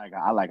 I like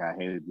how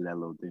Haley did that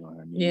little thing on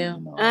her knee. Yeah.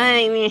 I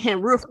ain't mean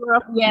him roof.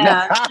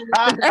 Yeah.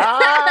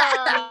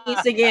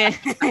 Needs to get.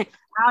 That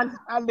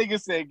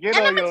nigga said, "Get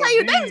on your knees." Let me tell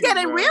you, they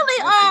getting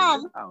really I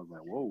was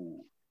like,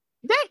 whoa.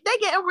 They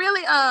getting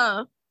really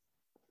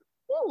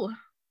ooh.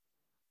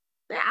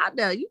 They're out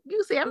there.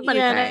 You see everybody.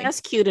 Yeah,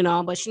 that's cute and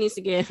all, but she needs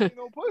to get.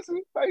 No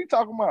pussy. What are you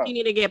talking about? You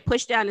need to get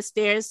pushed down the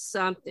stairs.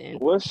 Something.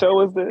 What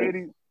show is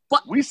this?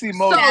 But, we see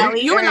more.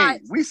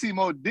 We see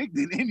more dick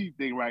than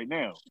anything right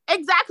now.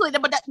 Exactly,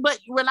 but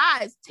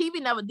realize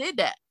TV never did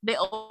that. They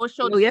always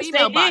showed the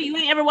female body. You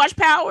ain't ever watched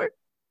Power?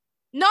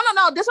 No.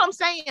 That's what I'm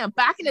saying.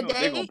 Back in the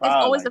day, it's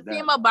always the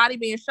female body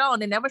being shown.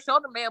 They never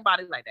showed the male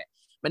body like that.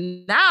 But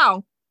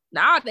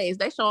nowadays,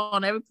 they show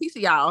on every piece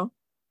of y'all,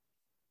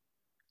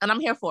 and I'm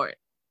here for it.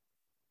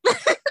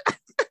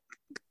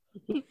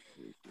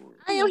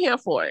 I am here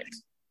for it.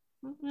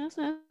 That's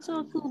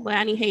so cool. But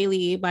I need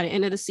Haley by the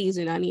end of the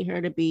season. I need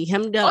her to be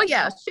hemmed up. Oh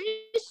yeah,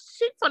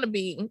 she's gonna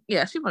be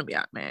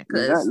out, man.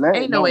 Because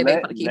ain't no way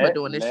they're gonna keep her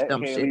doing this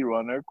dumb Haley shit.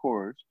 Run her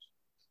course.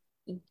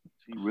 She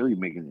really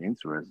making it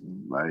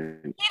interesting.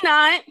 Like she's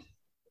not.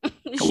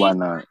 Why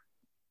not?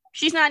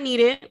 She's not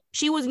needed.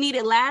 She was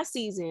needed last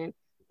season,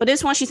 but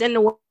this one she's in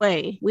the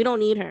way. We don't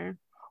need her.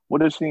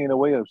 What is she in the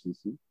way of,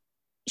 CC?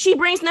 She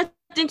brings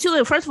nothing to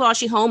it. First of all,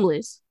 she's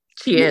homeless.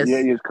 She is.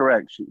 Yeah,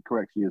 correct. She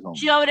is homeless.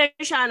 She over there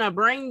trying to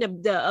bring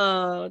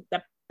the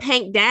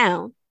paint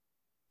down.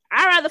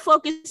 I'd rather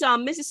focus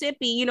on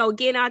Mississippi, you know,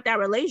 getting out that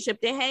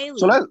relationship than Haley.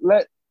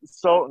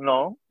 So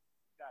no.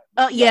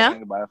 Yeah.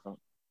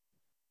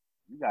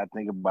 You gotta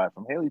think about it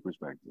from Haley's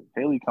perspective.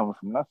 Haley coming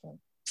from nothing.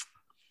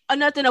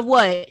 Nothing of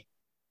what?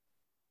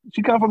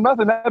 She come from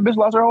nothing. That bitch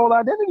lost her whole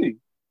identity.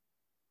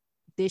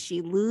 Did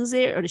she lose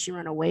it or did she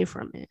run away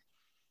from it?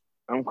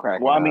 I'm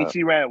cracking. Well, I mean,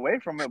 she ran away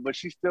from it, but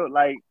she still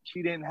like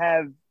she didn't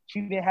have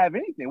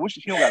anything.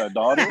 She don't got a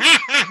daughter.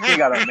 She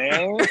got a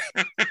man.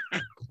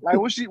 Like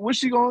what's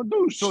she gonna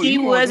do? So she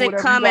wasn't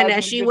coming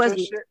and she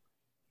wasn't.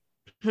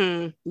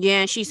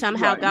 Yeah, she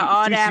somehow got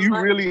all that. You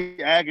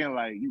really acting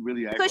like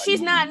because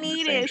she's not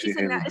needed.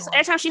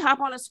 Every time she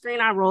hop on the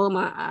screen, I roll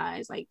my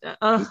eyes like that.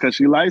 Because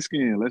she light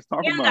skinned. Let's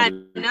talk about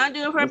it. Not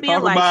doing her Let's being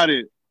talk light. about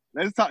it.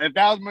 Let's talk. If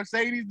that was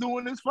Mercedes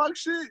doing this fuck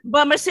shit,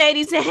 but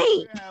Mercedes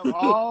ain't. Have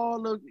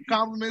all the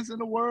compliments in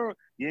the world.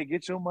 Yeah,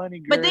 get your money,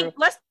 girl. But then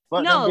let's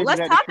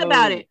talk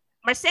about it.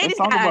 Mercedes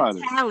got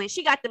talent.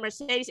 She got the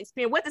Mercedes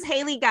experience. What does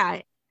Haley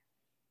got?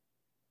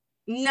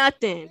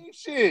 Nothing.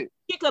 Shit.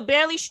 She could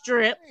barely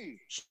strip.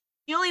 She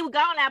only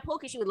got on that pole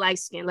because she was light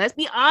skinned. Let's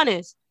be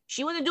honest.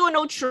 She wasn't doing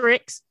no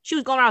tricks. She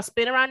was going around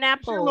spinning around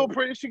that pole. She's a little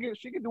pretty. She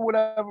can do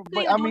whatever.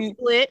 But I mean,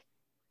 split.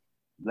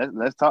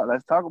 Let's talk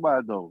about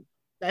it though.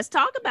 Let's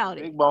talk about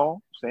it. Big Bone.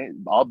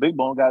 All Big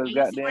Bone got his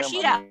goddamn. Where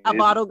she at? A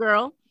bottle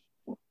girl.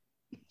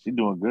 She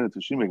doing good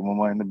too. She making more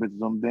money than the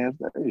bitches on the damn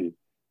stage.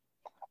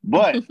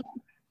 But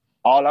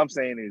all I'm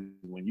saying is,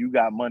 when you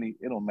got money,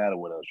 it don't matter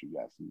what else you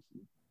got. CC.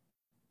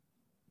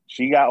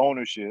 She got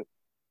ownership.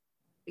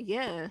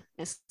 Yeah,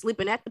 and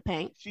sleeping at the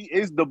paint. She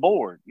is the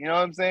board. You know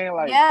what I'm saying?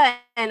 Like, yeah,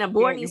 and the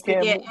board needs to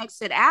get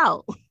exit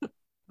out.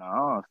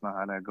 No, it's not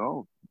how that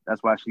goes.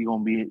 That's why she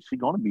gonna be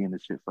in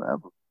this shit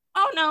forever.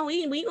 Oh no,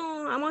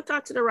 I'm gonna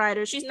talk to the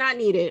writer. She's not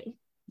needed.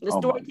 The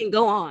story can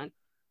go on.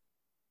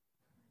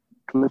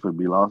 Clifford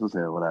be lost as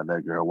hell without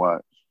that girl.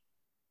 Watch.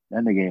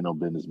 That nigga ain't no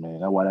business, man.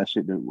 That's why that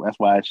shit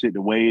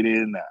the way it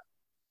is now.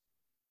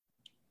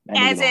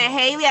 As in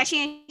Haley,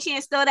 she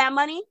ain't stole that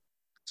money.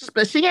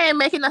 But she ain't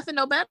making nothing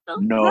no better.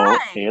 No, right.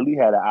 Haley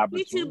had an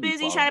opportunity. You too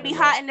busy trying to be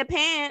hot in the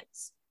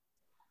pants.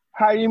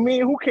 How you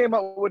mean? Who came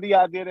up with the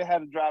idea to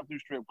have a drive-through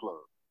strip club?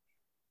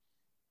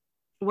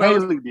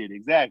 Haley did,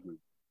 exactly.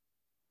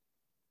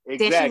 Then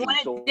she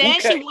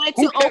wanted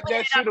to open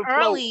it up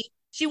early.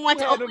 She wanted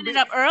to open it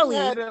up early.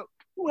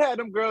 Who had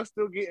them girls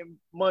still getting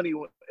money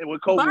when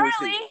Kobe was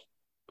here?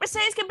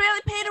 Mercedes can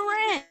barely pay the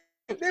rent.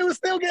 They were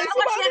still getting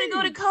money. She had to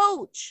go to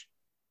Coach.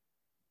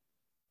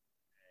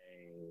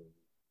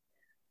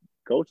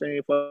 Coach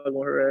ain't fucking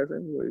with her ass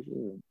anyway.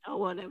 Shit. Oh,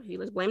 whatever.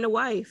 Let's blame the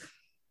wife.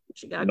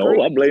 She got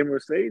greedy. I blame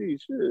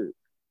Mercedes. Shit.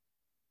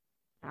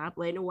 I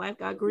blame the wife.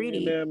 Got greedy.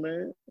 Yeah,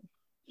 man.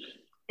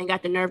 And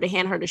got the nerve to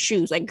hand her the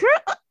shoes. Like, girl,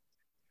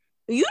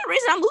 you the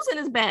reason I'm losing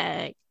this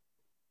bag.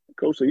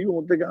 Coach said, you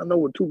don't think I know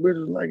what two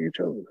bitches like each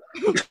other?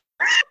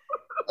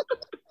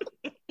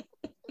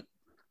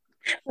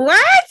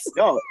 What?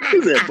 Yo,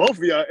 he said both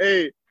of y'all.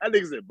 Hey, I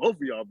think he said both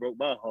of y'all broke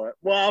my heart.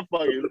 Well, I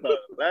fucking started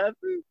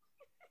laughing.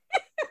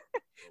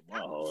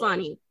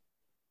 Funny.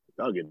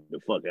 Y'all get the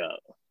fuck out.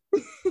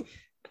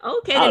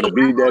 Okay, then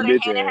the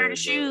handed her the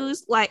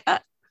shoes. Like,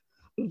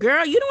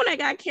 girl, you the one that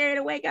got carried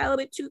away, got a little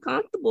bit too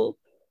comfortable.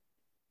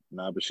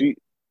 Nah, but she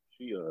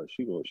gonna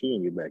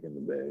get back in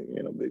the bag.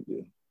 Ain't no big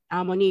deal.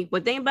 Monique,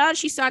 but think about it,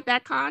 she signed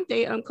that Coach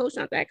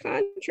signed that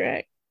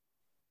contract.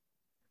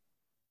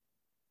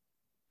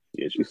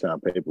 Yeah, she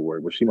signed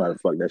paperwork, but she might have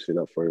fucked that shit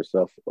up for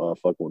herself,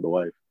 fucking with the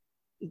wife.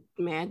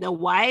 Man, the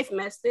wife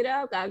messed it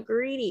up, got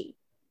greedy.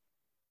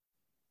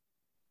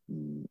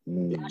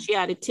 Mm-hmm. Now she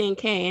had a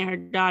 10K and her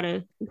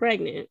daughter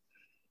pregnant.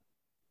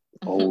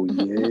 Oh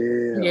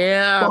yeah.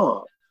 Yeah.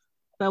 Fuck.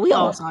 But we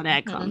all saw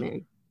that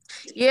coming.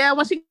 Yeah,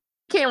 when she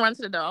came run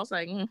to the door, I was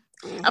like,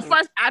 At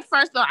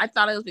first though, I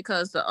thought it was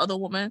because the other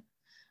woman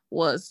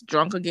was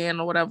drunk again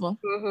or whatever.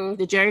 Mm-hmm.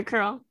 The Jerry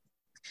curl.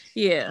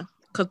 Yeah,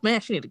 because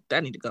man, I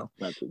need to go.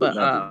 Not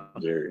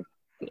Jerry.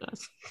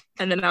 Yes.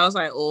 And then I was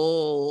like,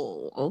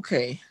 oh,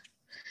 okay.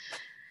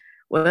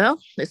 Well,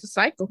 it's a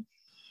cycle.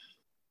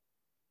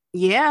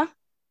 Yeah.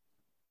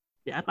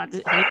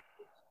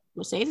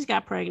 Mercedes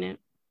got pregnant.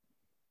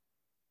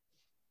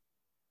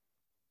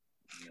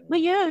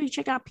 But yeah, you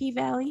check out P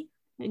Valley.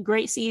 A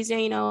great season,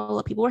 you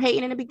know. People were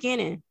hating in the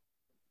beginning.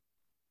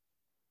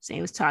 Saying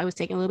it was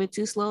taking a little bit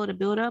too slow to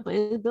build up, but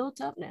it's built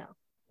up now.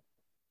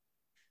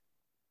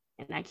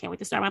 And I can't wait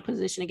to start my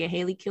position to get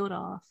Haley killed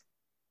off.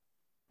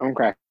 I'm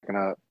cracking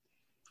up.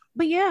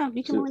 But yeah,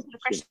 we can move into the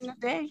question of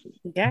the day.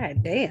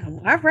 God damn.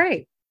 All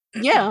right.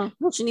 Yeah,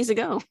 she needs to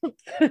go.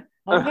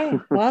 Okay.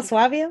 Well,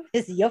 Suavia,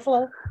 it's your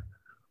flow.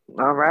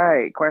 All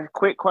right.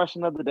 Quick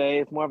question of the day.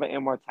 It's more of an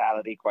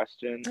immortality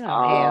question.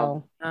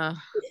 Oh, hell.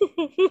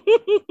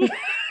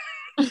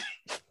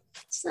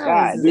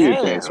 God,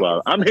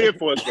 damn. I'm here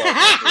for it. Go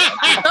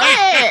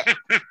ahead.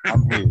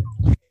 I'm here.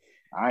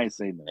 I ain't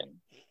say nothing.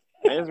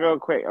 It's real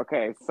quick.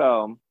 Okay,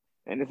 so,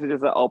 and this is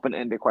just an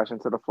open-ended question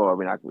to the floor.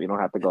 We don't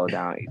have to go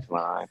down each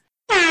line.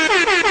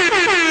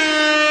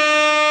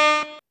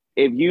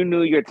 If you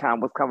knew your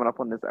time was coming up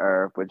on this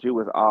earth, but you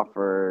was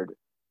offered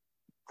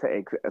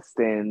to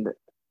extend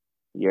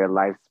your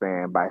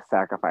lifespan by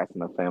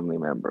sacrificing a family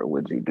member,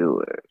 would you do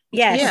it?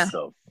 Yes. Yeah.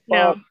 So,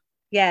 No.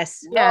 Yes.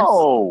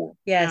 no.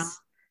 Yes.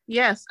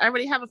 Yes, I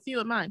already have a few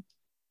in mind.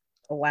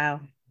 Oh, wow.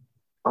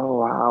 Oh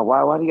wow!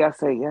 Why do y'all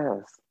say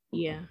yes?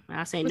 Yeah,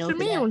 I say What no you to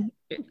mean?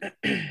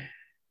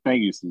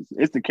 Thank you, Cece.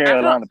 It's the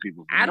Carolina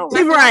people. I don't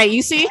that. Right?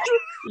 You see?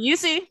 You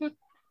see?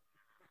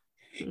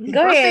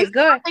 Go ahead.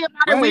 Go ahead. Thing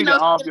about Bro, it, we ain't know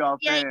off he y'all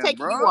ain't fan, taking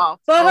bro. you off.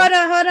 But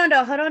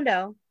so- hold on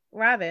though.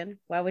 Robin,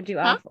 why would you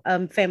Huh?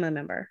 off family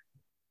member?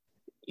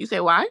 You say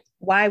why?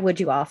 Why would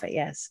you off it?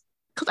 Yes.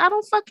 Because I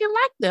don't fucking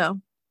like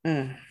them.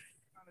 Mm.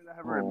 I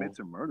have her admit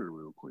to murder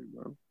real quick,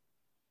 bro.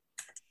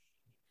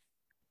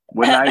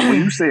 When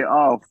you say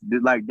off,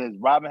 does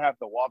Robin have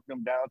to walk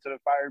them down to the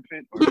fire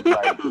pit, or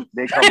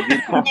they come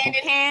get them? Hand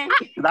in hand.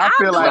 'Cause I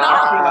feel like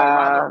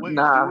Robin wouldn't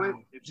Nah. do it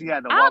if she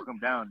had to walk them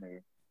down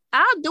there.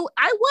 I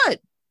would.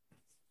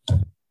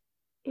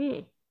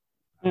 Mm.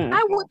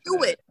 I would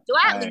do it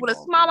gladly with a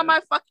smile on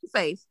my fucking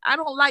face. I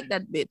don't like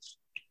that bitch.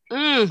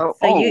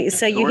 Mm.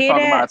 So you we're hear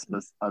talking that?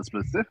 about a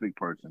specific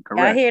person, Y'all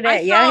correct? hear that? I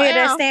Y'all sure hear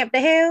that am. stamp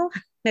the hell?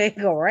 There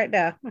you go right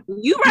now.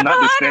 You right Not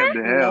the behind stamp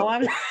her? to hell. No,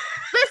 I'm not.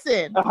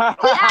 Listen, he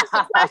asked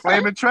a question.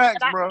 Flaming tracks,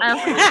 bro.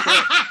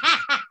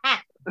 I-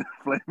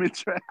 Flaming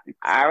tracks.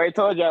 I already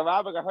told you,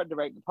 Robin got her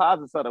direct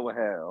deposit, so that was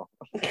hell.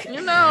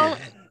 You know.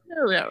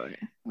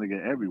 Look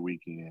at every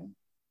weekend.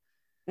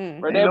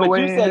 Mm. Renee, no but way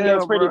you in said yes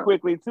hell, pretty bro.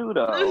 quickly too,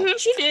 though. Mhm,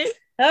 she did.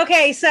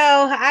 Okay, so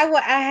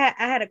I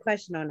had a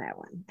question on that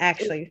one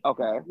actually.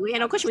 Okay. We had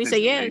no question. We say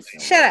yes.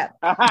 Shut up.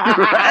 You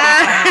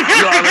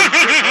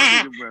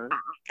already took bro.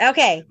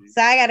 Okay,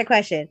 so I got a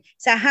question.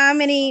 So how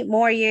many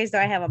more years do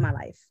I have on my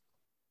life?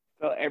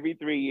 So every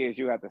 3 years,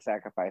 you have to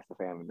sacrifice a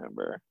family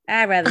member.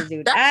 I'd rather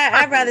do that.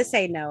 I'd rather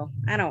say no.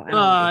 I don't Oh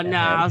wanna do no!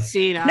 that. I'll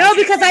see. Now. No,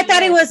 because I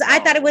thought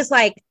it was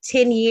like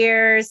 10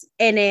 years,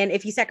 and then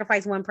if you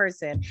sacrifice one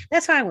person,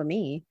 that's fine with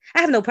me.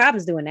 I have no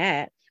problems doing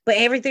that. But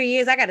every 3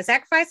 years, I got to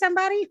sacrifice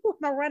somebody. I'm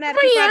gonna run out of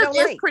 3 people I years don't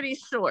is like. pretty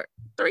short.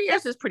 3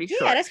 years is pretty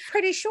short. Yeah, that's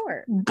pretty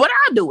short. But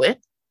I'll do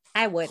it.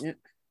 I wouldn't.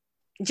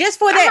 Just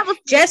for the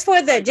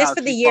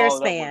year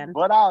span.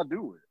 But I'll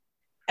do it.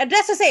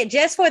 That's to say,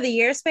 just for the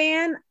year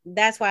span.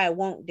 That's why I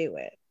won't do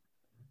it.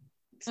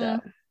 So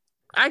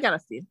I gotta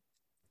see.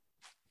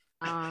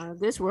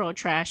 This world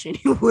trash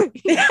anyway.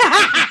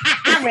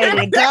 I'm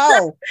ready to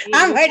go.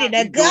 I'm ready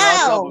to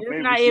go.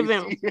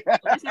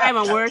 It's not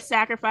even worth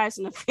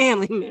sacrificing a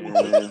family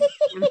member.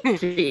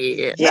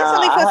 Yeah. Just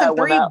only for some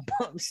when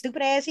 3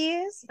 stupid ass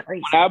years.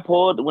 Crazy.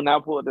 When I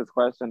pulled this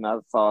question, I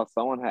saw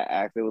someone had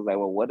asked. It was like,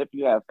 well, what if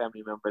you have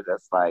family members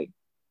that's like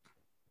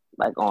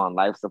on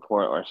life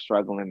support or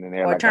struggling, and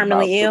they're Or like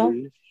terminally ill,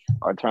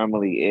 or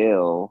terminally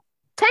ill?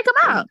 Take them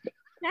out.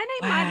 That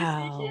ain't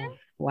my decision.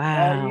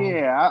 Wow.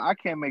 Yeah, I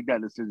can't make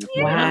that decision.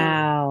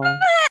 Wow.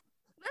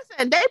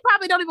 Listen, they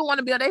probably don't even want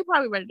to be. They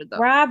probably ready to go.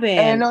 Robin.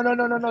 Hey,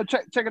 no.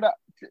 Check it out.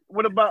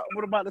 What about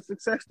the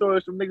success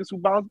stories from niggas who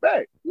bounce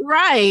back?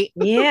 Right.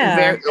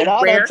 Yeah. And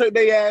all Rare. that took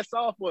their ass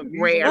off of me.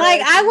 Rare.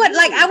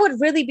 I would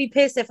really be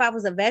pissed if I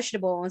was a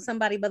vegetable on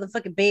somebody's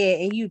motherfucking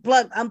bed and you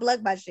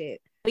unplugged my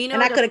shit. But you know,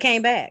 and I could have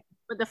came back.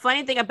 But the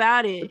funny thing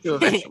about it, You're a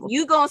vegetable.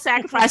 you gonna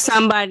sacrifice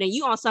somebody, and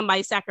you on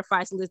somebody's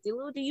sacrifice list.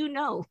 Little do you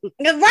know.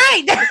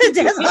 Right.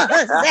 That's what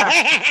I'm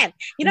saying.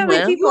 You know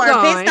when people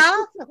are pissed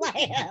off?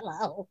 Like,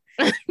 hello.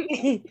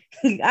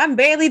 I'm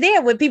barely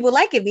there with people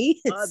liking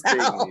me. My So.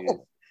 thing is,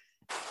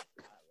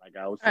 like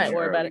I was saying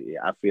worry about it.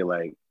 earlier, I feel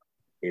like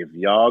if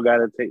y'all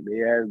gotta take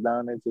their ass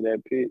down into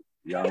that pit,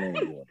 y'all ain't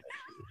doing that.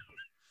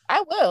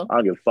 I will. I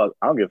don't give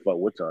a fuck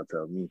what y'all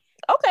tell me.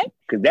 Okay.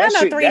 Cause that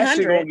shit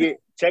 300. gonna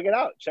get check it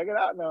out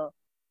now.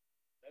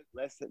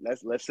 Let's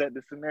set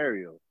the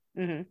scenario.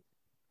 Mm-hmm. It's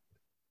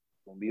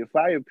gonna be a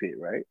fire pit,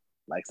 right?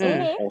 Like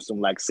Mm-hmm. on some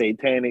like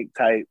satanic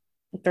type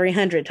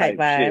 300 type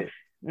vibe. shit.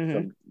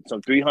 Mm-hmm.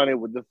 Some 300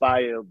 with the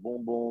fire,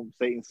 boom boom,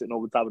 Satan sitting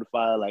over top of the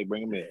fire, like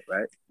bring him in,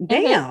 right?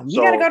 Damn, you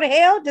So- gotta go to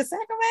hell to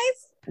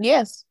sacrifice?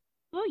 Yes.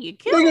 Oh, you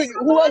killed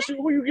Nigga,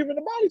 who you giving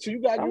the body to?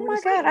 You got. Oh my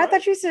god, I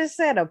thought you just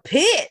said a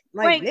pit.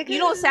 Like, Wait, nigga. you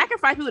don't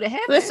sacrifice people to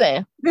heaven.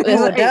 Listen.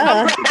 Well,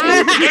 duh.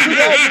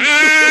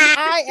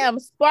 I am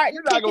Spartan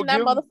You're not kicking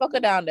that gonna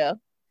motherfucker down there.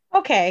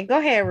 Okay, go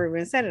ahead,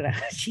 Ruben. Set it up.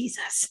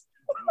 Jesus.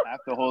 You have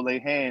to hold their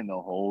hand the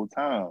whole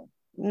time,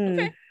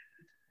 Mm.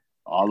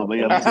 all the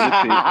way up to the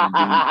pit,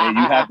 and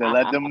you have to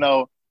let them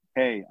know,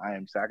 hey, I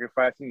am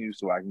sacrificing you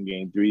so I can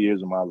gain 3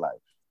 years of my life.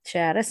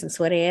 Child, that's some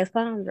sweaty ass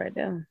palms right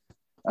there.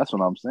 That's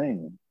what I'm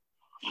saying.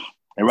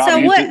 And So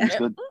Robbie, what-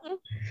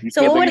 you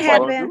So still what would think you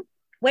following happen?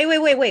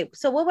 through? Wait.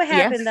 So what would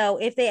happen Yes. though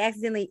if they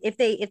accidentally if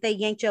they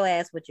yanked your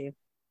ass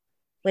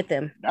with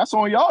them? That's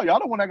on y'all. Y'all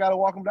the one that gotta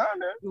walk them down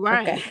there.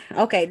 Right.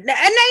 Okay. And now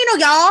you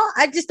know y'all.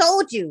 I just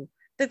told you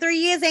the 3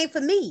 years ain't for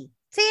me.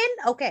 10.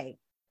 Okay.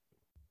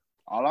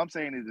 All I'm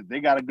saying is if they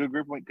got a good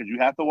grip on, because you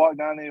have to walk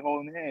down there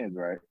holding hands,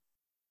 right?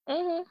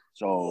 Mm-hmm.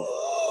 So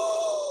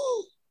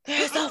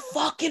There's a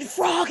fucking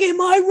frog in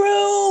my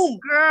room.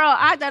 Girl,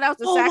 I thought that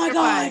was a Oh my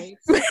God. sacrifice.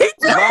 Right.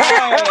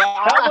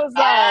 I was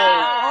like,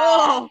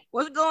 Oh,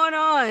 what's going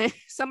on?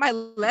 Somebody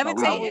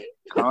levitating.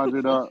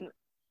 Conjured up.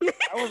 I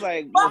was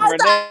like,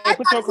 Renee,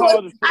 put your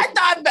cauldron. I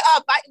thought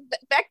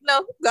back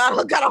no,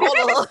 got a hold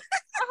of her.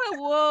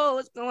 Whoa,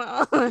 what's going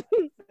on?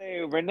 Hey,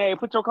 Renee,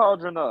 put your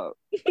cauldron up.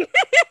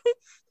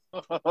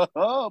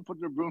 Put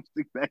your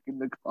broomstick back in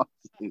the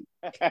closet.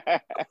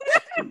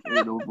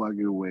 Ain't no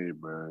fucking way,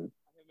 bro. I'm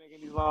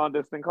making these long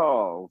distance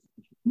calls.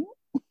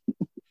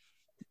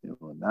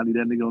 Not need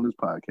that nigga on this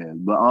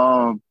podcast,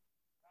 but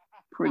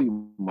pretty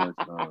much.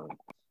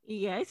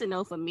 Yeah, it's a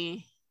no for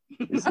me.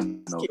 It's a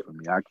no for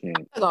me. I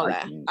can't.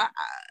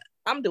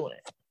 I'm doing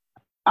it.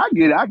 I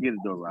get it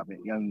though,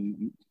 Robin.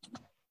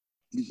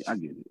 I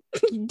get it.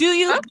 Do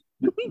you?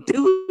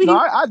 No,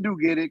 I do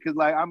get it because,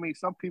 like, I mean,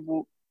 some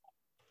people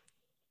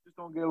just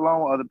don't get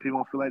along. Other people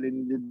don't feel like they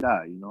need to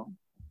die. You know.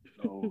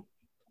 So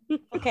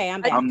okay,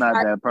 I'm not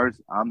that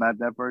person. I'm not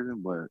that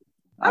person, but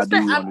I do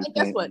understand.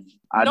 Guess what?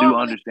 I do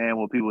understand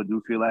what people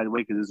do feel that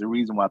way because there's a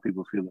reason why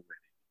people feel it.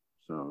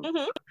 So,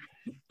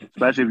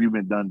 especially if you've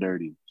been done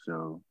dirty.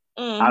 So,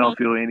 I don't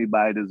feel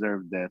anybody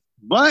deserves death.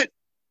 But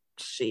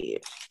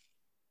shit,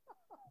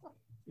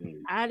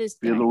 I just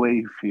feel the way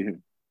you feel.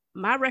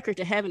 My record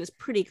to heaven is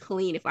pretty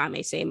clean, if I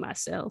may say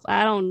myself.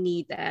 I don't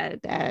need that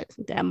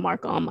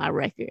mark on my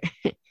record.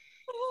 I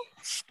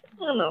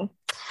don't know.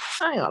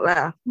 I ain't gonna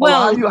lie.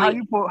 Well,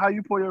 how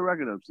you pull your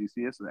record up,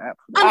 CC? It's an app.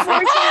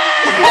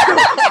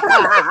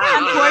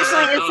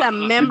 Unfortunately, it's a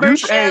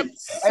membership.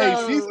 Hey,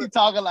 CC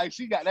talking like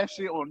she got that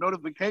shit on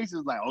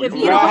notifications. Like, if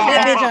you don't put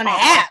that bitch on the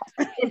app,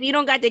 if you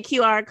don't got the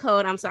QR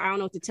code, I'm sorry, I don't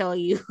know what to tell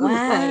you.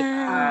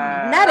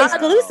 Wow. Not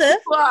exclusive.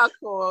 QR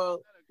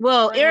code.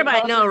 Well,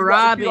 everybody know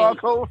Robin. QR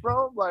code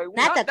from? Like,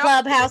 not the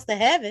clubhouse to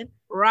heaven.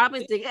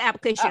 Robin's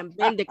application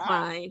been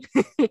declined.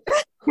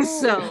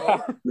 So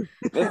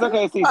it's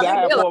okay, CC.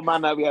 I had pulled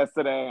mine up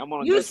yesterday. I'm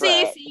on. You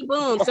see,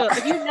 boom. So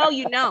if you know,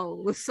 you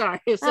know.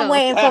 Sorry. So, I'm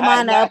waiting for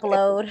mine to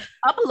upload.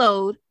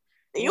 Upload.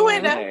 You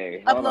in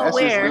there? Upload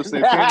where?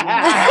 Still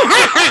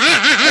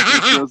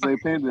say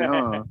pending,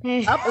 huh?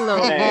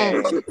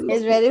 Upload.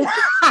 It's ready.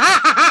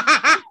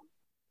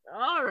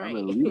 All right.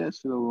 Leave that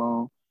shit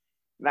alone.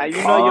 Now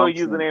you know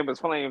your username is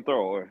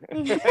flamethrower.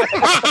 Username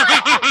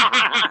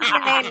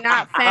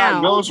not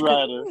found. Ghost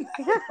Rider.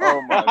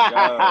 Oh my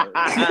god.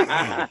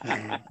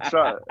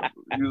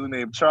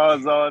 Username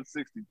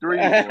Charizard63.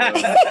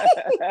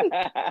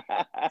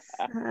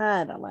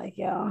 I don't like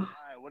y'all. All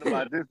right, what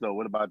about this though?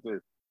 What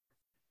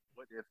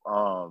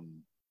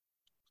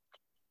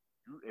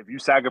if you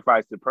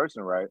sacrifice the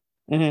person, right?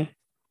 Mm-hmm.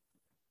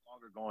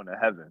 Longer going to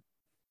heaven.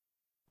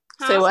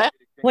 Say what?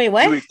 Wait,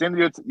 what?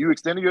 You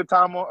extended your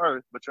time on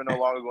Earth, but you're no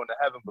longer going to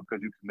heaven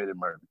because you committed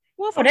murder.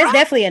 Well, that's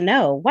definitely a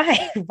no.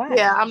 Why?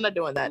 Yeah, I'm not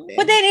doing that.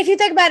 But then, if you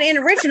think about it in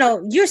the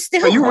original, you're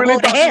still you going really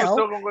to go to hell. You're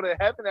still going to go to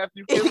heaven after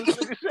you kill this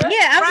nigga shit?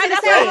 Yeah, I was going to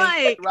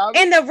say.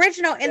 In the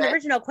Yeah.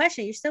 original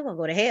question, you're still going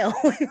to go to hell.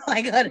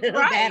 Like, it doesn't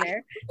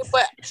matter.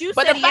 But you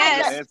but said the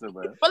yes. answer,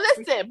 but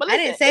listen. I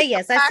didn't say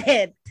yes. I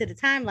said to the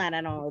timeline, I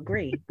don't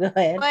agree. Go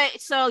ahead.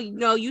 But so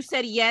no, you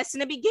said yes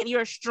in the beginning.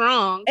 You're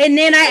strong. And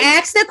then I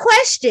asked the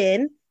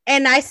question,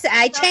 and I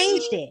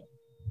changed it.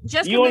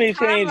 Just you only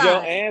changed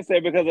your answer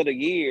because of the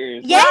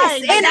years.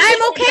 Yes, Right, and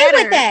I'm okay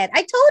with that.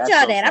 I told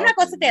y'all that. I'm not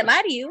going to sit there and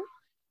lie to you.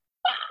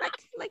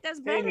 Like that's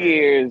 10 better.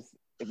 years.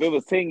 If it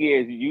was 10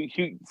 years, you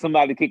shoot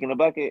somebody kicking a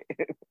bucket.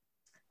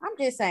 I'm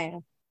just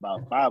saying.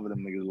 About 5 of them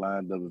niggas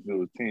lined up if it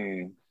was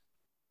 10.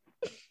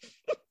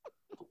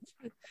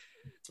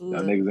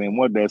 Y'all niggas ain't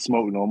want that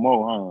smoke no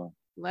more, huh?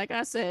 Like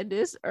I said,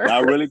 this I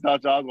earth. really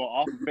thought y'all gonna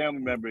offer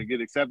family member and get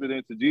accepted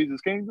into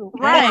Jesus' kingdom.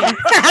 Right. They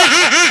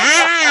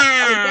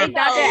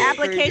thought their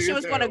application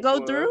was going to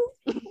go through.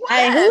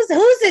 Hey, who's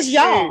this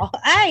y'all?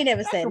 I ain't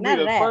never said none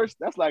of that.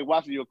 That's like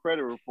watching your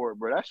credit report,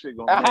 bro. That shit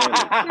gonna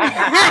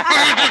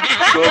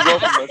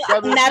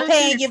Not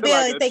paying your bill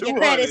and take your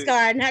credit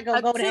card, not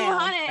gonna go down.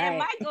 200 and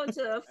might go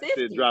to a 50.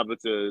 Shit drop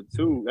it to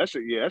 2. That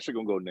shit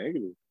gonna go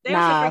negative. They were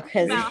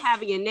about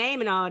having your name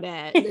and all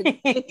that.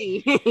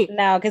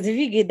 No, because if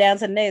you get down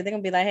to the next, they're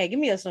gonna be like, "Hey, give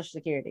me your social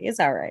security.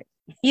 It's all right.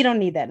 You don't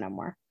need that no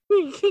more."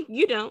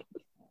 You don't.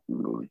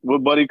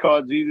 What buddy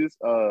called Jesus?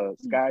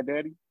 Sky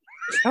Daddy.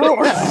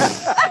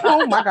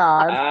 Oh my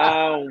God.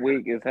 I'm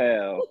weak as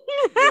hell.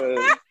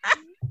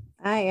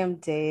 I am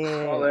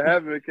dead. All in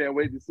heaven can't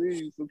wait to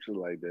see you. Some shit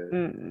like that.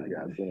 Mm-mm. I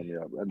gotta send me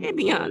up. And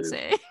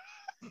Beyonce.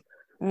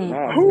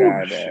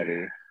 Oh,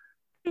 Daddy.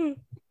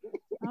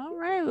 All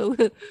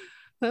right.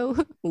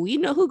 Well, we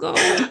know who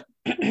going.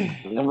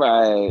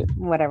 Right.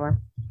 Whatever.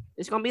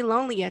 It's gonna be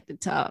lonely at the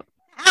top.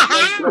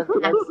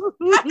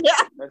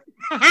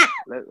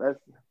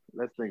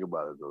 Let's think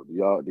about it though. Do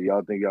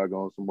y'all think y'all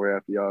going somewhere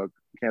after y'all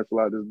cancel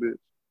out this bitch?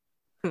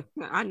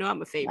 I know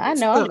I'm a favorite. I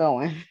know I'm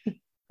going.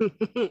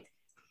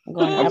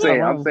 I'm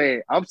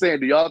saying,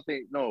 do y'all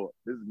think, no,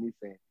 this is me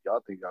saying, do y'all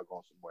think y'all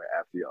going somewhere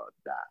after y'all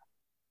die?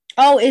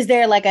 Oh, is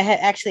there like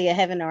actually a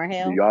heaven or a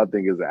hell? Do y'all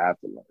think it's an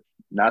afterlife?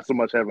 Not so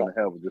much heaven or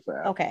hell, but just an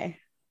afterlife. Okay.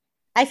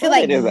 I feel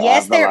like,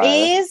 yes, there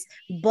is,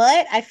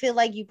 but I feel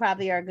like you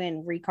probably are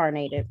getting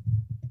reincarnated.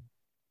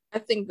 I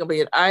think it'll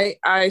be.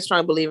 I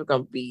strongly believe it's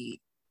gonna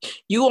be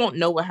You won't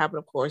know what happened,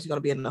 of course. You're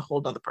gonna be in a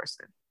whole other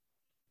person.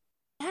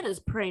 That is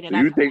praying.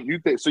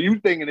 So you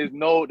thinking there's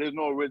no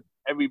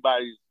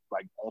everybody's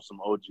like on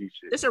some OG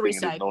shit. It's a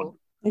recycle.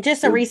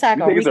 Just a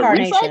recycle,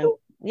 reincarnation.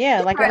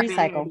 Yeah, like a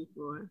recycle.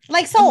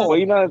 Like soul.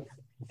 Well,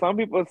 some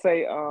people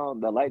say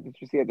the light that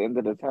you see at the end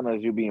of the tunnel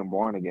is you being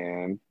born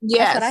again.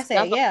 Yes, that's what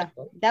I said. Yeah,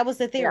 that was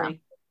the theory.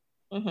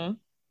 Yeah. Mm-hmm.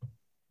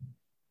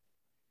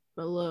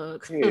 But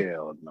look,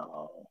 hell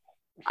no.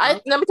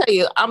 Let me tell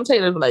you. I'm gonna tell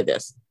you like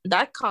this.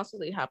 That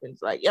constantly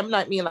happens. Like I'm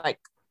not mean like.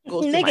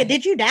 Nigga,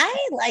 did you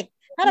die? Like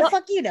how the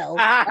fuck you know?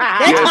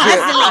 She's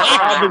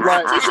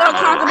so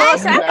comfortable.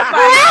 It's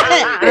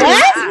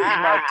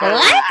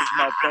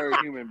my third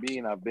human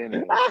being I've been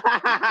in.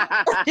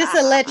 Just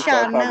to let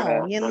y'all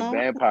know, you know.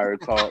 Vampire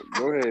talk.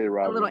 Go ahead,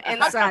 Robert. A little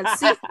inside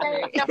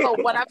secret.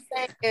 What I'm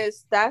saying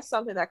is that's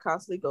something that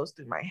constantly goes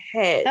through my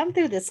head. Come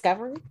through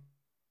Discovery.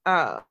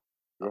 Go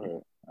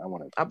ahead. I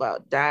want to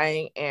about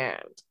dying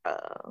and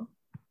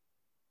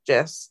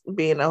just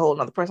being a whole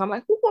nother person. I'm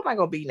like, who am I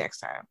gonna be next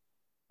time?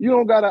 You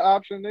don't got an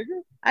option,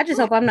 nigga. I just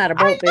hope I'm not a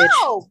broke bitch.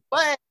 No,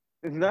 but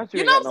it's not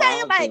you know what I'm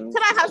saying? Like, can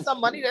I have some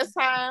money this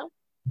time?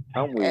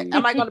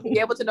 Am I going to be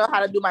able to know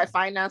how to do my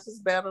finances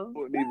better?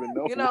 Wouldn't even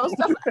know. You know,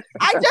 stuff.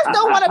 I just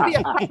don't want to be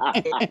a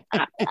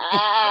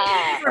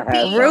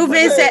crackhead.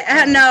 Ruben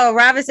said, no,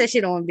 Robin said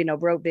she don't want to be no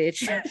broke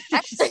bitch.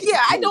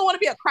 I don't want to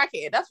be a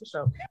crackhead. That's for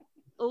sure.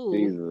 Ooh.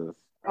 Jesus.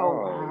 Oh,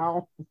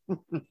 wow.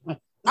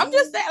 I'm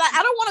just saying, like,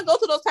 I don't want to go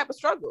through those type of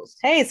struggles.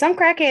 Hey, some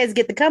crackheads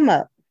get to come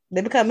up.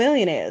 They become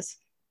millionaires.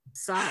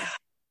 Sorry.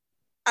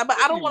 But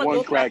I don't want to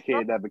go through one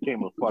crackhead that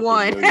became a fucking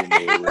one.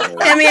 millionaire.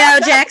 Samuel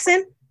L.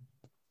 Jackson.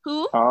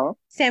 Who? Huh?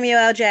 Samuel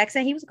L.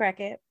 Jackson. He was a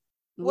crackhead.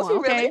 Was he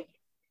really?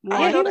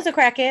 Yeah, he was a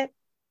crackhead.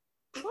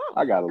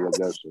 I gotta look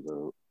that shit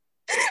up.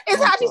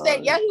 It's how she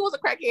said, yeah, he was a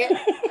crackhead.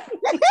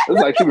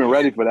 It's like she been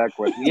ready for that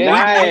question.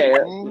 Yeah,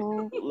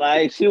 mm-hmm.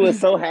 Like she was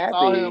so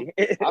happy.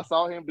 I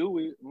saw him do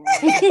it.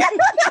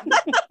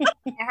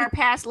 In her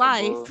past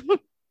life.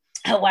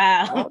 Oh,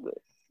 wow.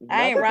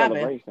 I ain't Robin.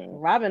 Celebration.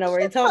 Robin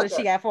already told her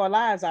she got 4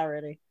 lives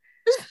already.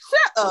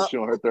 Shut up. She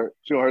on her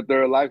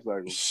third life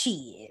cycle.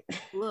 Shit.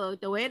 Look,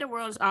 the way the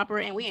world is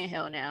operating, we in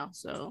hell now.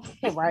 So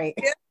right.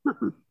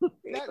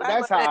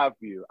 That's how I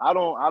feel. I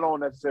don't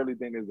necessarily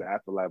think there's an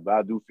afterlife, but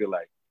I do feel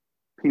like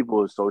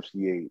people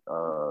associate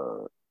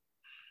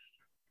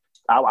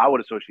I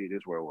would associate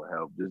this world with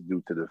hell just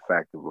due to the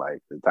fact of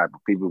like the type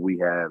of people we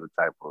have, the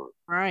type of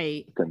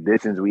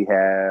conditions we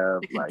have.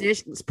 The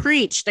conditions.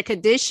 Preach the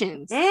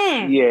conditions.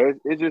 Yeah,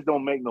 it just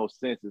don't make no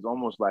sense. It's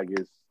almost like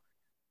it's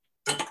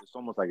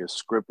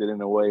scripted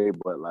in a way,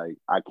 but like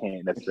I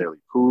can't necessarily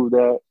prove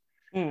that.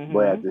 Mm-hmm.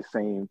 But at the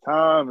same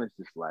time, it's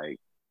just like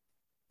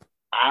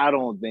I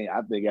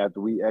think after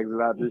we exit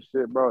out this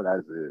shit, bro,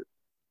 that's it.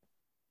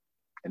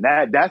 And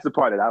that's the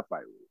part that I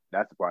fight with.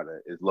 That's the part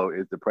that is low.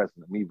 It's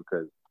depressing to me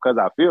because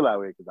I feel that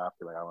way because I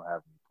feel like I don't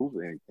have any proof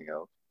of anything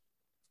else.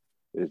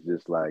 It's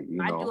just like, you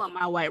know. I do want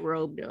my white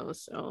robe though,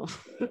 so.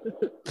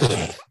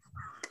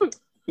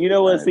 You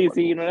know what,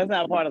 CC? You know that's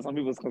not part of some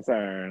people's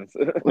concerns.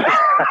 They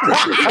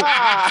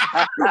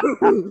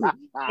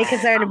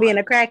concerned of being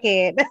a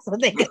crackhead. That's what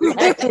they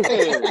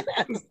concerned.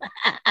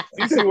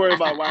 CC worried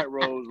about white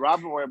robes.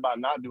 Robin worried about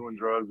not doing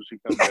drugs when she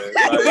comes back.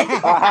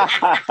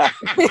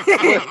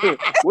 Like,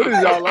 what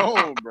is y'all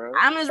on, bro?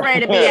 I'm just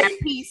ready to be at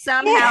peace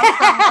somehow,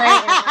 some way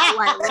in my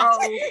white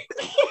robe.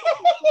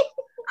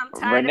 I'm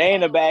tired. Renee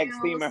in the back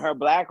steaming her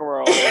black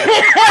robe.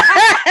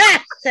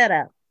 Shut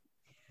up.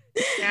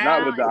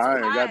 Not with the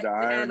iron. Got the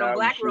iron. No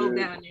black robe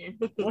down there.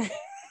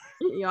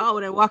 Y'all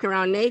wouldn't walk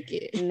around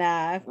naked.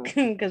 Nah,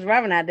 because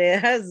Robin out there,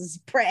 hers is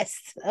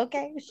pressed.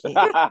 Okay. Shit.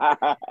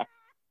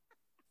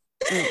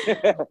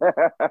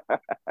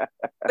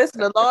 Listen,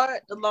 the Lord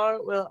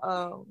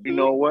will. You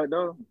know what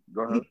though?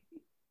 Go ahead.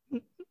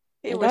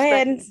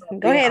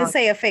 Go ahead and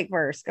say a fake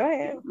verse. Go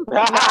ahead.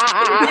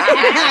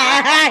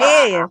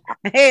 I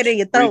hear in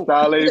your throat.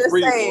 Boy.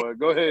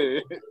 Go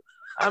ahead.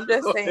 I'm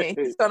just saying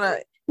he's gonna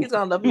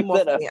love me more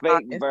for being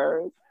honest.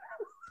 Bird?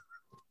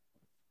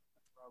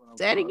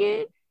 Say that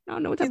again. I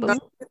don't know what type of.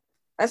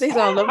 I say he's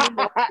gonna love me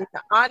more for being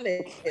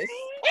honest.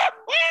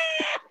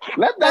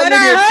 Let that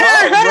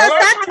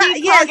hold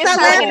on. Yeah, stop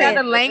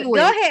laughing. Language.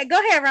 Go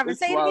ahead, Robert.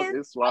 Say it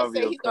again. I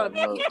say he's gonna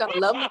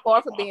love me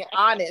more for being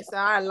honest.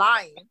 And I'm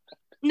lying.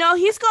 No,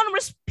 he's gonna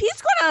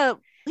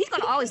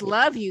always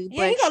love you.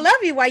 Yeah, he's gonna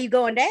love you while you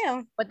going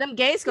down. But them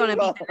gays gonna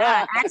be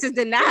denied. Access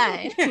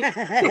denied. Yeah,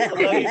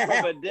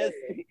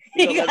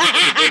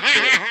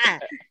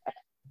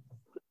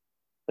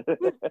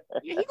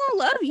 he gonna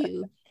love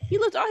you. He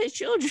loves all his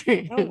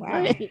children. Oh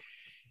wow.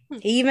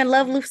 He even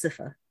loved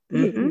Lucifer.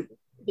 Mm-hmm.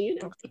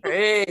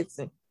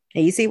 Crazy.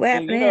 And you see what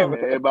happened to him?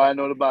 Everybody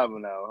know the Bible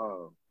now,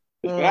 huh?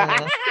 You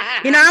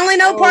know, I only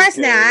know parts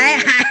now.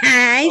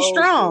 I ain't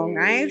strong.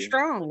 I ain't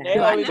strong now.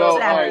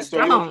 So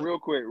real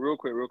quick.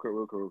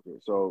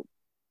 So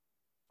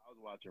I was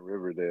watching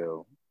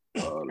Riverdale.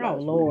 Oh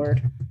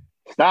Lord!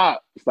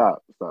 Stop! I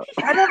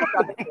never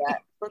got to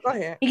that. But go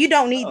ahead. You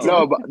don't need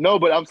to. No,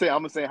 but I'm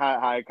saying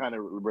how it kind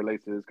of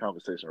relates to this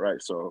conversation,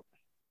 right? So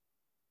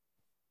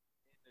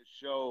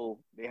show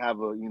they have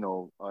a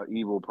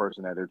evil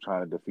person that they're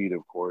trying to defeat,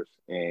 of course,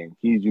 and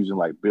he's using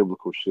like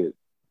biblical shit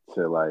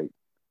to like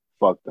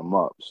fuck them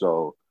up.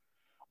 So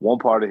one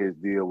part of his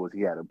deal was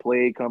he had a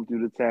plague come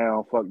through the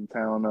town, fuck the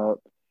town up.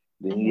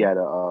 Then he had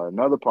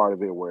another part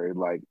of it where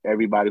like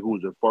everybody who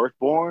was a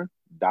firstborn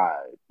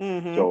died.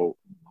 So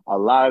a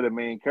lot of the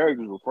main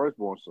characters were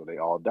firstborn, so they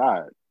all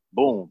died.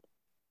 Boom.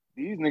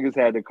 These niggas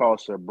had to call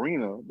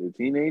Sabrina, the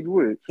teenage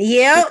witch,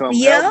 to come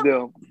help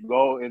them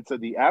go into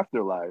the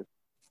afterlife to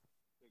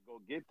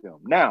go get them.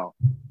 Now,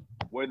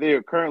 where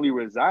they're currently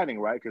residing,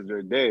 right, because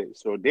they're dead.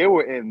 So they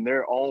were in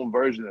their own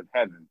version of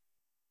heaven.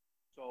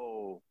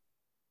 So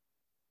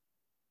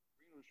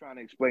Sabrina was trying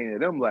to explain to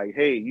them, like,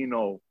 hey,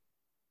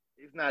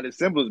 it's not as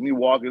simple as me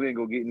walking in and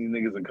go getting these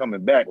niggas and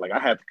coming back. Like, I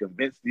have to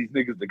convince these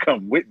niggas to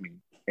come with me.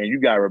 And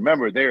you got to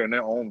remember, they're in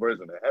their own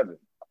version of heaven.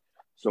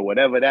 So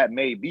whatever that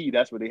may be,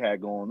 that's what they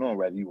had going on.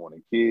 Rather you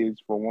wanted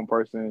kids for one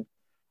person,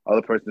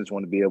 other person just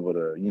want to be able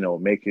to,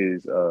 make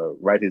his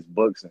write his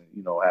books and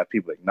have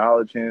people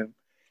acknowledge him.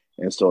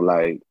 And so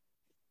like,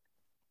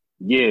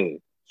 yeah.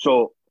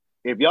 So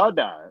if y'all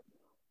died,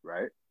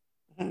 right?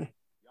 Y'all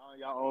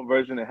in y'all own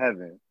version of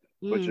heaven,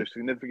 but your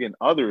significant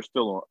other is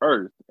still on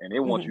Earth, and they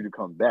want you to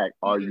come back.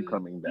 Are you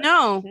coming back?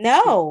 No.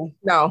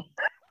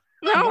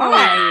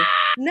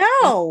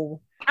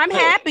 I'm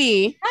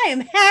happy. I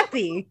am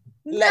happy.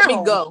 Let me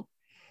go.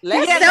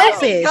 That's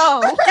selfish.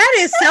 That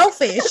is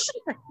selfish.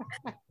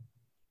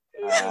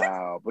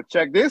 But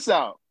check this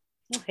out.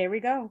 Here we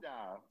go. They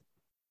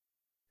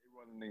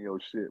running in your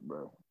shit,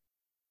 bro.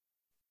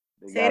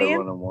 They Say gotta it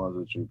run them ones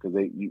with you because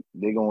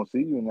they gonna see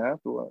you in the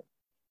afterlife.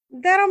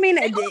 That don't mean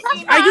that.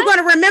 Are you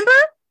gonna remember?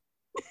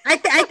 I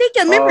think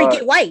your memory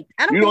get wiped.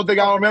 You don't think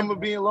I remember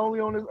being lonely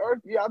on this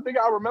earth? Yeah, I think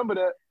I remember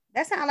that.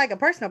 That sounds like a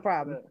personal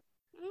problem.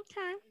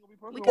 Okay.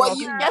 Well,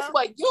 guess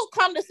what? You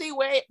come to see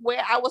where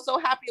I was so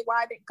happy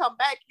why I didn't come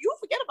back. You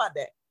forget about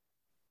that.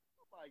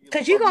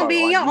 Because you're going to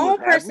be in your own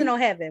personal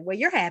heaven where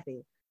you're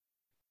happy.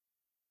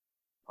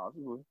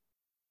 Possibly.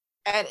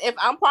 And if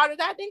I'm part of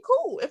that, then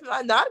cool. If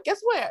I'm not,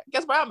 guess where?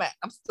 Guess where I'm at?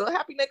 I'm still a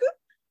happy nigga.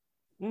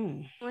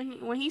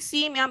 When he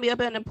see me, I'll be up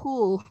in the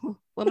pool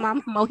with my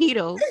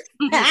mojito.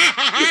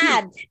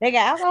 They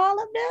got alcohol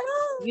up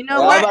there. You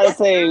know what? I'm about to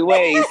say,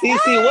 wait,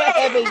 CC, what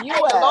heaven you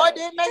at? Lord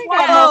didn't make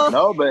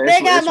no, but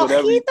they got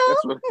mojito.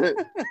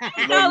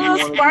 You know, a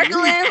little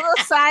sparkling, a little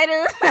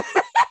cider.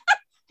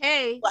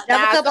 Hey,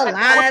 have a couple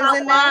lines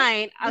in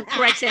wine.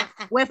 Correction,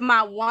 with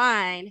my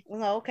wine.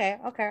 Okay.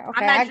 I'm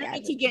not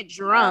drinking to get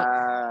drunk.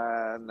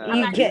 No,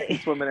 I'm not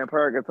swimming in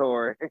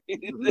purgatory.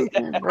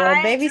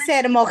 Bro, baby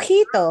said a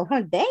mojito.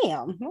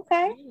 Damn.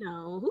 Okay.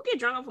 Who get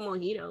drunk off a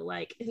mojito?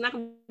 Like, it's not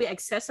gonna be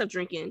excessive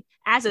drinking.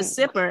 As a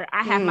sipper,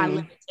 I have my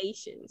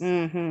limitations.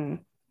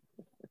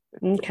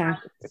 Okay.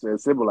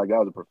 It's simple like that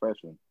was a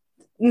profession.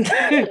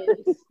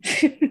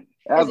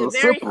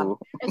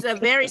 It's a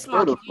very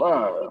small community,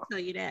 I'll tell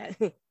you that.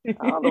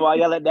 I don't know why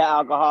y'all let that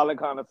alcoholic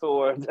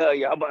connoisseur tell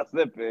y'all about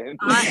sipping.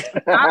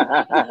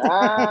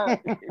 I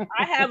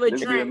have a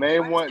this drink. The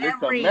main one. This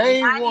the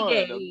main one.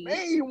 Days. The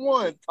main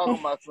one talking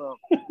about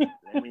something.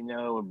 Let me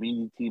know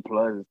BET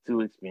Plus is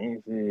too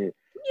expensive. Yeah.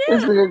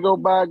 This nigga go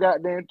buy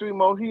goddamn 3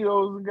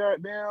 mojitos and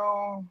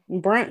goddamn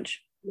brunch.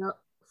 No,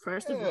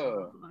 first of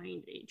all, I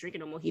ain't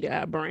drinking a mojito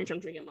at brunch. I'm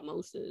drinking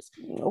mimosas.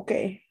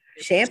 Okay.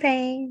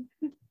 Champagne.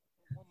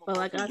 But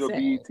like I your said,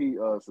 BET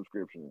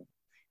subscription.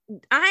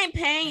 I ain't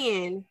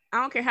paying.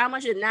 I don't care how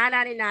much it's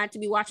 $9.99 to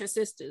be watching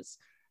Sisters.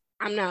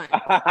 I'm not.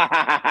 The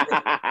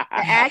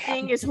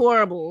acting is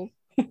horrible.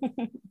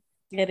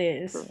 It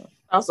is.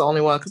 That's the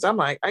only one because I'm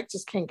like, I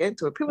just can't get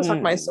into it. People talk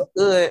about it's so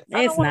good.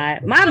 It's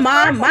not. My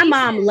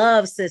mom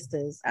loves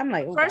Sisters. I'm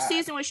like, first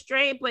season was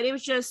straight, but it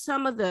was just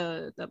some of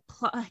the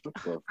plot.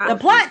 The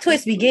plot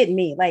twist be getting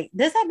me. Like,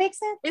 does that make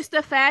sense? It's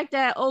the fact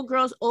that old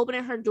girl's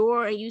opening her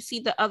door and you see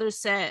the other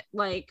set,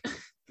 like.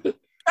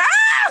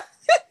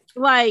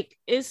 Like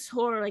it's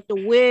horror, like the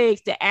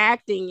wigs, the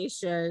acting is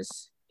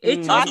just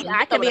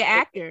I can be an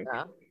actor.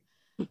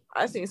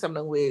 I seen some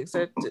of the wigs.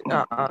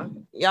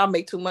 Y'all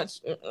make too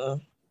much. Too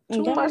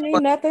much.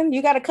 Need nothing.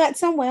 You got to cut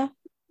somewhere.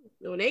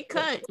 No, they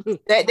cut.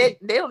 they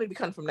don't need to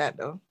cut from that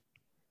though.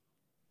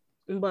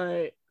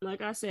 But like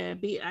I said,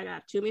 I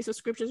got too many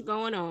subscriptions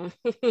going on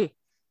to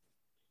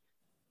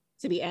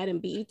be adding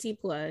BET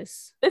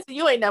Plus. Listen,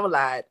 you ain't never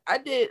lied. I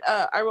did.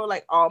 I wrote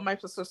like all my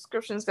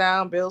subscriptions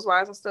down, bills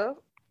wise and stuff.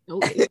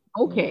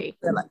 Okay.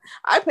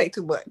 I pay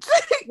too much.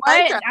 What?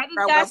 I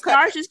just got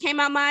stars just came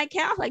out my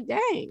account. Like,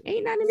 dang,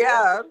 ain't nothing.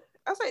 Yeah,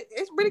 I was like,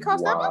 it's really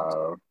cost that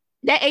much.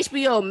 That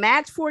HBO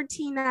Max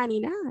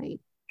 $14.99.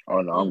 Oh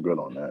no, I'm good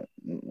on that.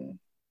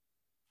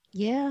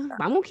 Yeah,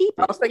 I'm gonna keep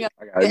it. I was thinking,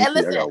 and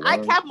listen, I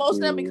kept most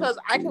of them because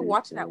I can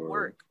watch it at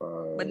work.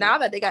 But now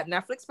that they got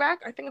Netflix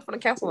back, I think I'm gonna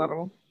cancel a lot of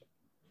them.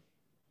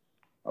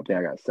 I think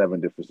I got 7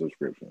 different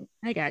subscriptions.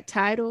 I got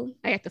Tidal.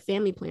 I got the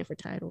family plan for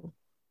Tidal.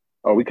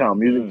 Oh, we count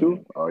music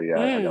too? Oh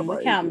yeah.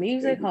 We count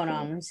music. Hold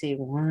on, let me see.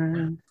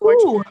 1.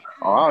 Oh,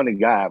 I only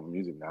got Apple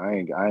Music now. I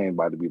ain't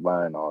about to be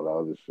buying all the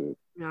other shit.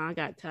 No, I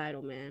got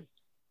Tidal, man.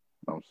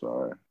 I'm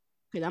sorry.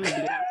 Because I'm a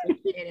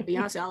Beyonce fan, and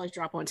Beyonce always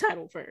drop on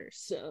title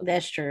first. So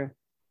That's true.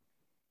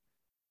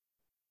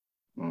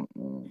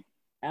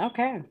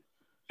 Okay.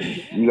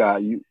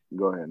 You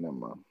go ahead, never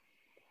mind.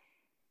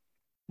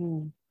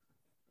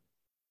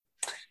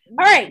 All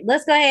right,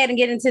 let's go ahead and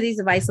get into these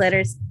advice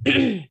letters.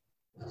 I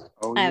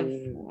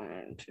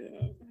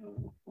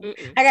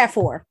got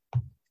 4.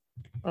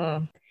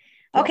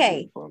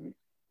 Okay.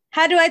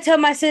 How do I tell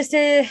my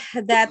sister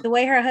that the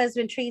way her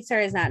husband treats her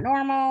is not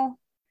normal?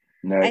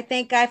 Next. I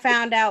think I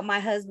found out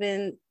my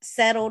husband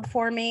settled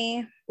for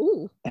me.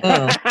 Ooh.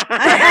 I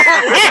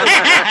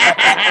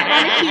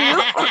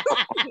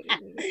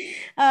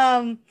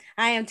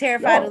am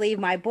terrified to leave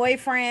my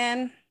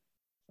boyfriend.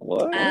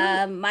 What?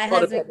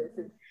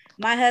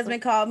 My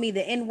husband called me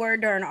the N-word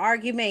during an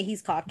argument.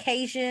 He's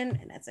Caucasian,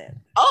 and that's it.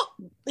 Oh,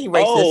 he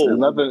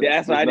racist.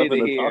 That's what I need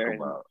to hear.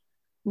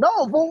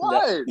 No, for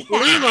what? Leave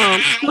him.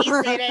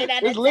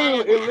 It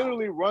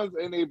literally runs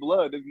in their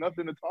blood. There's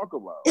nothing to talk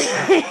about.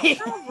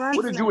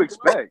 What did you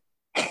expect?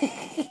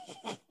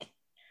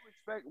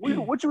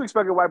 What you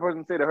expect a white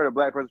person to say to hurt a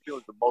black person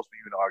feels the most in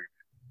an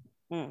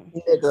argument?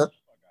 Nigga.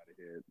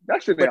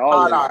 That shit ain't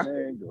always,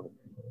 man.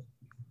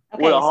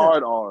 Okay, with a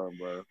hard arm,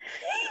 bro.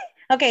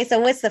 Okay, so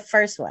what's the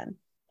first one?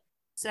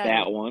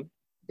 That one.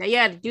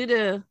 Yeah, do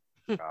the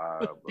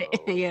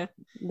yeah.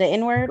 The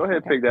N-word? Go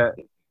ahead, pick that.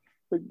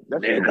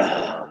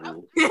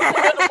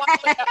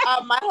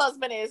 My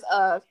husband is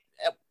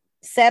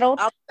settled.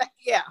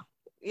 Yeah.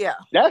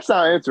 That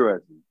sounds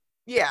interesting.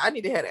 Yeah, I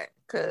need to hear that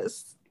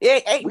because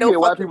it ain't we hear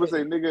white people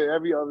say nigga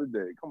every other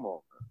day. Come on.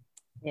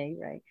 Yeah,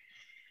 you're right.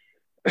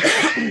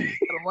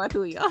 What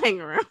do y'all hang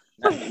around?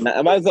 I'm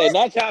about to say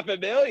not y'all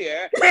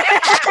familiar.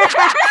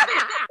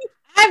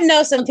 I've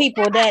known some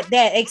people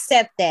that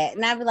accept that,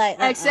 and I'd be like,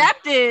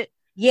 accept it.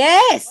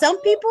 Yes,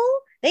 some people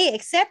they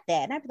accept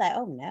that, and I'd be like,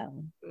 oh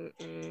no.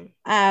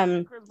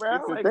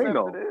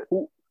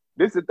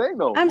 This the thing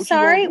though. I'm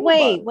sorry.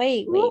 Wait.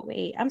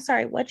 I'm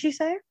sorry. What'd you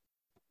say?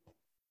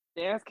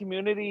 Dance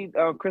community.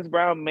 Chris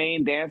Brown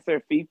main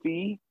dancer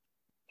Fifi.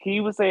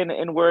 He was saying the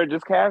N-word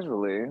just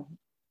casually.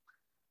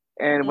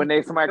 And when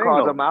somebody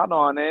called him out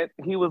on it,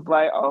 he was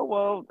like, "Oh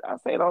well, I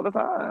say it all the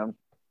time."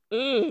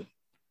 And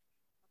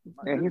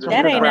he's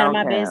that ain't none of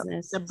my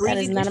business. That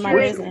is none of my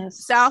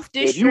business. South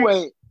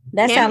District.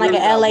 That sound like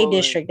an LA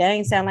district. That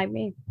ain't sound like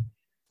me.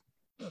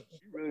 You're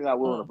really not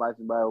willing to fight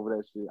somebody over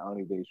that shit. I don't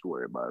even think you should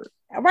worry about it.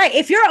 All right.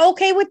 If you're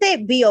okay with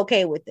it, be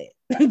okay with it.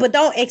 But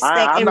don't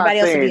expect everybody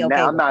else to be okay.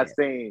 I'm not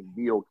saying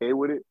be okay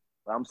with it.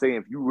 But I'm saying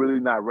if you're really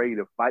not ready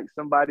to fight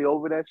somebody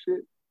over that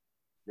shit,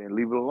 then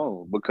leave it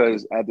alone.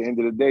 Because at the end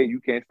of the day,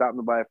 you can't stop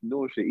nobody from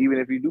doing shit, even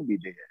if you do be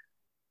dead.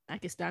 I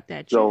can stop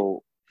that.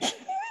 So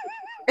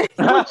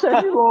what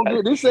check you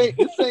gonna get? This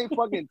ain't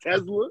fucking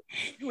Tesla.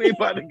 You ain't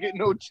about to get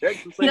no check.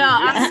 No,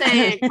 I'm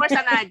saying, of course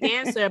I'm not a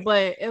dancer,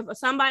 but if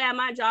somebody at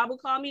my job will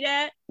call me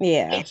that,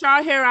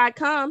 HR, here I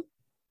come.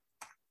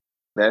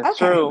 That's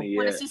true. You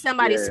want to see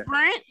somebody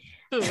sprint?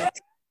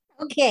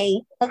 Okay.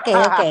 All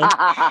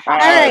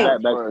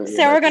right.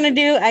 So we're gonna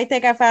do. I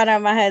think I found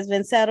out my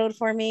husband settled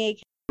for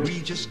me.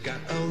 We just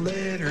got a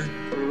letter.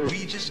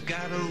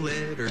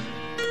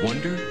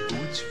 Wonder who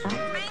it's from. We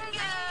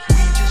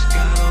just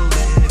got a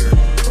letter.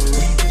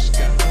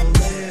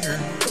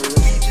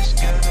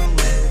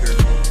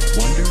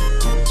 Wonder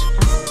who it's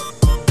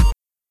from.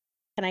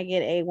 Can I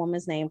get a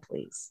woman's name,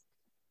 please?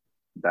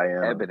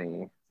 Diana.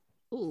 Ebony.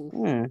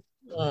 Ooh.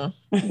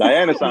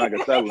 Diana sounds like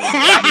a settle.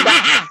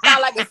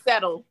 Sound like a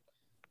settle.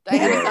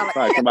 Diana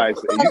sound like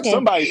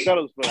somebody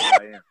settles for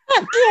Diana.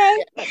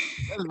 Okay.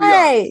 All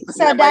right.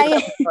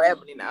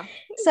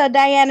 So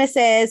Diana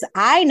says,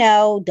 I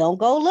know, don't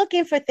go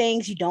looking for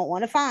things you don't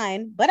want to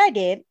find, but I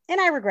did, and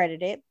I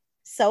regretted it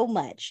so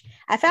much.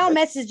 I found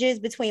messages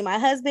between my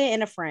husband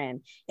and a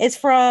friend. It's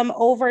from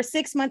over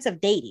 6 months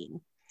of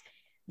dating.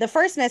 The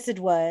first message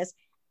was,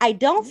 I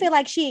don't feel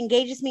like she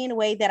engages me in a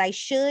way that I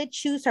should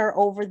choose her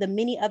over the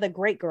many other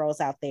great girls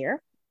out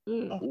there.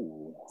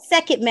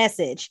 Second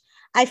message,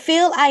 I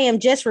feel I am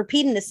just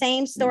repeating the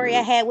same story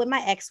I had with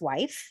my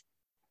ex-wife.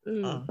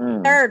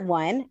 Third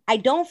one, I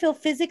don't feel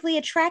physically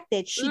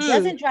attracted. She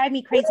doesn't drive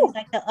me crazy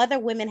like the other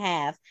women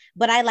have,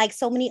 but I like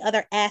so many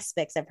other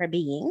aspects of her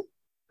being.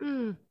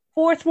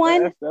 Fourth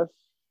one,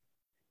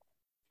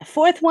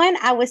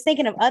 I was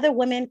thinking of other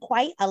women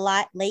quite a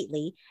lot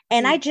lately,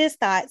 and I just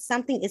thought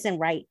something isn't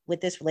right with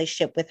this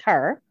relationship with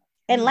her.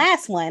 And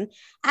last one,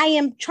 I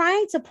am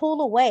trying to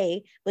pull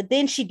away, but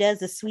then she does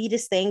the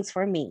sweetest things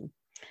for me.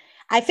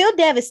 I feel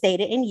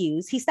devastated and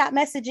used. He stopped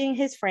messaging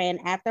his friend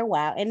after a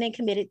while and then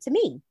committed to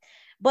me.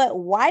 But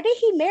why did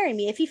he marry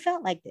me if he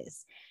felt like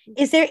this?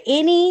 Is this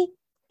any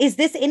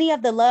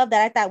of the love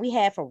that I thought we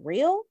had for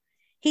real?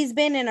 He's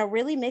been in a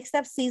really mixed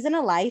up season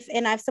of life,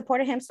 and I've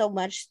supported him so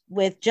much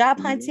with job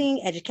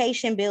hunting,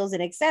 education, bills,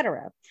 and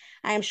etc.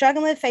 I am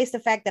struggling to face the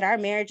fact that our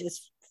marriage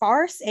is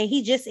farce and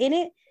he's just in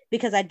it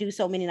because I do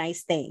so many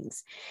nice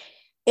things.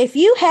 If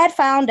you had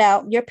found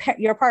out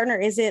your partner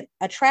isn't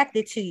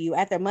attracted to you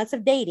after months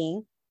of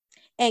dating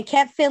and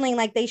kept feeling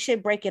like they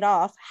should break it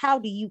off, how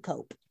do you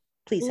cope?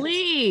 Please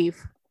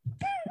leave.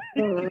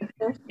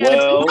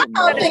 Well, I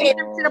don't think it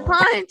to the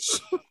punch.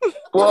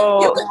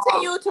 Well, you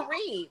continue to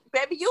read,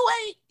 baby.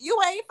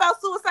 You ain't felt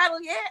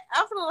suicidal yet.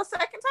 I'm feeling a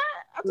second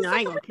time. No, I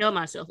ain't gonna kill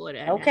myself for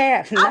that.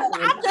 Okay.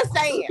 I'm just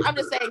saying.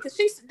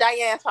 Because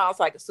Diane sounds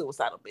like a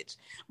suicidal bitch.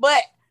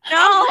 But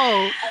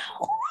No,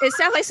 it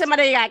sounds like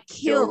somebody got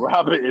Yo, killed.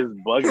 Robert is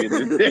bugging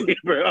today,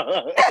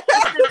 bro.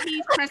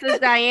 He's Princess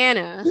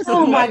Diana.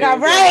 Oh my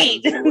God! Right.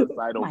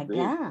 Suicidal Oh my bitch.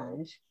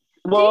 gosh.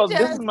 well, He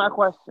this just- is my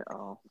question.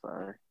 Oh,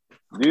 sorry.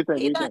 Do you think?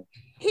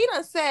 he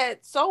done said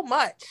so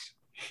much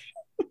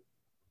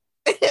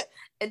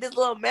in this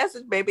little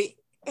message, baby.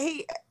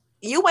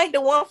 You ain't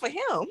the one for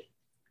him.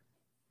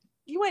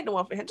 You ain't the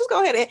one for him. Just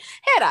go ahead and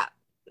head out.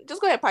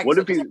 Just go ahead and pack What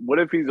your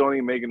if he's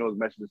only making those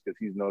messages because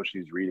he knows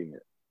she's reading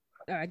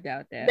it? I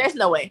doubt that. There's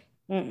no way.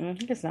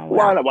 It's not.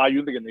 Why not? Why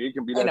you thinking it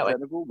can be Ain't that no way.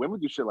 technical? Women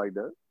do shit like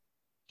that.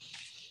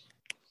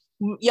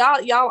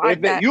 Y'all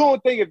aren't that. You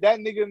don't think if that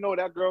nigga know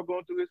that girl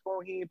going through his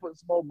phone, he ain't putting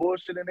some more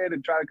bullshit in there to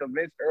try to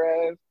convince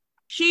her ass?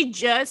 She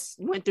just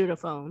went through the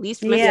phone.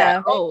 These Yeah.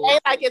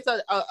 Ain't like it's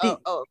a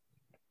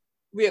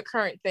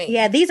reoccurring thing.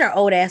 Yeah, these are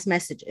old ass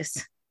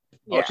messages.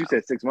 Yeah. Oh, she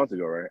said 6 months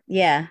ago, right?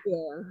 Yeah.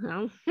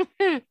 Yeah.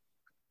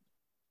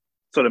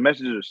 So the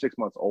messages are 6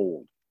 months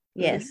old.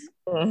 Yes.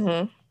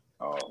 Mm-hmm.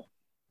 Oh.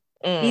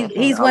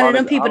 He's How one of long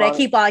them is- people how that long-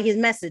 keep all his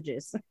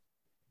messages.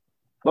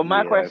 But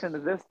my Yeah. question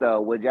is this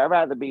though: would y'all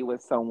rather be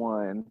with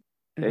someone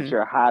that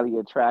you're highly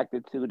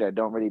attracted to that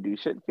don't really do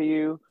shit for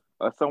you,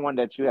 or someone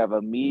that you have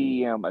a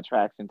medium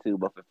attraction to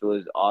but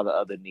fulfills all the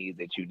other needs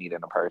that you need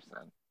in a person?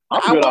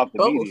 I'm I good want off the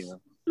both.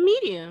 medium.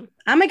 Medium.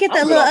 I'm gonna get I'm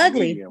that good little off the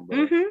ugly. medium, bro.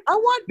 Mhm. I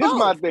want This is both.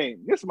 my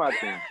thing. This is my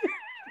thing.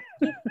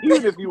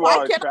 Even if you Why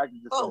are can't I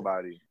attracted to both?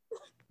 somebody,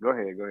 go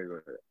ahead.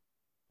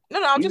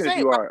 No, I'm Even just if saying.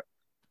 you are,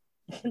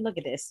 Look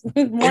at this.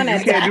 you One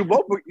at a can't do time.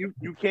 both.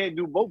 You can't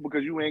do both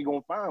because you ain't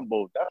gonna find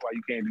both. That's why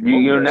you can't do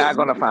both. You're not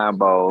gonna find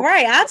both.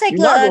 Right. I'll take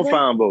You're little not ugly.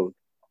 gonna find both.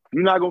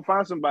 You're not gonna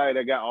find somebody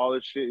that got all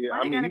this shit. Why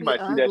I they mean, gotta you be might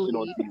see that shit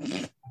on ugly?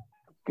 TV.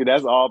 Cause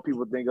that's all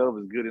people think of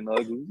is good and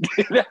ugly.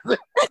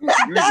 You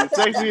either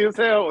sexy as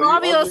hell or you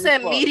Fabio ugly said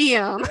as fuck.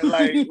 medium.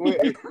 Like,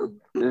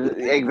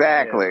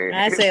 Exactly.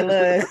 I say,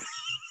 look.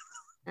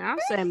 I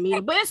said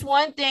medium, but it's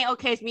one thing.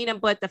 Okay, it's medium,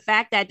 but the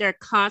fact that they're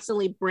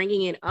constantly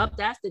bringing it up,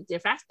 that's the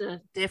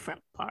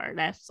different part.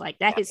 That's like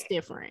that is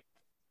different.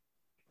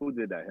 who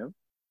did that? Him?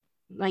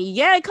 Like,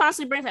 yeah, it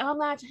constantly brings like, oh,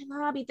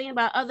 I'll be thinking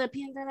about other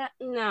people.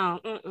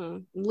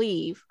 No,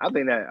 leave. I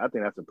think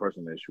that's a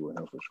personal issue with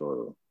him for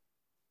sure.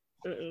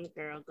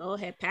 Girl, go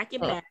ahead, pack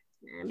your bag.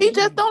 He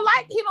just don't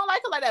like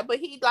her like that, but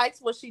he likes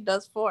what she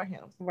does for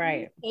him.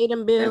 Right. Pay them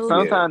And bills.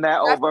 sometimes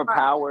that That's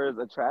overpowers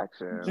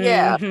attraction.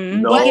 Yeah.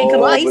 Mhm. No, He get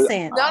but-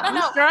 complacent. No.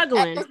 I'm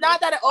struggling. It's not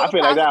that it I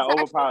feel like that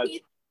overpowers overpowers.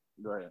 attraction.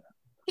 Go ahead.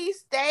 He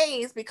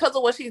stays because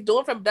of what she's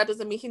doing for him. That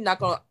doesn't mean he's not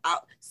gonna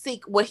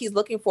seek what he's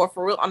looking for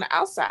real on the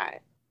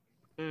outside.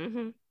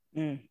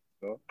 Mm-hmm.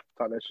 So,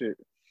 talk that shit.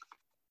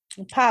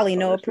 Polly,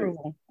 no Oh, that's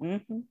approval.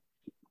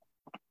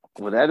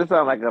 Well, that just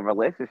sounds like a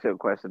relationship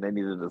question they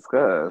need to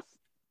discuss.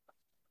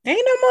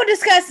 Ain't no more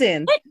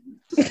discussing.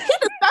 He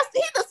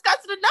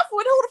discussed it enough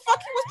with who the fuck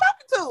he was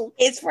talking to.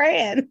 It's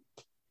Fran.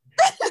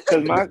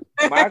 Because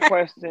my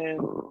question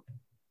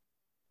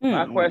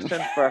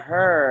for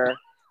her,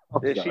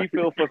 does she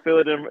feel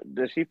fulfilled in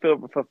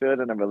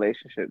a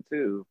relationship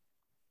too?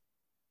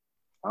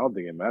 I don't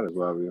think it matters,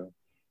 Flavio.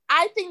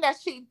 I think that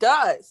she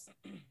does,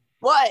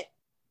 but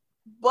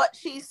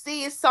she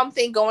sees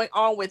something going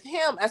on with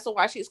him as to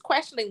why she's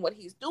questioning what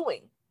he's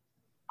doing.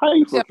 How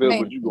you fulfilled Champagne.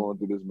 what you going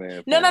through this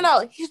man?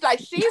 No. He's like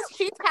she's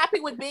happy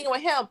with being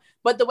with him,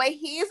 but the way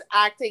he's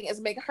acting is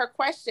making her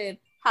question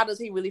how does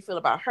he really feel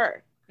about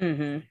her.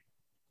 Mm-hmm.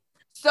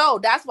 So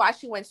that's why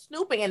she went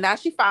snooping, and now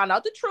she found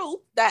out the truth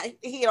that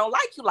he don't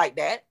like you like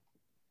that.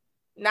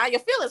 Now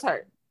your feelings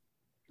hurt.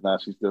 Now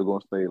she's still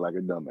gonna stay like a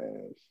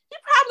dumbass, She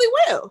probably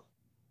will.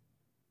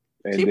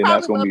 and She then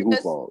that's probably gonna will be whose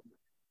because- fault.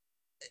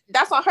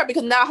 That's on her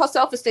because now her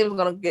self-esteem is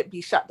gonna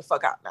be shot the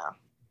fuck out now.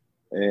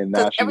 And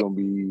now 'Cause she's gonna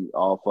be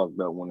all fucked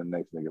up when the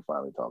next nigga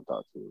finally talk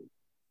to her.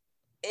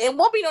 It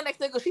won't be no next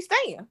nigga. She's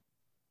staying.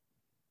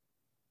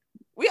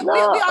 No, It's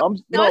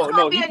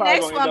gonna be he a probably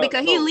next gonna one end up-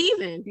 because he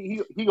leaving.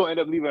 He gonna end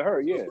up leaving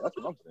her. Yeah, that's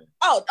what I'm saying.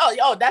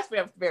 Oh, that's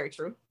very, very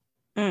true.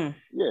 Yeah,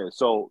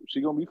 so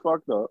she gonna be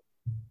fucked up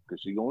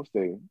because she gonna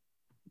stay,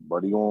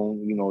 but he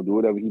gonna do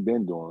whatever he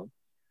been doing.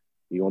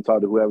 He gonna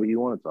talk to whoever he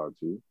want to talk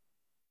to.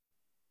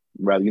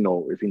 Rather,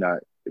 if he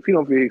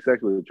don't feel he's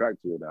sexually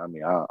attracted to it, I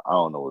mean, I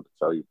don't know what to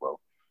tell you, bro.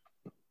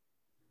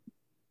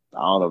 I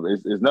don't know.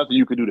 It's nothing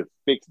you can do to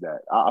fix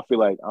that. I feel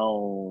like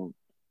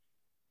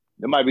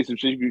there might be some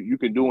shit you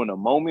can do in a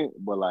moment,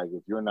 but like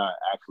if you're not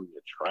actually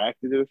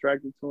attracted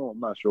to him, I'm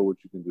not sure what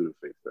you can do to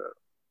fix that.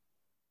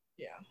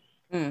 Yeah.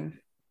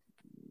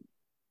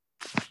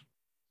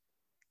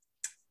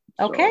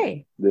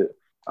 Okay. So,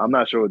 I'm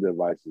not sure what the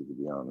advice is, to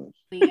be honest.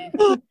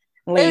 Maybe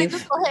Leave.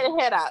 just go ahead and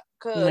head out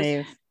because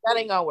Leave. that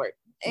ain't gonna work.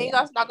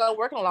 Not gonna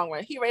work in the long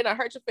run. He ready to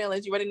hurt your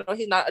feelings. You already know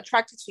he's not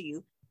attracted to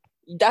you.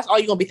 that's all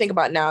you're gonna be thinking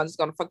about now. It's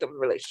gonna fuck up the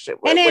relationship.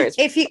 And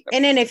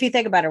then if you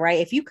think about it, right?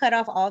 If you cut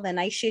off all the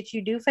nice shit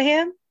you do for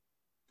him,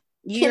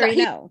 you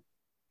already know.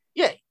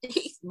 Yeah,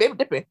 he's baby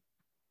dipping.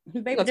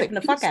 Baby dipping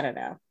the fuck out of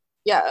that.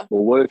 Yeah.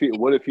 Well, what if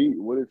he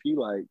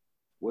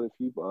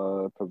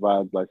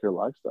provides like her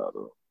lifestyle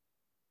though?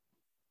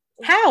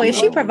 How if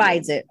she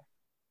provides it?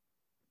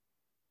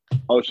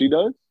 Oh, she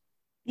does?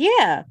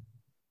 Yeah.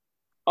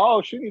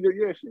 Oh, she need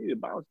to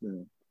bounce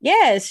then.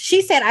 Yes,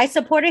 she said I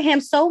supported him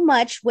so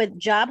much with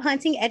job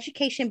hunting,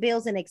 education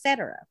bills, and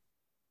etc.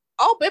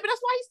 Oh, baby,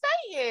 that's why he's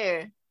staying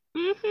here.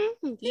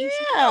 Mm-hmm.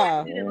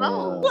 Yeah.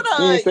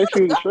 She said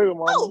she was a sugar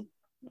mama.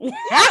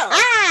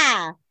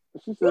 Yeah.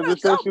 She said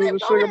just said she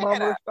was a sugar mama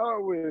to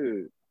start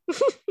with.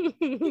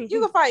 You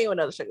can find you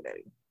another sugar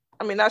daddy.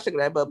 I mean, not sugar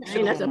daddy, but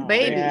that's a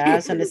baby. Yeah, I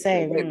was going to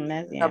say.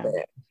 Not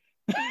bad.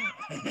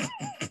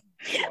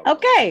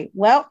 Okay,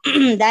 well,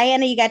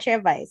 Diana, you got your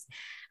advice.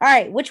 All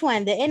right, which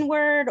one? The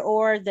N-word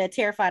or the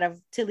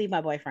terrified to leave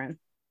my boyfriend?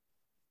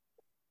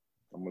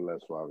 I'm gonna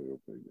let Flavio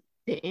pick it.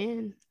 The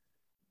N.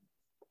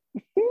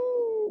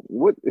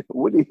 What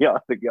do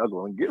y'all think y'all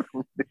gonna get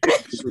from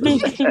this?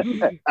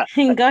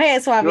 Go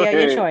ahead, Flavio,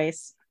 your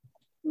choice.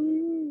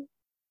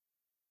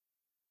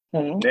 I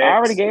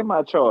already gave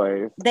my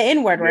choice. The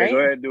N-word, right? Go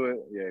ahead and do it.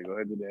 Yeah, go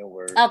ahead and do the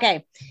N-word.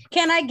 Okay.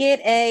 Can I get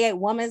a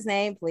woman's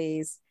name,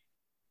 please?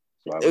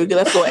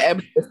 Let's go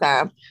Ebony this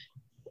time.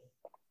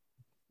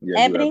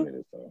 Yeah, Ebony?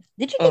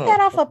 Did you get that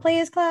off of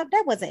Players Club?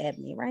 That wasn't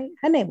Ebony, right?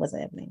 Her name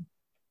wasn't Ebony.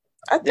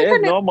 I think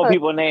there's normal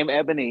people named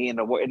Ebony in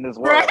this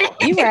world. Right.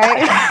 You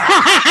right.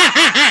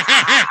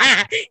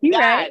 You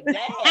right.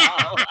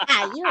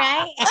 You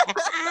right.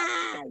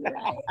 You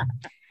right.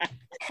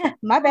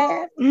 My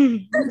bad.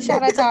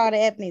 Shout out to all the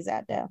Ebonies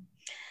out there.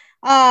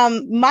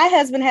 My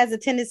husband has a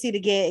tendency to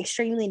get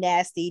extremely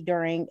nasty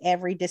during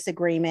every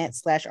disagreement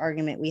 /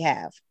 argument we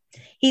have.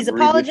 He's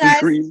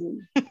apologized.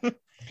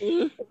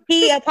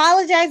 He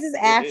apologizes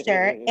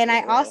after, and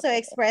I also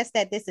expressed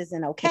that this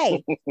isn't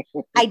okay.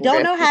 I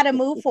don't know how to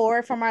move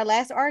forward from our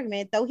last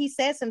argument, though he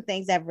said some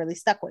things that really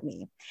stuck with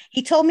me.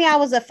 He told me I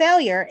was a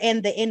failure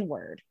and the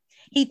N-word.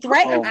 He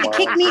threatened to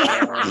kick me.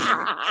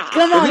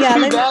 Come on, y'all.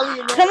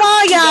 Come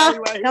on, y'all.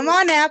 Come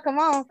on now. Come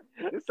on.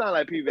 It sounds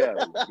like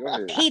P-Valley. Go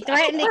ahead. He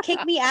threatened to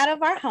kick me out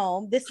of our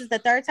home. This is the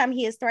third time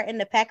he has threatened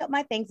to pack up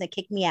my things and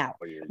kick me out.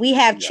 We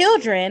have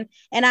children,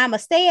 and I'm a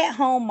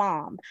stay-at-home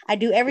mom. I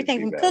do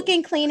everything from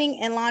cooking, cleaning,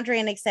 and laundry,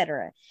 and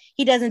etc.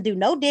 He doesn't do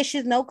no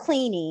dishes, no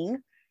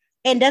cleaning,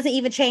 and doesn't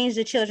even change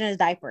the children's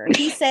diaper.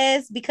 He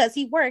says because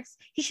he works,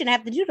 he shouldn't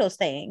have to do those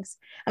things.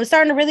 I'm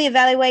starting to really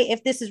evaluate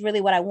if this is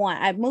really what I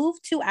want. I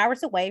moved 2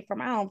 hours away from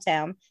my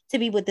hometown to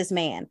be with this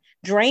man.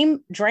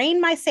 Drained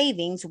my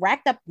savings,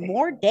 racked up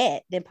more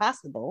debt than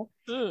possible.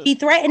 He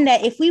threatened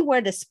that if we were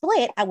to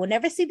split, I would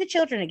never see the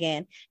children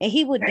again, and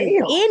he would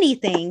do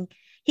anything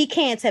he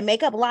can to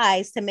make up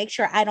lies to make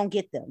sure I don't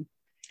get them.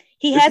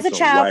 He has a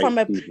child from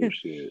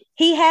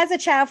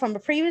a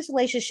previous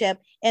relationship,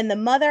 and the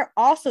mother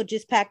also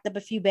just packed up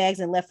a few bags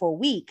and left for a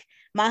week.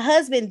 My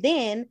husband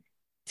then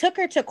took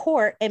her to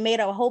court and made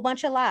a whole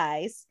bunch of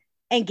lies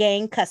and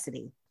gained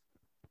custody.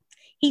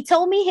 He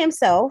told me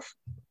himself,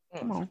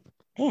 come on,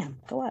 damn,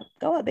 go up,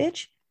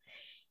 bitch.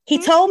 He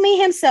told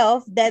me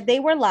himself that they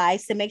were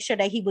lies to make sure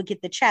that he would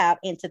get the child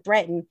and to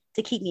threaten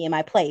to keep me in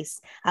my place.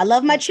 I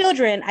love my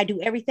children. I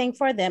do everything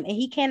for them, and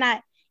he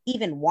cannot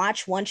even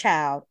watch one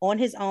child on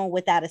his own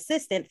without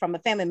assistance from a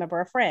family member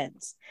or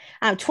friends.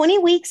 I'm 20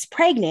 weeks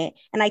pregnant,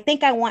 and I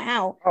think I want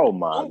out. Oh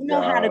my God. I don't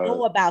know how to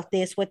go about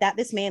this without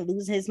this man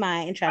losing his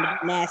mind and trying to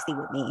be nasty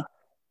with me.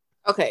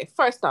 Okay,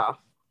 first off,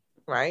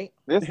 right?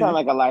 This sounds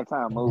like a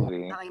Lifetime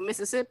movie. Like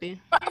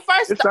Mississippi.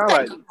 This sounds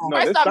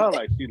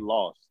like she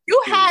lost. You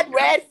had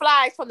red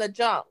flags from the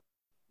jump.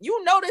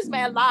 You know this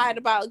man lied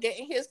about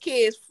getting his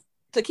kids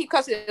to keep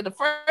custody of the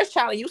first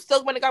child, and you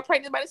still went and got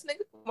pregnant by this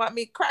nigga? Want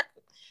me crack?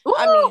 Ooh.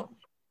 I mean,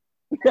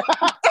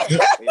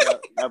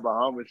 that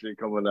Bahama shit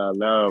coming out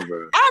now,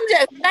 bro. I'm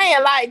just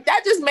saying, like,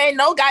 that just made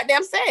no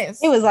goddamn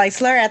sense. It was like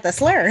slur after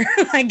slur.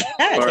 Like,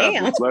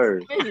 goddamn.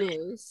 Slur.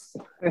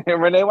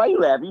 Renee, why you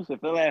laughing? You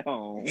should feel at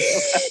home.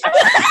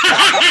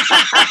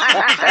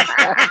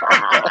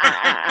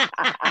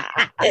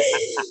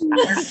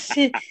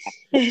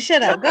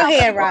 Shut up. Go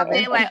ahead, Robin.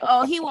 They're like,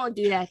 oh, he won't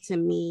do that to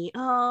me.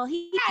 Oh,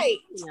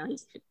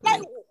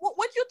 like,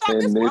 what you thought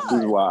and this was? This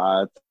is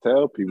why I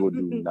tell people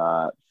do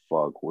not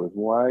fuck with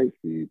white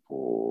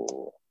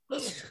people.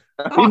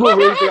 People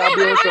really think I'm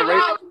doing some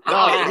rape.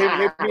 No, hear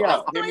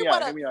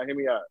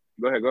me out.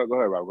 Go ahead, Rob.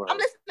 Go ahead. I'm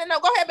listening. No,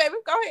 go ahead, baby.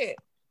 Go ahead.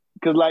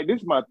 Because, like,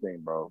 this is my thing,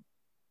 bro.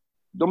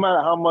 No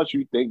matter how much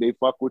you think they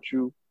fuck with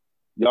you,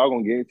 y'all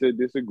gonna get into a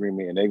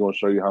disagreement and they gonna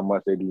show you how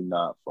much they do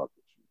not fuck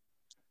with you.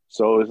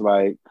 So it's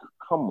like,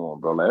 come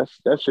on, bro.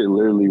 That shit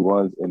literally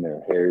runs in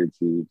their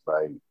heritage.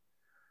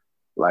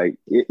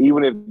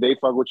 Even if they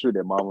fuck with you,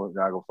 their mama's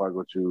not gonna fuck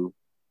with you.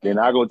 They're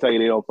not gonna tell you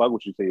they don't fuck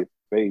with you to your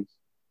face.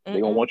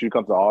 They gonna want you to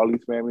come to all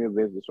these family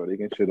events so they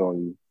can shit on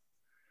you.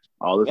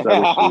 all this other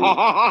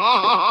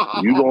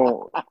shit. You gonna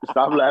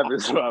stop laughing,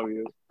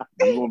 Swami.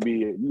 You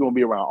gonna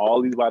be around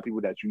all these white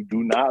people that you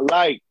do not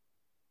like.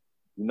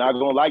 You're not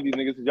gonna like these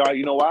niggas, 'cause y'all.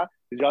 You know why?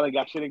 Because y'all ain't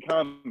got shit in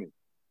common.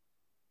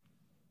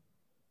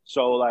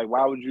 So like,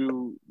 why would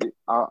you?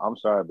 I'm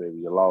sorry, baby.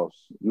 You lost.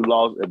 You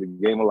lost at the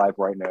game of life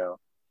right now,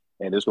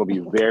 and it's gonna be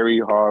very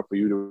hard for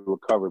you to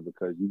recover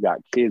because you got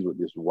kids with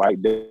this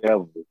white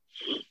devil,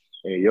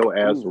 and your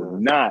ass will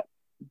not.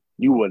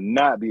 You will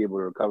not be able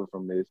to recover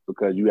from this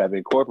because you have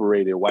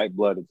incorporated white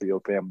blood into your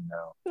family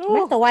now.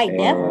 Not the white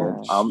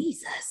devil.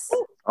 Jesus.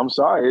 I'm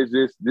sorry. It's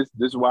just this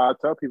is why I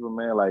tell people,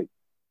 man, like,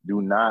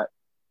 do not.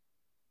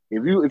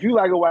 If you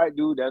like a white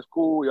dude, that's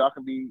cool. Y'all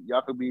can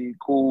be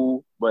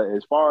cool. But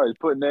as far as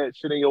putting that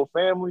shit in your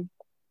family,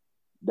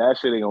 that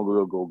shit ain't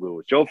gonna go good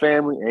with your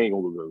family. It ain't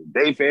gonna go good with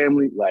their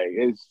family. Like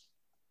it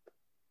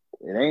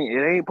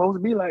ain't supposed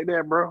to be like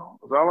that, bro.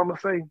 That's all I'm gonna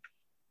say.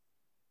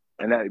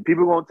 And that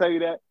people gonna tell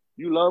you that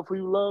you love who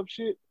you love,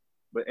 shit.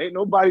 But ain't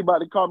nobody about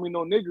to call me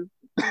no nigga.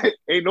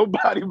 Ain't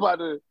nobody about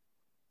to.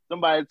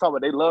 Somebody talk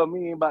about they love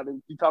me. Ain't about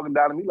to be talking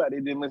down to me like they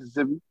did in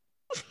Mississippi.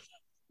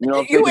 You know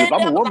what I'm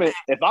saying?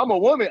 If I'm a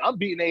woman, I'm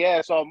beating their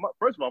ass off.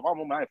 First of all, if I'm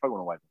a woman, I ain't fucking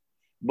with a white man.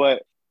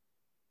 But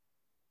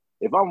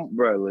if I'm,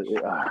 bro,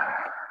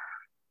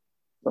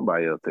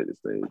 somebody else take the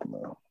stage,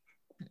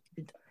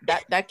 man.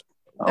 That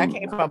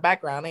came from a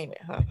background, ain't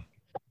it? Huh?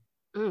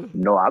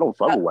 No, I don't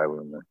fuck with white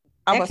women.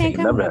 That can't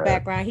come from a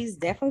background. He's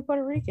definitely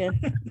Puerto Rican.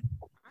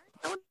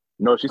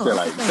 No, she said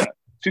like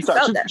she said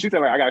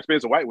like I got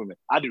experience with white women.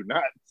 I do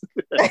not.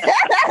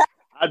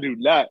 I do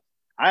not.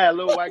 I had a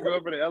little white girl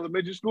from the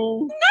elementary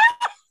school.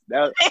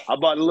 I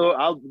bought a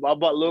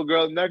little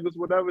girl a necklace,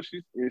 whatever.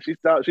 She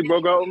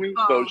broke out with me.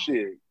 So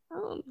shit.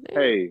 Oh,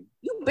 hey,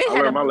 I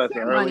learned my lesson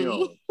early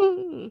on.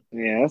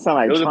 Yeah, that sounds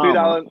like it was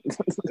trauma.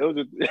 It was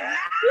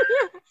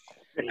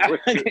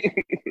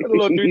a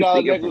little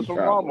 $3 necklace from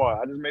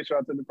Walmart. I just made sure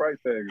I took the price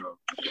tag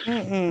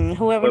off.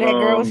 Whoever that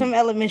girl was from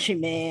elementary,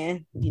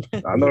 man.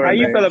 I know. How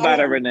you feel about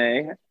it,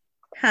 Renee?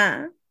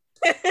 Huh?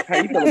 How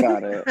you feel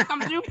about it?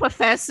 Come through,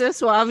 Professor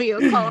Suave.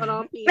 You're calling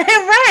on people.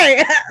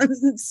 Right,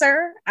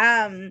 sir.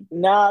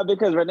 Nah,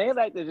 because Renee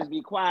like to just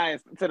be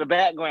quiet to the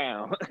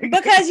background.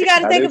 Because you got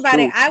to think about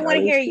it. I want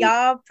to hear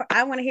y'all.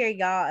 I want to hear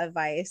y'all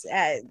advice.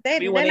 They're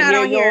not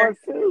on here.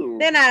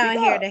 They're not on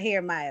here to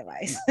hear my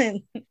advice.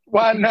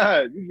 Why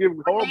not? You give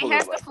horrible. Renee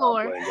has the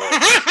floor.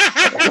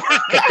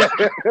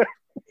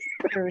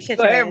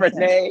 Go ahead,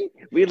 Renee.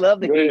 We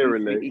love the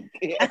Renee.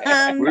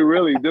 We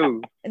really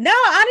do. No,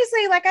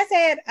 honestly, like I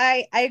said,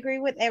 I agree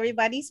with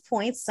everybody's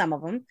points. Some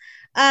of them.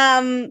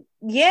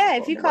 Yeah,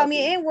 if you call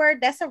me an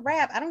N-word, that's a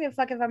wrap. I don't give a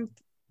fuck if I'm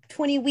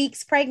 20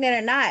 weeks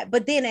pregnant or not.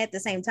 But then at the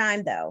same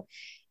time, though,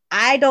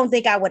 I don't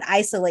think I would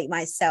isolate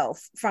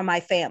myself from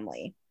my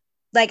family.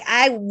 Like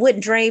I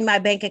wouldn't drain my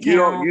bank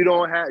account. You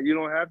don't have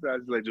to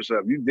isolate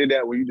yourself. You did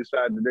that when you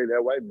decided to date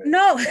that white man.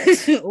 No.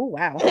 Oh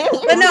wow.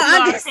 But no,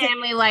 I'm just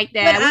family like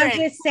that. But I'm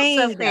just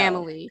saying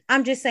family.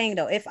 I'm just saying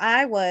though, if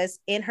I was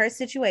in her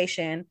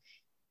situation,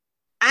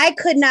 I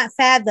could not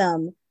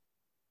fathom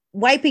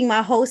wiping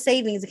my whole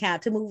savings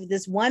account to move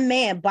this one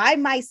man by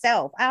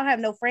myself. I don't have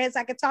no friends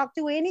I could talk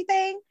to or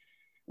anything.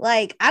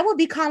 Like I would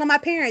be calling my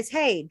parents,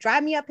 hey,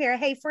 drive me up here.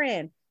 Hey,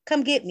 friend,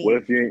 come get me.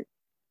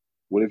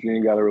 What if you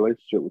ain't got a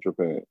relationship with your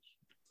parents?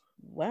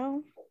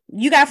 Well,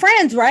 you got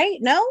friends, right?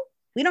 No,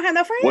 we don't have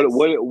no friends.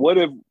 What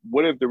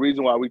if the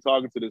reason why we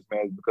talking to this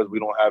man is because we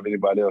don't have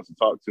anybody else to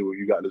talk to, and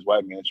you got this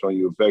white man showing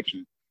you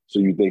affection, so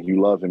you think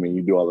you love him and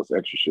you do all this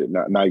extra shit.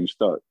 Now you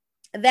stuck.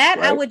 That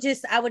right?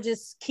 I would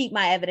just keep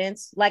my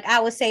evidence. Like I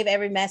would save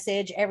every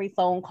message, every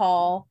phone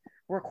call,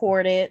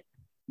 record it.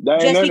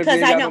 That just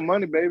because I know no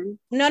money, baby.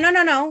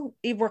 No.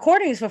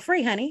 Recording is for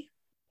free, honey.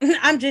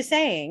 I'm just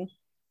saying.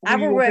 I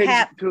will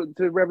have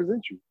to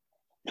represent you.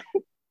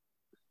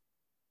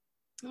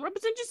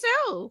 Represent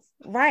yourself,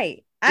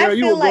 right? Yeah,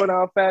 you will go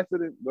down faster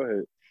than. Go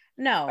ahead.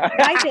 No,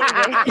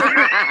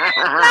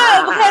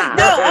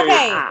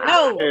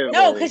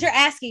 because you're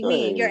asking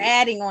me. You're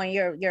adding on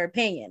your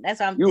opinion. That's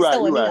why I'm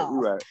throwing me off.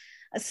 You're right.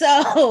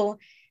 So,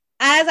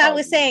 as I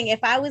was saying,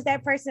 if I was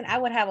that person, I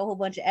would have a whole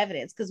bunch of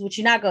evidence. Because what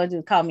you're not going to do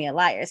is call me a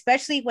liar,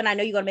 especially when I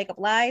know you're going to make up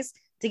lies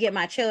to get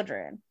my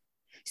children.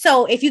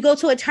 So, if you go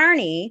to an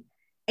attorney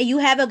and you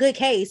have a good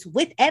case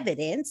with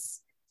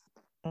evidence,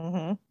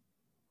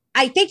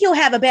 I think you'll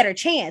have a better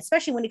chance,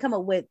 especially when you come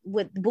up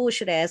with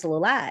bullshit ass little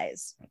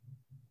lies.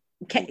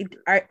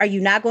 Are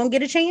you not going to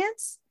get a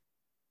chance?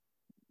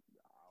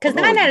 Because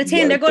 9 out of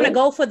 10, they're going to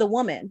go for the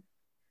woman.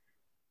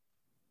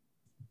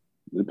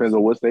 Depends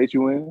on what state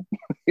you in.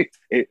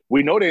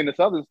 We know they're in the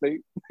southern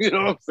state. You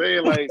know what I'm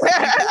saying? Like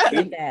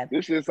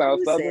this shit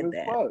sounds southern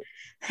as fuck.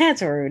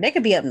 That's rude. They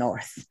could be up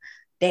north.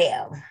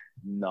 Damn.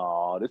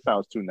 No, this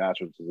sounds too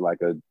natural to like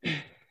a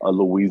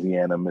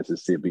Louisiana,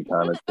 Mississippi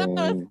kind of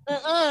thing.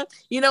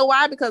 You know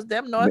why? Because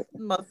them North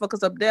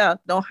motherfuckers up there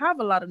don't have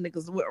a lot of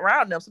niggas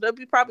around them, so they'll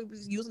be probably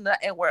using that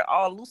N-word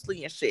all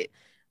loosely and shit.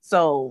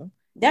 So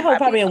that whole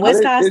probably in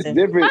Wisconsin.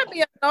 It's might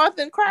be a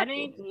Northern cracker.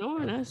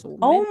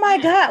 Oh my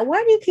God!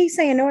 Why do you keep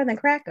saying Northern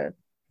cracker?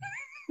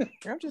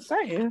 I'm just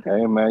saying.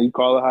 Hey man, you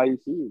call it how you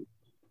see it.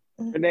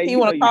 Renee, You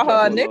wanna call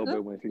her a chuckle little nigga?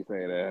 bit when she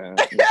say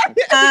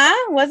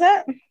that. What's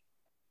up?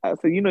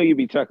 So you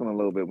be chuckling a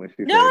little bit when she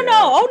say No. that.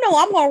 Oh no,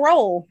 I'm gonna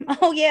roll.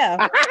 Oh yeah.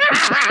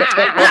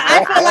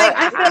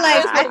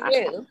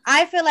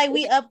 I feel like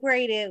we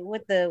upgraded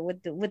with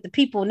the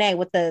people name,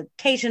 with the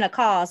Cajun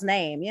Cause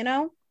name, you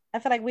know? I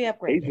feel like we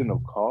upgraded. Cajun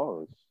of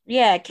cause.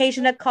 Yeah,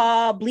 Cajun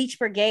Call, Bleach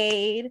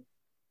Brigade.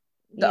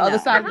 The other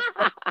side.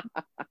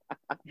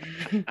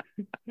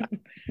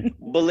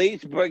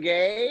 Bleach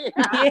Brigade.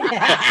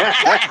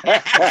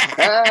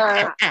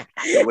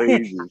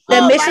 Lazy.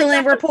 The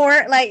Michelin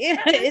report, like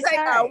it's like,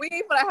 hard. we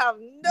ain't gonna have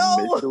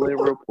no Michelin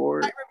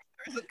report.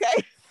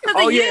 okay.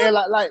 Oh yeah,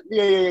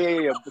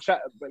 yeah.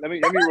 But let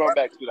me run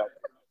back to that.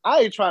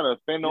 I ain't trying to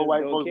offend no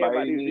white folks by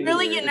any means.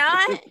 Really, you're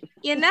not?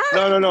 You're not?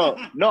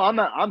 No, I'm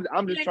not.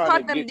 I'm just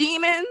trying to them get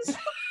demons.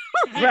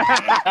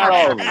 not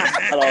all of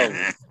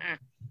them.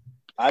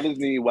 I just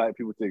need white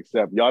people to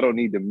accept. Y'all don't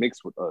need to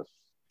mix with us.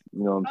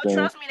 You know what I'm saying?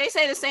 Trust me, they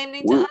say the same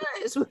thing We're-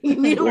 to us.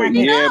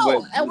 Yeah,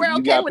 but and we're you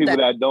okay got with people that.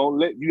 that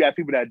don't you got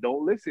people that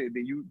don't listen.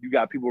 Then you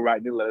got people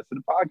writing in letters to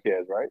the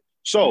podcast, right?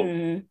 So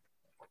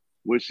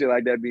with shit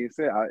like that being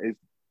said,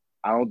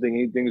 I don't think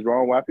anything's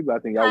wrong with white people. I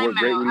think y'all work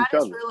great with each I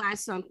just other.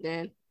 realized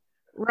something.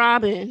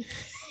 Robin.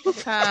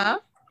 Huh?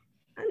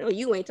 I know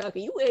you ain't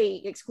talking. You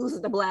ain't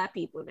exclusive to black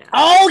people now.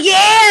 Oh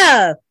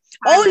yeah.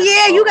 Oh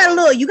yeah, you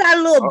got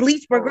a little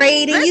Bleach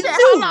Brigade in you Listen, too.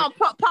 hold on,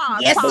 pause.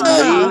 Yes, pause,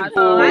 sir.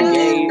 pause.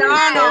 Brigade is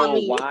so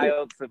me.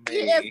 wild to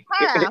He me. is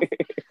half.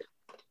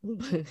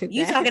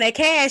 You talking that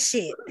cash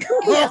shit.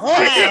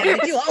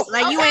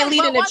 Like you ain't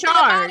leading the one thing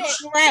about charge.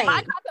 it, Right.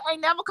 My cracker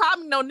ain't never called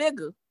me no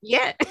nigga.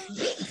 Yeah.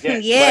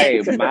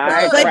 Yeah. Wait,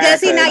 my But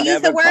does he cracker not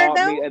use the never word, called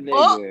though? me a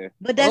nigga.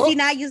 But does he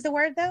not use the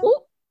word though? Ooh.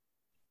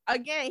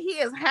 Again, he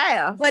is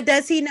half. But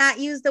does he not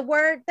use the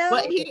word though?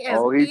 But he is.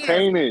 Oh, he is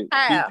tainted. He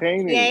half.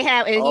 tainted. He ain't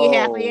half. He ain't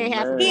half. He ain't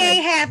half. man. He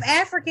ain't half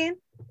African.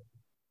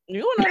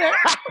 You don't know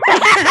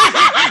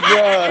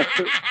that.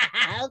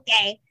 Yeah.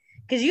 Okay.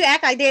 Because you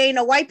act like there ain't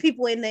no white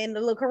people in the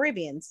little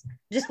Caribbeans.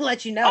 Just to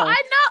let you know. Oh,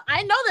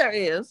 I know there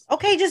is.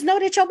 Okay, just know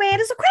that your man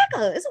is a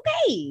cracker. It's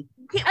okay.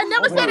 I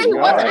never Oh said my that he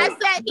wasn't. I God.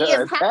 said he The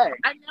is half. attack.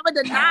 I never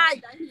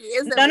denied that he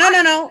isn't.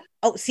 No.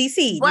 Oh,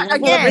 CC. You But want to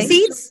pull up again,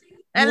 receipts?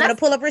 and You want to let's-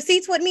 pull up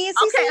receipts with me and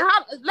CC? Okay,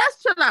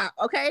 let's chill out,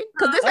 okay?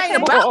 Because this ain't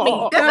Okay. about me.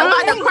 This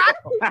about the crack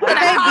Okay, a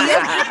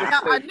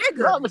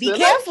nigga. Be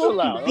careful.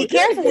 Be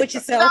careful with So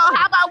yourself.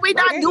 how about we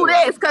not Okay. do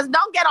this? Because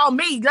don't get on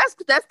me. Let's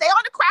stay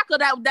on the cracker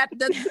that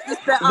damn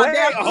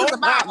is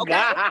about,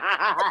 okay?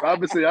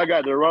 Obviously, I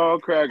got the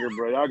wrong cracker,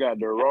 bro. Y'all got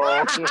the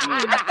wrong.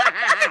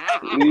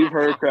 Leave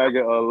her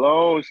cracker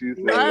alone, she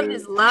said. Love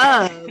is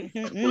love.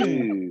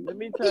 Please. Let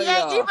me He tell ain't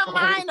y'all. even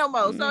mine no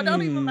more, so it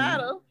don't even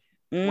matter.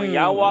 When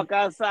y'all walk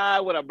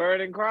outside with a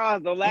burning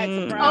cross, don't act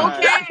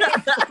surprised. Okay.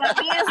 But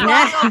me and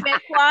Swallow been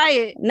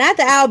quiet. Not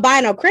the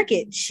albino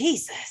cricket.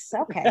 Jesus.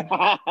 Okay.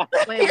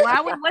 Wait,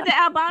 what did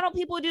albino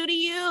people do to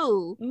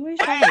you?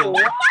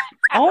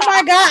 Oh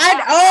my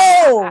God.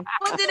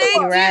 What did they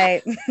You're do?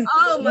 right.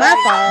 Oh My my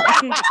fault.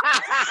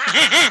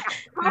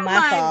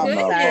 My fault.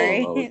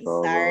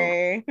 goodness.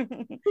 Sorry.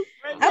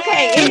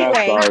 Okay.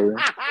 Anyway,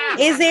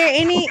 is there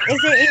any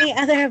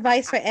other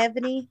advice for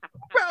Ebony?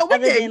 Bro, we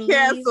Other get than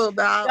canceled,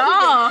 dog.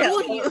 Dog,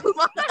 who you?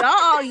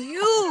 Dog,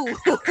 you.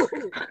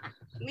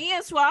 Me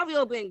and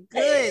Swavio been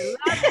good.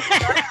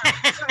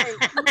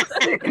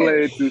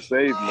 Play it too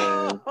safe,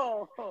 man.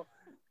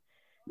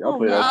 Y'all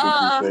play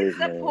that shit too safe,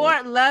 man.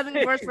 Support Loving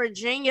versus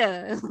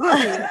Virginia.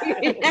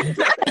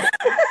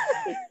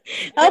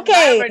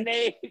 Okay.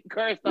 Renee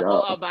cursed the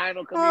whole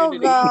albino Oh community.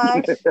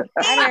 gosh.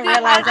 I didn't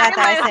realize after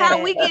I said how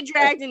it. we get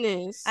dragged in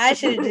this. I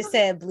should have just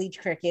said Bleach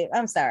Cricket.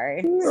 I'm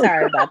sorry.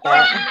 Sorry about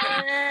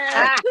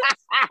that.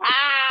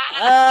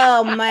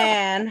 Oh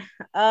man.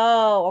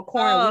 Oh, or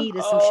corn weed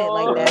or some shit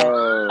like that.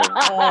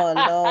 Oh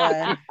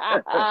Lord.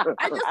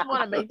 I just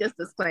want to make this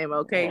disclaimer,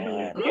 okay?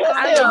 I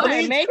love-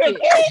 Bleach make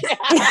Crickets.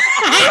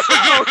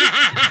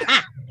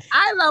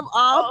 I love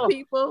all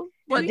people,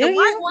 but Do the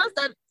white you? ones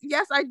that,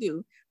 yes, I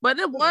do. But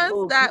the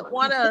ones that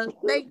want to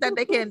think that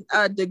they can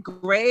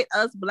degrade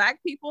us black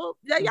people,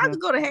 yeah, y'all can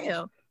go to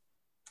hell.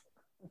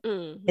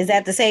 Is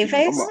that the same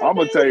face? I'm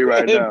gonna tell you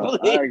right now.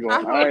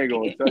 I ain't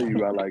gonna tell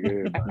you I like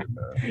everybody.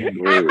 Man.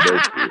 Go ahead with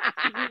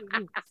that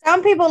shit.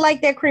 Some people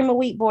like their cream of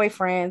wheat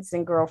boyfriends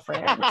and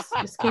girlfriends.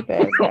 Just keep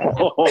it as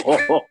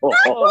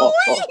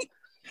that.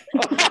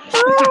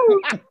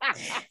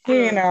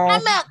 You know. I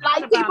meant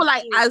like people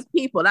like as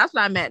people. That's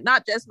what I meant,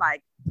 not just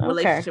like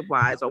relationship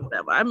wise or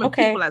whatever. I meant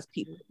people as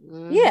people.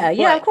 Yeah,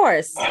 of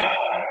course.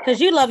 Because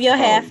you love your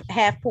half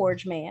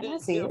porch man. I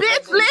see it.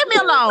 Bitch, leave me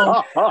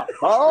alone.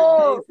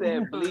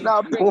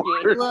 Not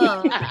porch. Look,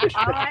 all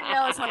I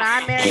know is when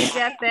I marry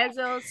Jeff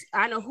Bezos,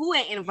 I know who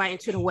ain't invited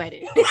to the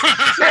wedding. Hey,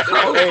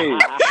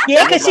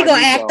 Yeah, because she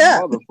gonna act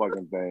up.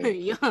 Motherfucking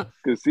thing. Yeah.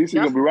 Because Cece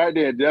gonna be right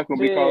there. Jeff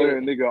gonna be calling her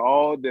a nigga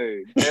all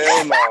day.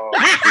 Hell no.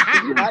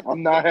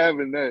 I'm not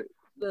having that.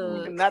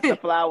 Not the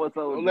flower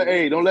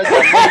soldier. Don't let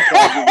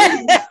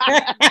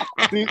that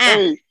money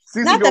talk.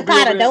 Not the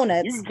pot of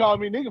donuts. You can call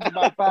me nigga for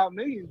about 5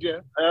 million,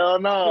 Jeff. Hell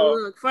no.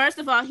 Look, first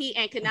of all, he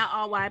ain't. Cause not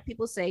all white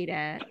people say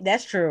that.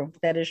 That's true.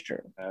 That is true.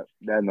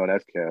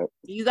 That's cap.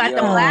 You got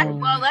the black.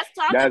 Well, let's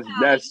talk about.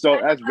 That's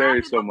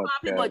very so much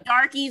cap. People,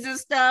 darkies and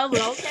stuff.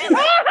 Okay.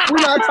 We're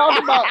not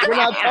talking about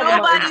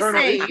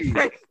internal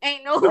issues.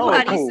 Ain't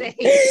nobody saying.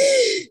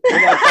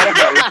 We're not talking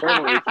about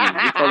internal issues.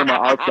 We're talking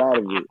about outside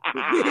of it.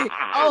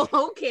 Oh,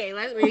 okay.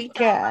 Let's read.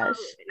 Gosh.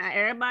 Not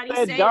everybody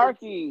said say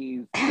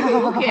darkies.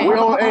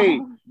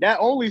 Okay. That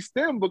only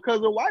stemmed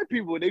because of white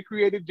people. They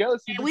created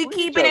jealousy. And we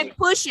keeping it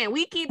pushing.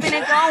 We keeping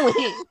it going.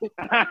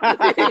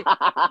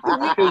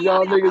 Because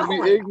y'all niggas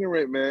be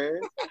ignorant, man.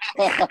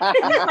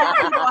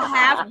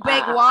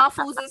 Half-baked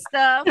waffles and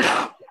stuff.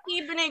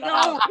 Keeping it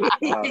going.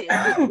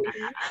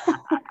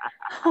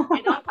 All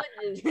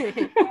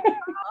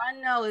I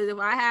know is if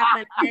I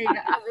happen to carry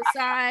the other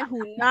side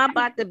who not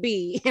about to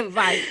be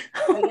invited,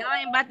 y'all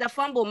ain't about to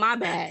fumble my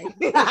bag.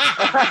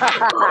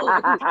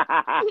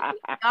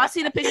 Y'all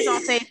see the pictures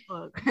on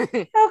Facebook.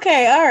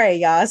 Okay, all right,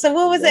 y'all. So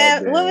what was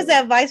that? What was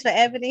that advice for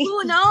Ebony?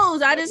 Who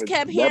knows? I just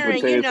kept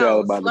hearing,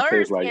 about to slurs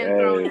taste like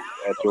getting ass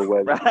at your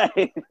wedding.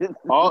 Right.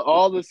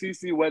 all the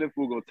CC wedding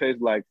food gonna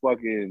taste like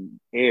fucking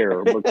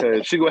air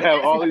because she gonna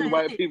have all these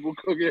white people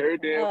cooking her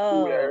damn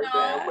food at her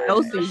damn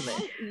wedding.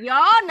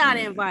 Y'all not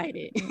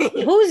invited.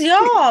 Who's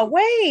y'all?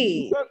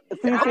 Wait.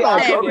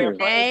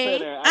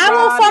 I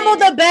will fumble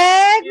the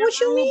bag. What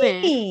you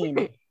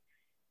mean?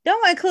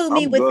 Don't include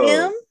me with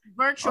him.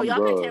 Virtual.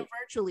 Y'all can attend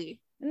virtually.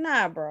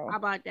 Nah, bro. How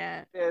about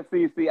that? Yeah,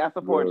 CC, I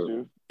support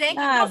you. Thank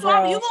you.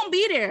 Bro. You gonna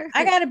be there.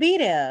 I gotta be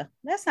there.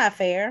 That's not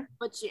fair.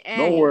 But you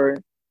Don't worry.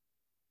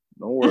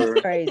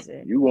 That's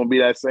crazy. You gonna be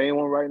that same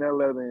one right now,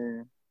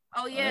 leather.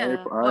 Oh yeah.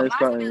 But mine's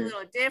gonna be a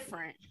little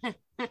different. I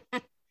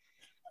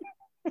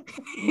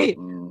ain't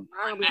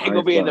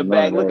gonna be in the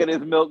back. Look at this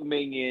milk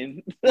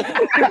minion.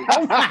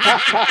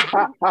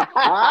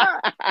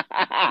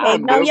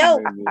 No yo.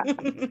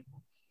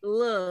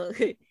 Look,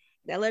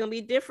 that let them be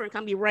different.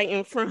 Can be right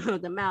in front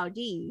of the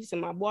Maldives in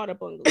my water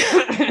bungalow.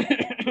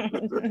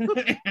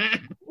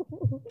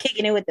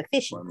 Kicking it with the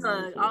fish. All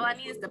I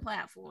need is the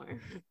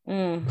platform.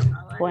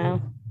 Well,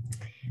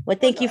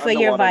 thank you for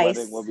your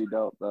advice. Will be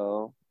dope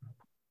though.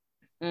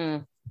 Huh?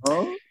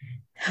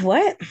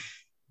 What?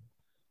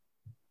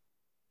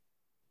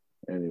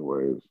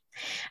 Anyways.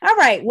 All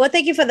right. Well,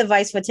 thank you for the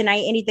advice for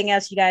tonight. Anything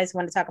else you guys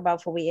want to talk about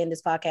before we end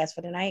this podcast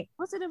for tonight?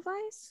 What's it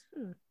advice?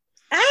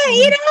 Honestly,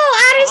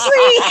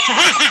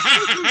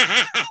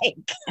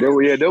 there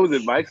was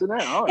advice in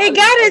that. It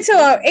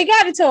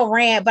got into a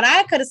rant, but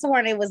I could have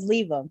sworn it was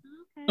leave him.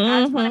 Okay.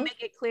 I just want to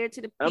make it clear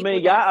to the people. I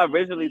mean, y'all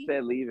originally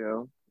said leave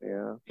him.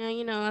 Yeah.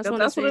 And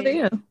that's what it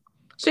is.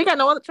 She got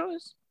no other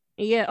choice.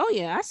 Yeah. Oh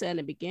yeah. I said in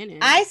the beginning.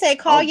 I say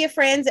call your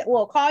friends.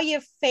 Well, call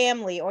your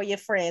family or your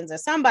friends or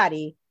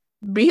somebody.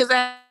 Beat his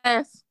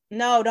ass.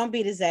 No, don't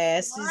beat his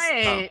ass.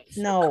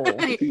 No.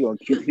 He gonna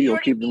keep them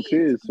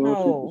kids.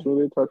 So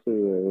they touch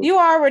her. You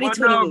already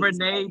told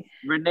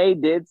Renee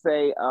did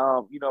say,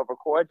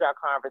 record your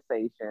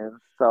conversations.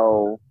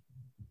 So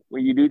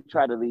when you do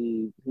try to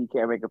leave, he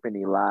can't make up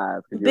any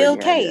lies. Build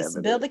a case.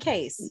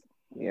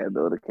 Yeah,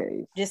 build a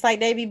case. Just like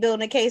they be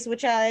building a case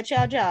with y'all at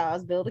y'all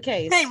jobs. Build a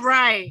case. Hey,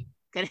 right.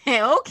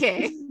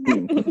 Okay.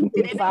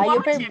 File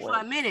your paperwork for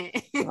a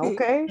minute.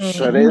 Okay.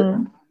 So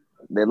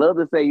they love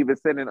to say you've been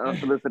sending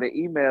unsolicited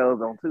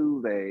emails on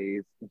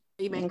Tuesdays.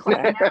 You've been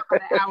clapping out an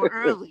hour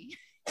early.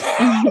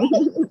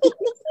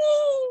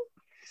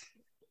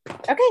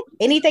 Okay.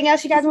 Anything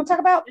else you guys want to talk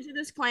about? There's a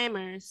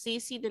disclaimer.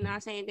 CC did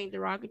not say anything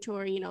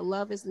derogatory.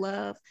 Love is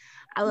love.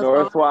 I love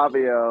Nor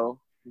Suavio.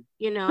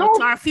 To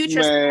our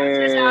future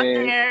sponsors out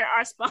there,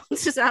 our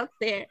sponsors out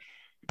there.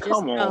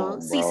 Just know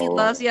CC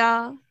loves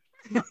y'all.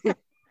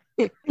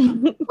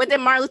 What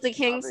did Martin Luther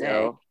King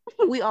say?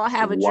 We all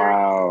have a journey.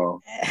 Wow.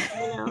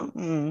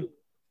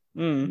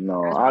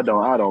 No, I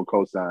don't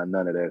co-sign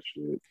none of that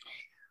shit.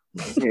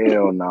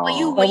 Hell no.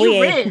 Well,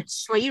 you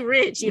rich. Well, you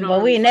rich.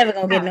 But we ain't never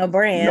gonna get no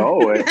brand.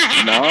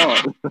 No.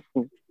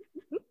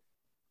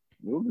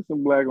 We'll get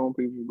some black on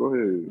people. Go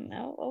ahead.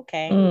 No,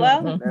 okay.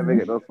 Well, never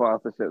get those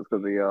sponsorships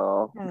because of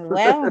y'all.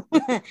 Well,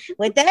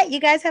 with that, you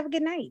guys have a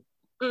good night.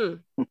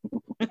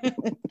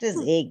 Just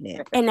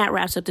ignorant. And that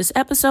wraps up this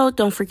episode.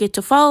 Don't forget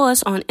to follow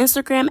us on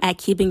Instagram at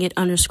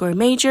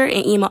keepingit_major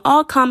and email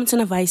all comments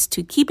and advice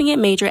to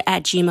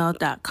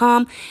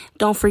keepingitmajor@gmail.com.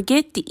 Don't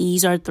forget the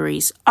E's are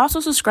 3s. Also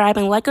subscribe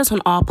and like us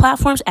on all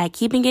platforms at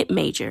Keeping It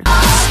Major.